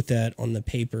I wrote that on the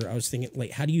paper, I was thinking,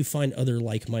 like, how do you find other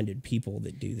like-minded people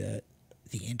that do that?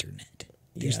 The internet.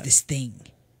 There's this thing.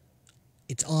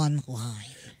 It's online.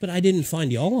 But I didn't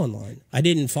find y'all online. I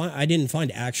didn't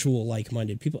find actual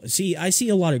like-minded people. See, I see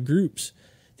a lot of groups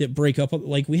that break up.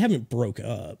 Like, we haven't broke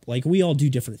up. Like, we all do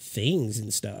different things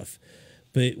and stuff,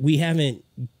 but we haven't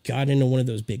got into one of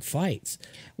those big fights.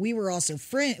 We were also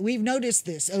friends. We've noticed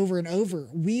this over and over.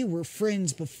 We were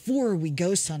friends before we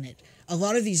ghost hunted. A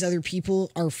lot of these other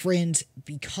people are friends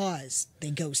because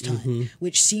they ghost hunt,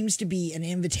 which seems to be an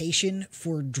invitation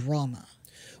for drama.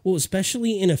 Well,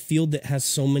 especially in a field that has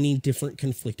so many different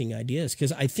conflicting ideas,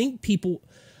 because I think people...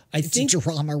 It's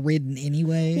drama-ridden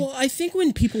anyway. Well, I think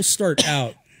when people start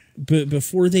out,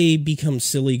 before they become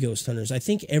silly ghost hunters, I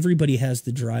think everybody has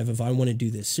the drive of, I want to do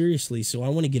this seriously, so I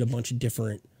want to get a bunch of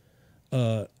different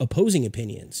opposing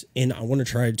opinions, and I want to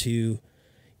try to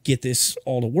get this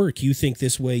all to work. You think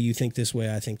this way, I think this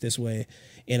way.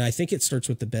 And I think it starts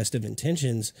with the best of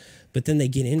intentions, but then they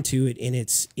get into it, and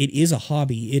it is a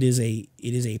hobby. It is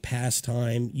a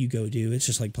pastime you go do. It's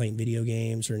just like playing video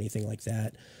games or anything like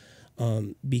that,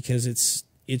 because it's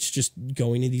just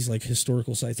going to these like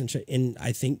historical sites and shit. And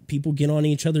I think people get on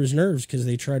each other's nerves because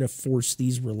they try to force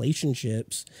these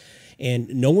relationships, and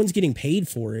no one's getting paid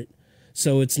for it.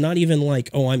 So it's not even like,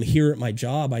 oh, I'm here at my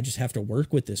job, I just have to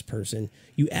work with this person.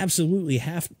 You absolutely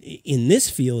have, in this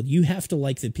field, you have to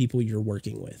like the people you're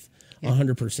working with,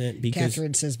 100%. Because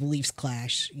Catherine says beliefs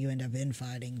clash, you end up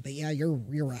infighting. But yeah, you're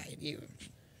right.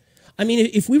 I mean,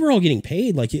 if we were all getting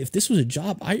paid, like if this was a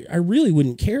job, I really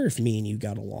wouldn't care if me and you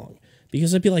got along,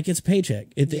 because I'd be like, it's a paycheck.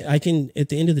 I can, at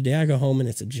the end of the day, I go home and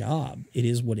it's a job. It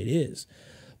is what it is.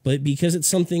 But because it's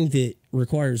something that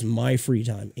requires my free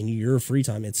time and your free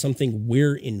time, it's something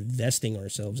we're investing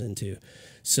ourselves into.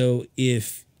 So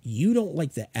if you don't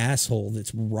like the asshole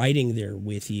that's riding there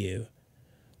with you,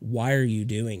 why are you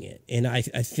doing it? And I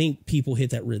think people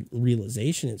hit that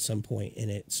realization at some point,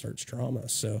 and it starts drama.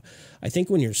 So I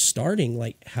think when you're starting,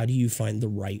 like, how do you find the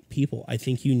right people? I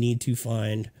think you need to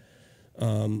find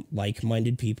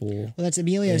like-minded people. Well, that's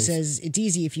Emilio says it's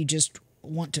easy if you just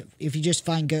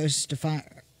find ghosts to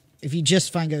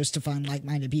find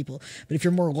like-minded people. But if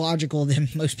you're more logical, then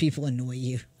most people annoy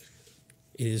you.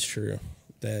 It is true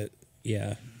that,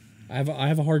 yeah, I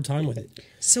have a hard time with it.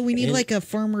 So we need like a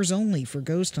farmers only for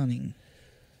ghost hunting.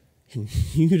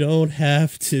 You don't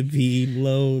have to be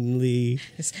lonely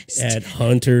at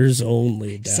hunters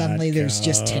only. Suddenly there's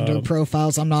just Tinder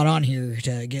profiles. I'm not on here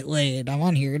to get laid. I'm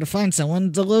on here to find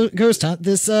someone to ghost hunt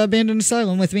this abandoned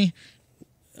asylum with me.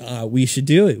 We should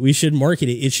do it. We should market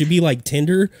it. It should be like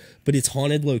Tinder, but it's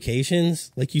haunted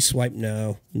locations. Like you swipe,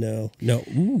 no.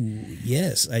 Ooh,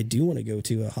 yes, I do want to go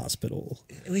to a hospital.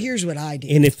 Well, here's what I do.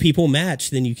 And if people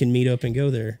match, then you can meet up and go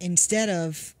there. Instead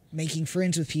of making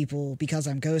friends with people because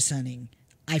I'm ghost hunting,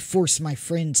 I force my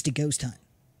friends to ghost hunt.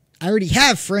 I already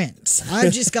have friends.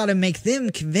 I've just got to make them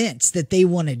convinced that they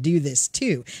want to do this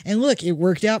too. And look, it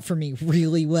worked out for me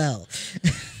really well.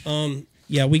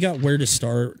 Yeah, we got where to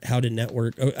start, how to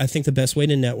network. I think the best way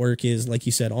to network is, like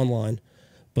you said, online,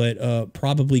 but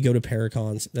probably go to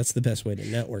Paracons. That's the best way to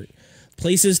network.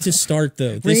 Places to start,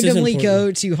 though. Randomly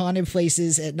go to haunted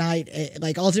places at night,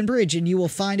 like Alton Bridge, and you will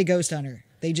find a ghost hunter.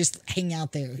 They just hang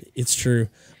out there. It's true.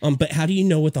 But how do you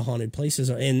know what the haunted places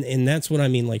are? And that's what I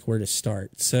mean, like where to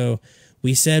start. So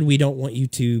we said we don't want you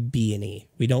to B&E.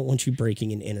 We don't want you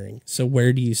breaking and entering. So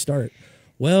where do you start?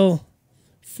 Well,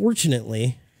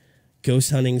 fortunately, ghost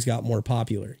hunting's got more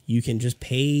popular. You can just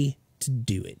pay to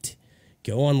do it.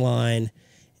 Go online.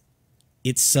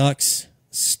 It sucks.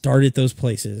 Start at those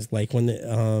places. Like when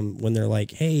they're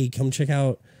like, hey, come check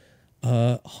out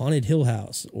Haunted Hill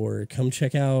House, or come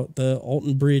check out the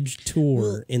Alton Bridge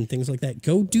tour, and things like that.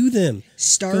 Go do them.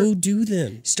 Go do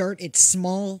them. Start at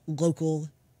small local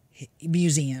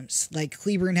museums. Like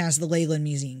Cleburne has the Leyland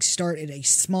Museum. Start at a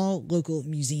small local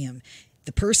museum.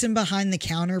 The person behind the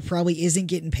counter probably isn't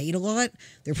getting paid a lot.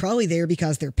 They're probably there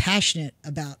because they're passionate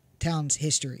about town's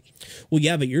history. Well,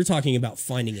 yeah, but you're talking about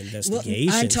finding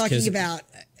investigations. Well, I'm talking about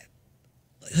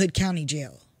Hood County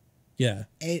Jail. Yeah.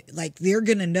 Like, they're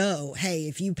going to know, hey,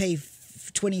 if you pay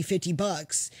 $20,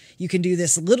 $50, you can do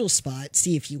this little spot,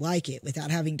 see if you like it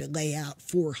without having to lay out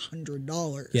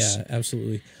 $400. Yeah,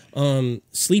 absolutely.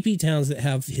 Sleepy towns that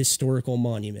have historical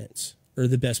monuments are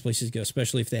the best places to go,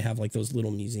 especially if they have like those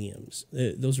little museums.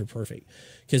 Those are perfect.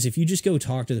 Because if you just go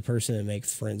talk to the person and make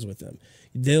friends with them,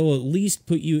 they'll at least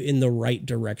put you in the right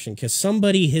direction. Because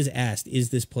somebody has asked, is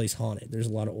this place haunted? There's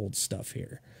a lot of old stuff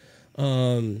here.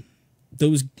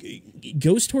 Those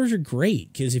ghost tours are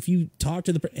great because if you talk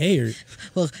to the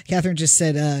well, Catherine just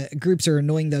said groups are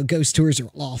annoying though. Ghost tours are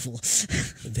awful.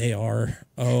 They are.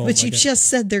 Oh, but you just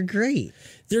said they're great.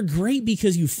 They're great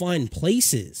because you find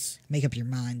places. Make up your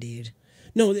mind, dude.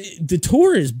 No, the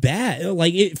tour is bad.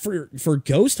 Like for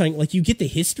ghost hunting, like you get the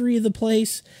history of the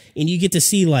place and you get to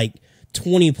see like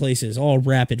 20 places all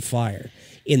rapid fire.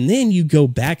 And then you go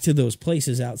back to those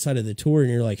places outside of the tour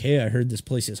and you're like, hey, I heard this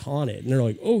place is haunted. And they're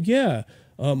like, oh, yeah,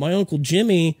 my Uncle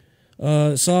Jimmy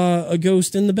saw a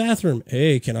ghost in the bathroom.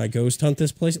 Hey, can I ghost hunt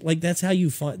this place? Like, that's how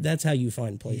you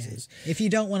find places. Yeah. If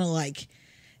you don't want to, like,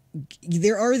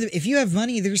 if you have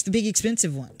money, there's the big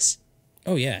expensive ones.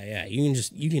 Oh, yeah, yeah. You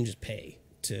can just pay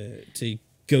to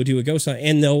go do a ghost hunt.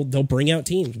 And they'll bring out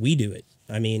teams. We do it.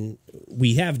 I mean,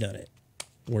 we have done it.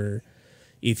 Where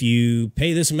if you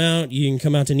pay this amount, you can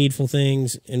come out to Needful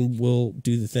Things and we'll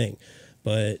do the thing.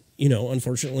 But, you know,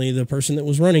 unfortunately, the person that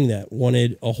was running that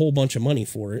wanted a whole bunch of money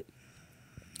for it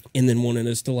and then wanted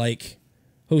us to, like,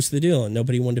 host the deal, and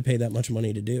nobody wanted to pay that much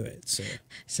money to do it. So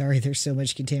sorry, there's so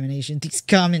much contamination. These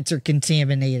comments are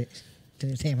contaminated.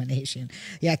 Contamination.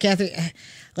 Yeah, Catherine,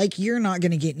 like, you're not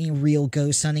going to get any real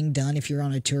ghost hunting done if you're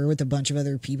on a tour with a bunch of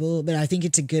other people, but I think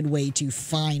it's a good way to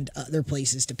find other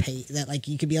places to pay that. Like,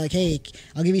 you could be like, hey,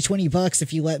 I'll give you $20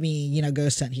 if you let me, you know,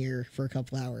 ghost hunt here for a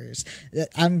couple hours.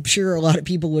 I'm sure a lot of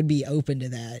people would be open to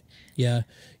that. Yeah,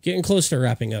 getting close to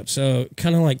wrapping up. So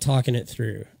kind of like talking it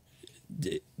through.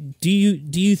 Do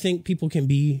you think people can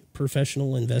be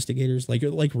professional investigators? Like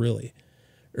really?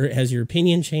 Or has your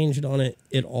opinion changed on it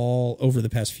at all over the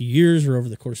past few years or over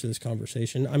the course of this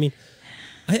conversation? I mean,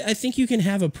 I think you can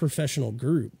have a professional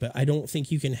group, but I don't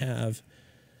think you can have.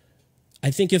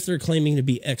 I think if they're claiming to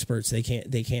be experts, they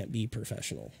can't be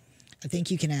professional. I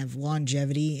think you can have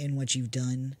longevity in what you've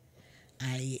done.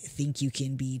 I think you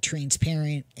can be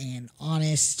transparent and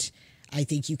honest. I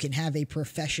think you can have a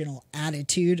professional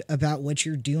attitude about what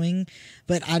you're doing,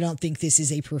 but I don't think this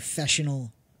is a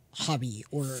professional hobby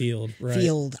or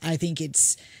field. I think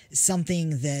it's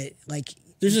something that, like,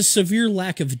 there's a severe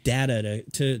lack of data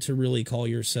to really call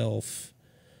yourself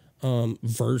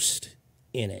versed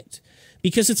in it,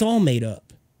 because it's all made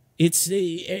up. It's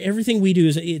everything we do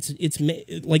is it's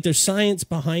like there's science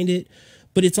behind it,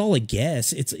 but it's all a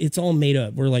guess. It's all made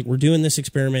up. We're doing this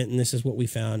experiment and this is what we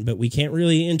found, but we can't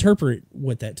really interpret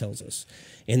what that tells us.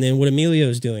 And then what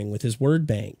Emilio's doing with his word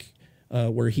bank,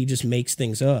 where he just makes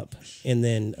things up and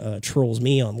then trolls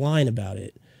me online about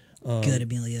it. Good,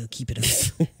 Emilio, keep it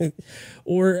up.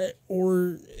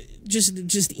 or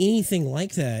just anything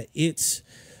like that. It's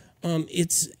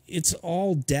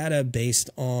all data based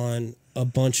on a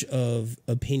bunch of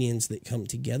opinions that come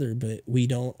together, but we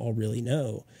don't all really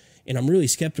know. And I'm really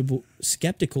skeptical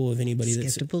of anybody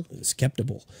that's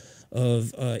skeptical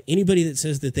of anybody that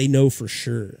says that they know for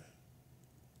sure.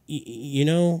 You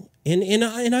know, and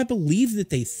I believe that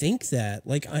they think that.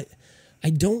 Like, I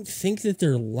don't think that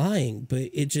they're lying, but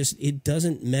it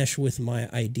doesn't mesh with my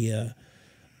idea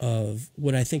of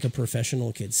what I think a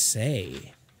professional could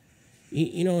say.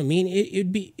 You know what I mean?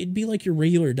 It'd be like your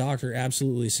regular doctor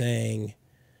absolutely saying,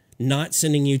 not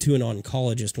sending you to an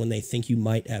oncologist when they think you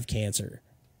might have cancer.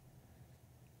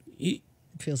 It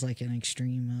feels like an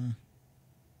extreme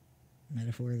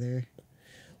metaphor there.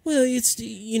 Well, it's,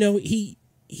 you know,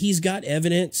 he's got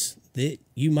evidence that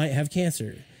you might have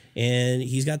cancer, and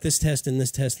he's got this test and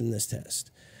this test and this test.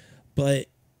 But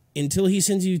until he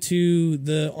sends you to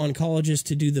the oncologist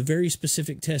to do the very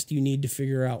specific test you need to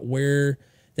figure out where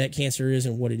that cancer is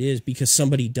and what it is, because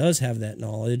somebody does have that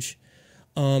knowledge,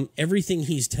 everything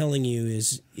he's telling you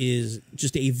is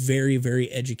just a very, very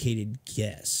educated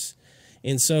guess.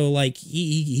 And so, like,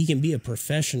 he can be a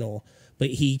professional,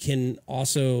 but he can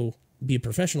also be a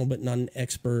professional, but not an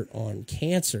expert on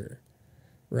cancer,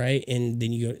 right? And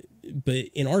then you go, but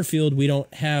in our field, we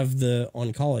don't have the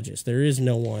oncologist. There is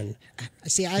no one.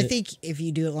 See, I think if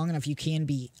you do it long enough, you can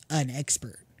be an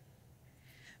expert.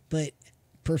 But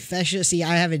professional, see,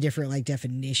 I have a different, like,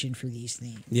 definition for these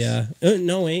things. Yeah,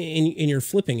 no, and you're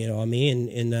flipping it on me,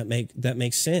 and that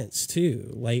makes sense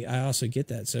too. Like, I also get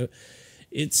that. So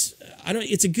it's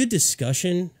a good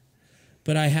discussion,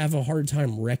 but I have a hard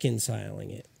time reconciling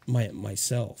it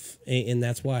myself, and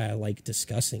that's why I like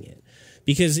discussing it,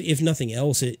 because if nothing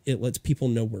else, it lets people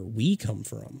know where we come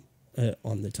from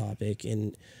on the topic,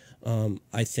 and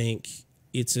I think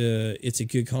it's a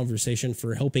good conversation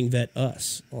for helping vet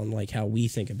us on like how we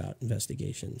think about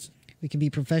investigations. We can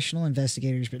be professional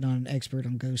investigators, but not an expert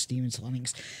on ghost demons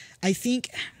hauntings. I think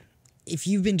if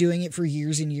you've been doing it for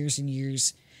years and years and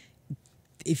years,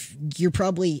 if you're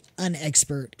probably an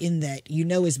expert in that, you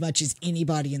know as much as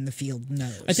anybody in the field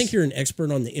knows. I think you're an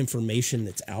expert on the information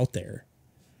that's out there.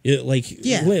 Like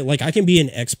I can be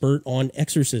an expert on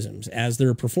exorcisms as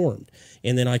they're performed,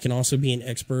 and then I can also be an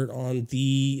expert on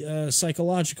the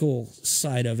psychological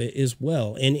side of it as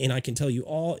well, and I can tell you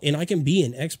all, and I can be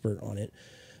an expert on it.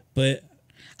 But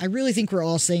I really think we're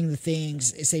all saying the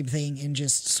same thing, and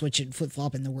just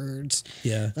flip-flopping the words.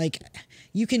 Yeah. Like,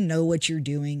 you can know what you're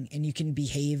doing, and you can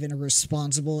behave in a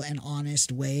responsible and honest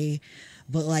way.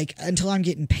 But, like, until I'm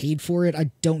getting paid for it,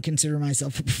 I don't consider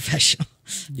myself a professional.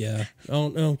 Yeah. Oh,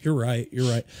 no, you're right.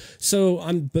 You're right. So,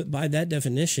 but by that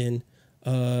definition,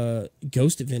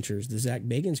 Ghost Adventures, the Zach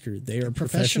Bagans crew, they are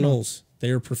professionals.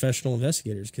 They are professional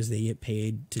investigators because they get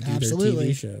paid to do their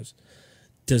TV shows.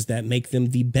 Does that make them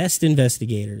the best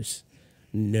investigators?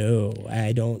 No,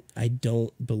 I don't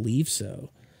believe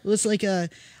so. Well, it's like I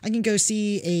can go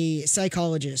see a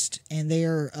psychologist and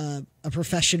they're a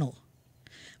professional,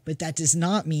 but that does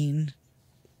not mean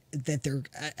that they're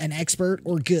an expert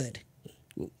or good.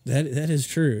 That is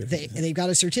true. They've got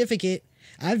a certificate.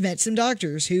 I've met some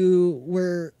doctors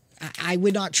who I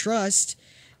would not trust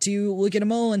to look at a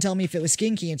mole and tell me if it was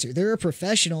skin cancer. They're a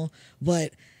professional,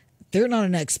 but they're not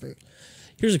an expert.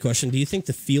 Here's a question. Do you think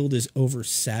the field is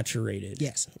oversaturated?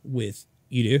 Yes.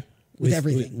 You do? With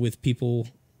everything. With people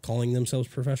calling themselves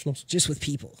professionals? Just with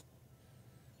people.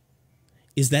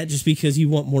 Is that just because you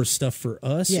want more stuff for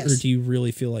us? Yes. Or do you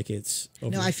really feel like it's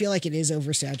over? No, I feel like it is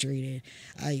oversaturated.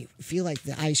 I feel like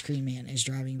the ice cream man is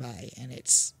driving by, and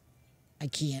I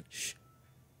can't.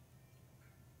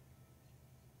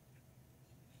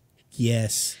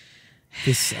 Yes.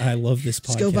 I love this podcast.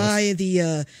 Let's go by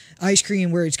the ice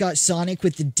cream where it's got Sonic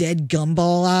with the dead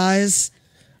gumball eyes.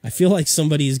 I feel like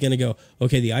somebody is going to go,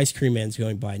 okay, the ice cream man's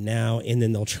going by now, and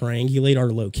then they'll triangulate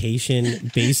our location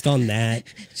based on that.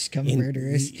 Just come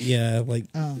murder us. Yeah, like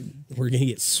we're going to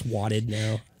get swatted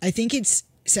now. I think it's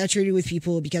saturated with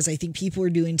people because I think people are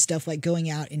doing stuff like going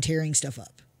out and tearing stuff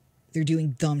up. They're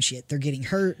doing dumb shit. They're getting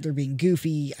hurt. They're being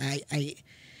goofy. I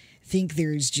think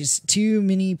there's just too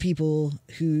many people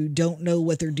who don't know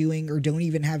what they're doing or don't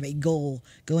even have a goal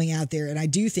going out there. And I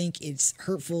do think it's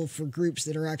hurtful for groups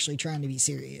that are actually trying to be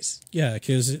serious. Yeah,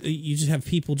 because you just have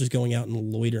people just going out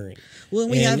and loitering. Well,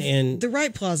 and we have the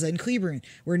Wright Plaza in Cleburne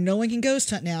where no one can ghost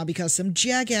hunt now because some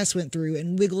jackass went through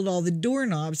and wiggled all the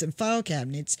doorknobs and file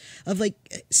cabinets of like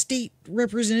state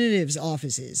representatives'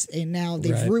 offices. And now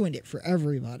they've ruined it for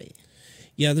everybody.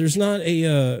 Yeah, there's not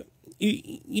a...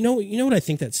 You know what I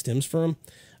think that stems from?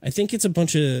 I think it's a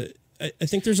bunch of... I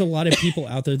think there's a lot of people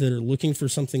out there that are looking for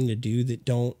something to do that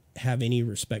don't have any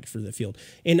respect for the field.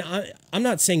 And I'm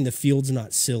not saying the field's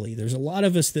not silly. There's a lot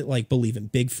of us that like believe in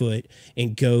Bigfoot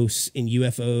and ghosts and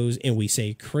UFOs, and we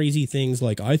say crazy things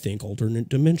like, I think alternate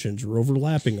dimensions are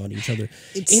overlapping on each other.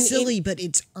 It's silly, but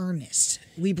it's earnest.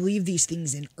 We believe these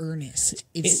things in earnest.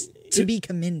 It's to be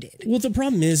commended. Well, the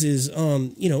problem is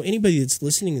anybody that's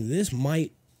listening to this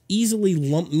might easily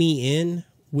lump me in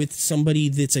with somebody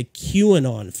that's a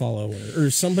QAnon follower or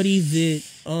somebody that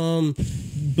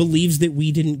believes that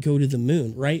we didn't go to the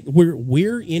moon, right?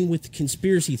 We're in with the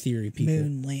conspiracy theory people.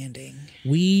 Moon landing.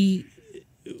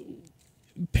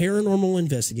 Paranormal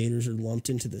investigators are lumped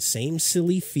into the same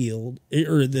silly field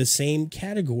or the same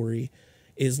category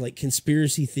as like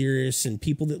conspiracy theorists and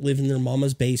people that live in their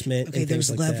mama's basement. Okay, and there's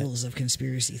like levels of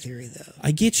conspiracy theory though.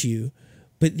 I get you,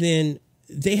 but then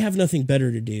they have nothing better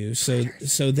to do, so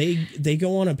they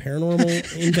go on a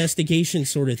paranormal investigation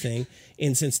sort of thing,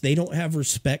 and since they don't have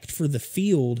respect for the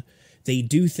field, they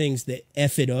do things that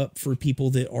F it up for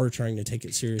people that are trying to take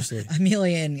it seriously.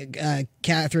 Amelia and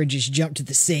Catherine just jumped to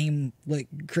the same like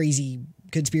crazy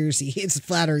conspiracy. It's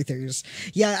flat earthers.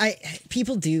 Yeah,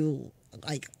 people do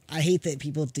like. I hate that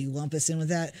people do lump us in with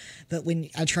that, but when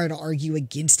I try to argue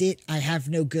against it, I have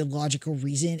no good logical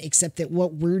reason except that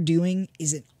what we're doing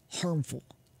isn't harmful.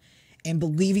 And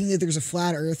believing that there's a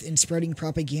flat earth and spreading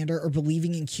propaganda or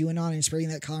believing in QAnon and spreading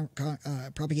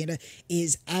that propaganda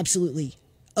is absolutely,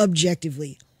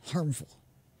 objectively harmful.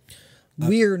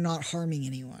 We're not harming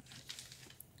anyone.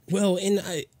 Well,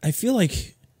 and I feel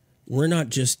like we're not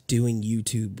just doing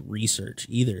YouTube research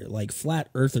either. Like flat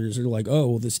earthers are like, oh,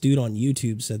 well, this dude on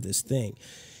YouTube said this thing.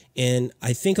 And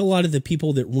I think a lot of the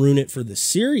people that ruin it for the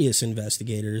serious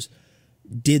investigators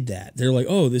did that. They're like,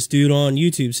 oh, this dude on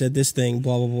YouTube said this thing,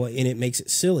 blah, blah, blah, and it makes it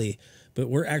silly. But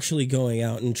we're actually going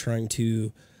out and trying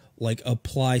to like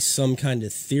apply some kind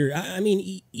of theory. I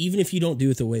mean, even if you don't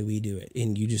do it the way we do it,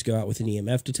 and you just go out with an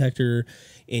EMF detector,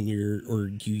 and or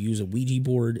you use a Ouija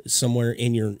board somewhere,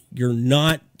 and you're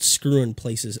not screwing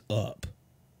places up.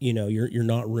 You know, you're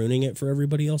not ruining it for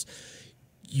everybody else.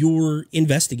 You're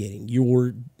investigating.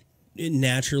 You're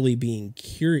naturally being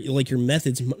curious. Like, your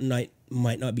methods might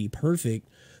not be perfect,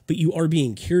 but you are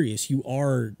being curious. You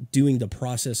are doing the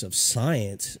process of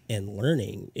science and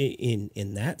learning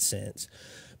in that sense.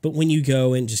 But when you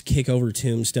go and just kick over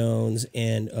tombstones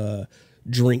and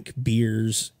drink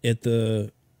beers at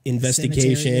the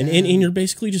investigation, and you're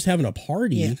basically just having a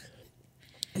party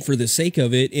for the sake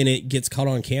of it, and it gets caught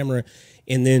on camera,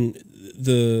 and then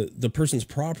the person's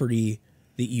property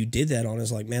that you did that on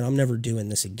is like, man, I'm never doing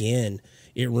this again.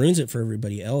 It ruins it for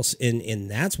everybody else, and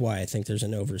that's why I think there's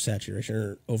an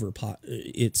oversaturation or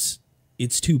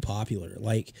it's too popular.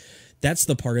 Like, that's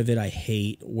the part of it I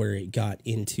hate, where it got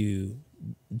into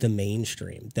the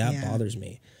mainstream. That bothers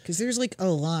me, because there's like a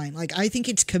line. Like, I think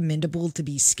it's commendable to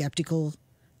be skeptical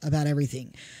about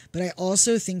everything, but I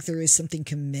also think there is something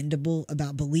commendable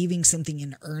about believing something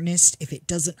in earnest if it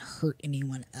doesn't hurt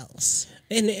anyone else.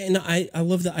 And I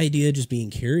love the idea of just being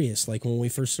curious. Like, when we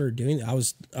first started doing it, I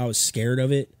was scared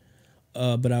of it,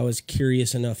 but I was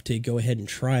curious enough to go ahead and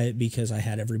try it because I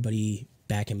had everybody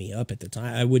backing me up at the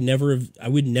time. I would never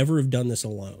have done this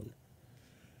alone.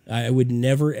 I would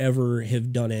never ever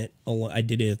have done it alone. I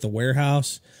did it at the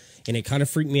warehouse, and it kind of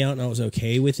freaked me out, and I was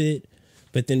okay with it.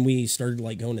 But then we started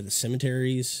like going to the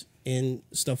cemeteries and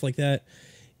stuff like that.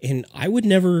 And I would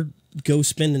never go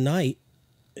spend a night,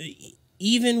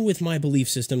 even with my belief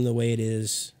system the way it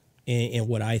is and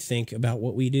what I think about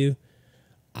what we do.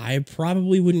 I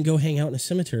probably wouldn't go hang out in a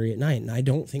cemetery at night. And I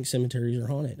don't think cemeteries are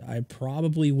haunted. I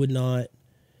probably would not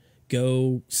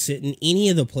go sit in any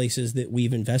of the places that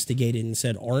we've investigated and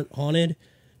said aren't haunted,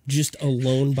 just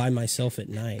alone by myself at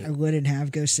night. I wouldn't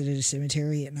have go sit at a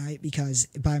cemetery at night because,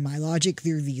 by my logic,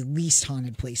 they're the least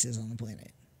haunted places on the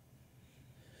planet.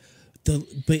 But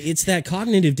it's that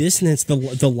cognitive dissonance.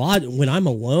 When I'm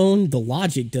alone, the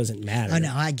logic doesn't matter. Oh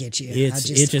no, I get you. It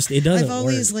doesn't. I've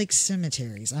always liked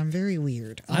cemeteries. I'm very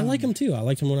weird. I like them too. I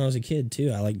liked them when I was a kid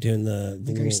too. I like doing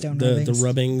the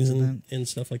rubbings and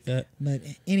stuff like that. But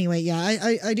anyway, yeah,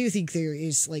 I do think there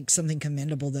is like something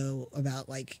commendable though about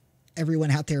like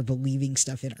everyone out there believing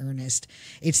stuff in earnest.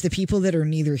 It's the people that are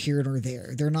neither here nor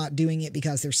there. They're not doing it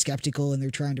because they're skeptical and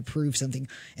they're trying to prove something,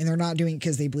 and they're not doing it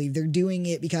because they believe. They're doing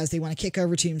it because they want to kick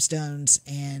over tombstones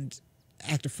and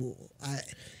act a fool.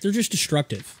 They're just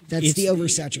destructive. It's the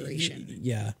oversaturation.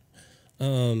 Yeah.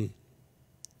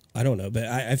 I don't know, but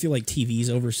I feel like TV's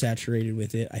oversaturated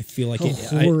with it. I feel like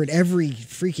every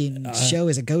freaking show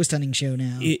is a ghost hunting show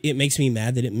now. It makes me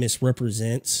mad that it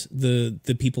misrepresents the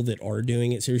people that are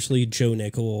doing it. Seriously, Joe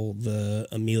Nickel, the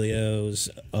Emilios,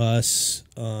 us,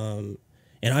 and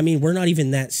I mean, we're not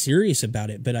even that serious about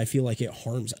it, but I feel like it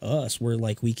harms us. Where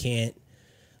like we can't,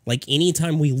 like,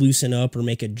 anytime we loosen up or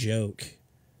make a joke,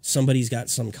 somebody's got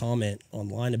some comment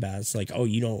online about it. It's like, oh,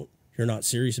 you're not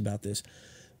serious about this.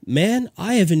 Man,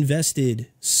 I have invested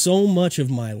so much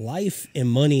of my life and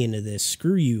money into this.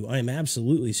 Screw you. I am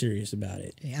absolutely serious about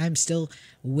it. I'm still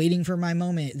waiting for my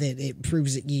moment that it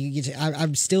proves that you get to.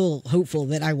 I'm still hopeful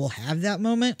that I will have that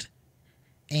moment.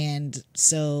 And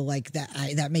so, like,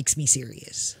 that makes me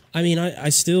serious. I mean, I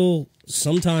still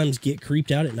sometimes get creeped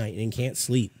out at night and can't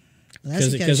sleep. Well, that's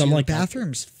because I'm like,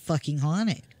 bathroom's fucking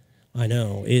haunted. I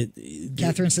know.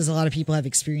 Catherine says a lot of people have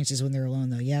experiences when they're alone,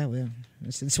 though. Yeah, well,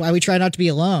 that's why we try not to be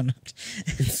alone.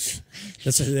 That's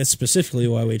specifically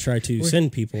why we try to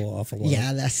send people off alone.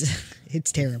 Yeah,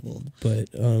 it's terrible. But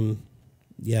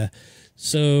yeah.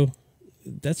 So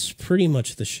that's pretty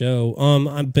much the show.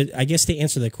 But I guess to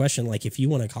answer the question, like, if you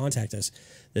want to contact us,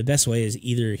 the best way is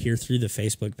either here through the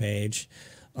Facebook page,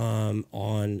 on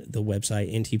the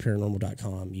website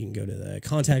NTParanormal.com. You can go to the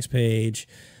contacts page.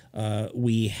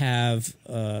 We have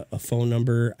a phone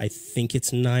number. I think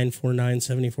it's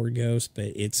 949-74-GHOST,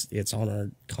 but it's on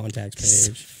our contacts page.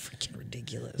 It's freaking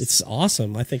ridiculous. It's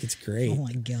awesome. I think it's great. Oh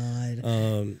my god.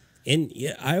 And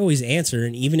yeah, I always answer,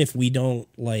 and even if we don't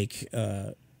like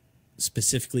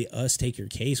specifically us take your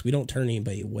case, we don't turn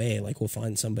anybody away. Like, we'll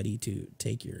find somebody to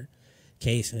take your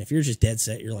case, and if you're just dead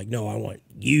set, you're like, no, I want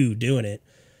you doing it,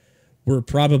 we're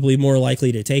probably more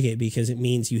likely to take it because it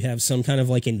means you have some kind of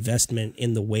like investment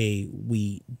in the way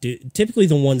we do. Typically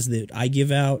the ones that I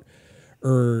give out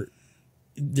are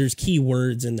there's key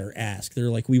words in their ask. They're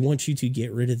like, we want you to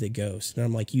get rid of the ghost. And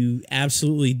I'm like, you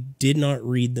absolutely did not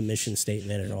read the mission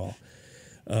statement at all.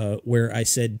 Where I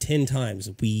said 10 times,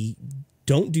 we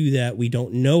don't do that. We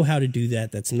don't know how to do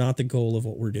that. That's not the goal of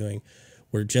what we're doing.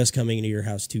 We're just coming into your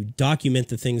house to document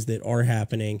the things that are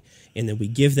happening, and then we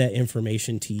give that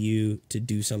information to you to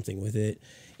do something with it.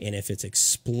 And if it's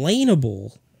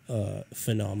explainable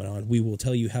phenomenon, we will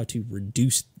tell you how to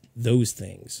reduce those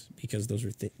things, because those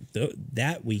are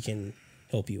that we can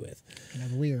help you with.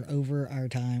 We are over our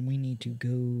time. We need to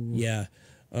go. Yeah.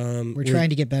 We're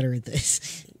trying to get better at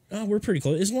this. We're pretty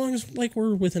close. As long as like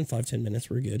we're within 5-10 minutes,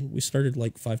 we're good. We started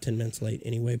like 5-10 minutes late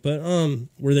anyway. But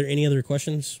were there any other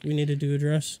questions we needed to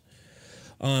address?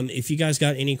 If you guys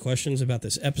got any questions about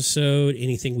this episode,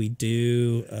 anything we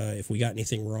do, if we got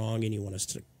anything wrong and you want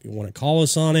to call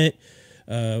us on it,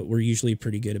 we're usually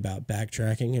pretty good about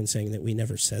backtracking and saying that we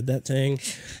never said that thing.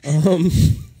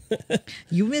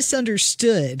 You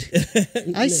misunderstood.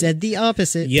 I said the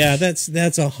opposite. Yeah, that's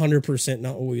 100%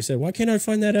 not what we said. Why can't I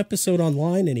find that episode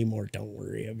online anymore? Don't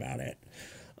worry about it.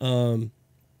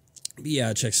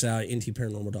 Yeah, check us out,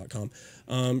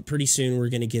 NTParanormal.com. Pretty soon we're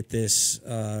going to get this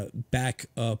back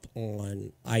up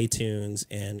on iTunes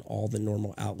and all the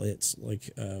normal outlets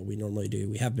like we normally do.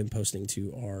 We have been posting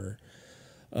to our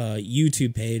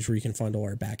YouTube page where you can find all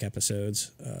our back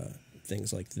episodes,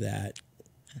 things like that,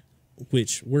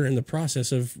 which we're in the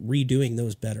process of redoing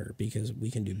those better because we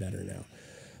can do better now.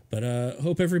 But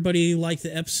hope everybody liked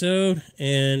the episode,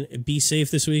 and be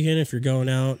safe this weekend if you're going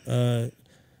out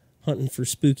hunting for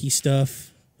spooky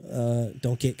stuff.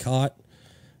 Don't get caught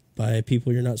by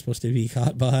people you're not supposed to be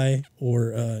caught by,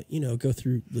 or go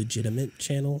through legitimate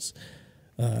channels.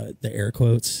 The air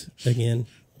quotes again,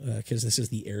 because this is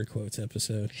the air quotes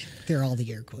episode. They're all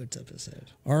the air quotes episode.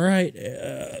 All right,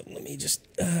 let me just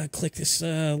click this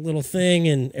little thing,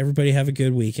 and everybody have a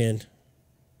good weekend.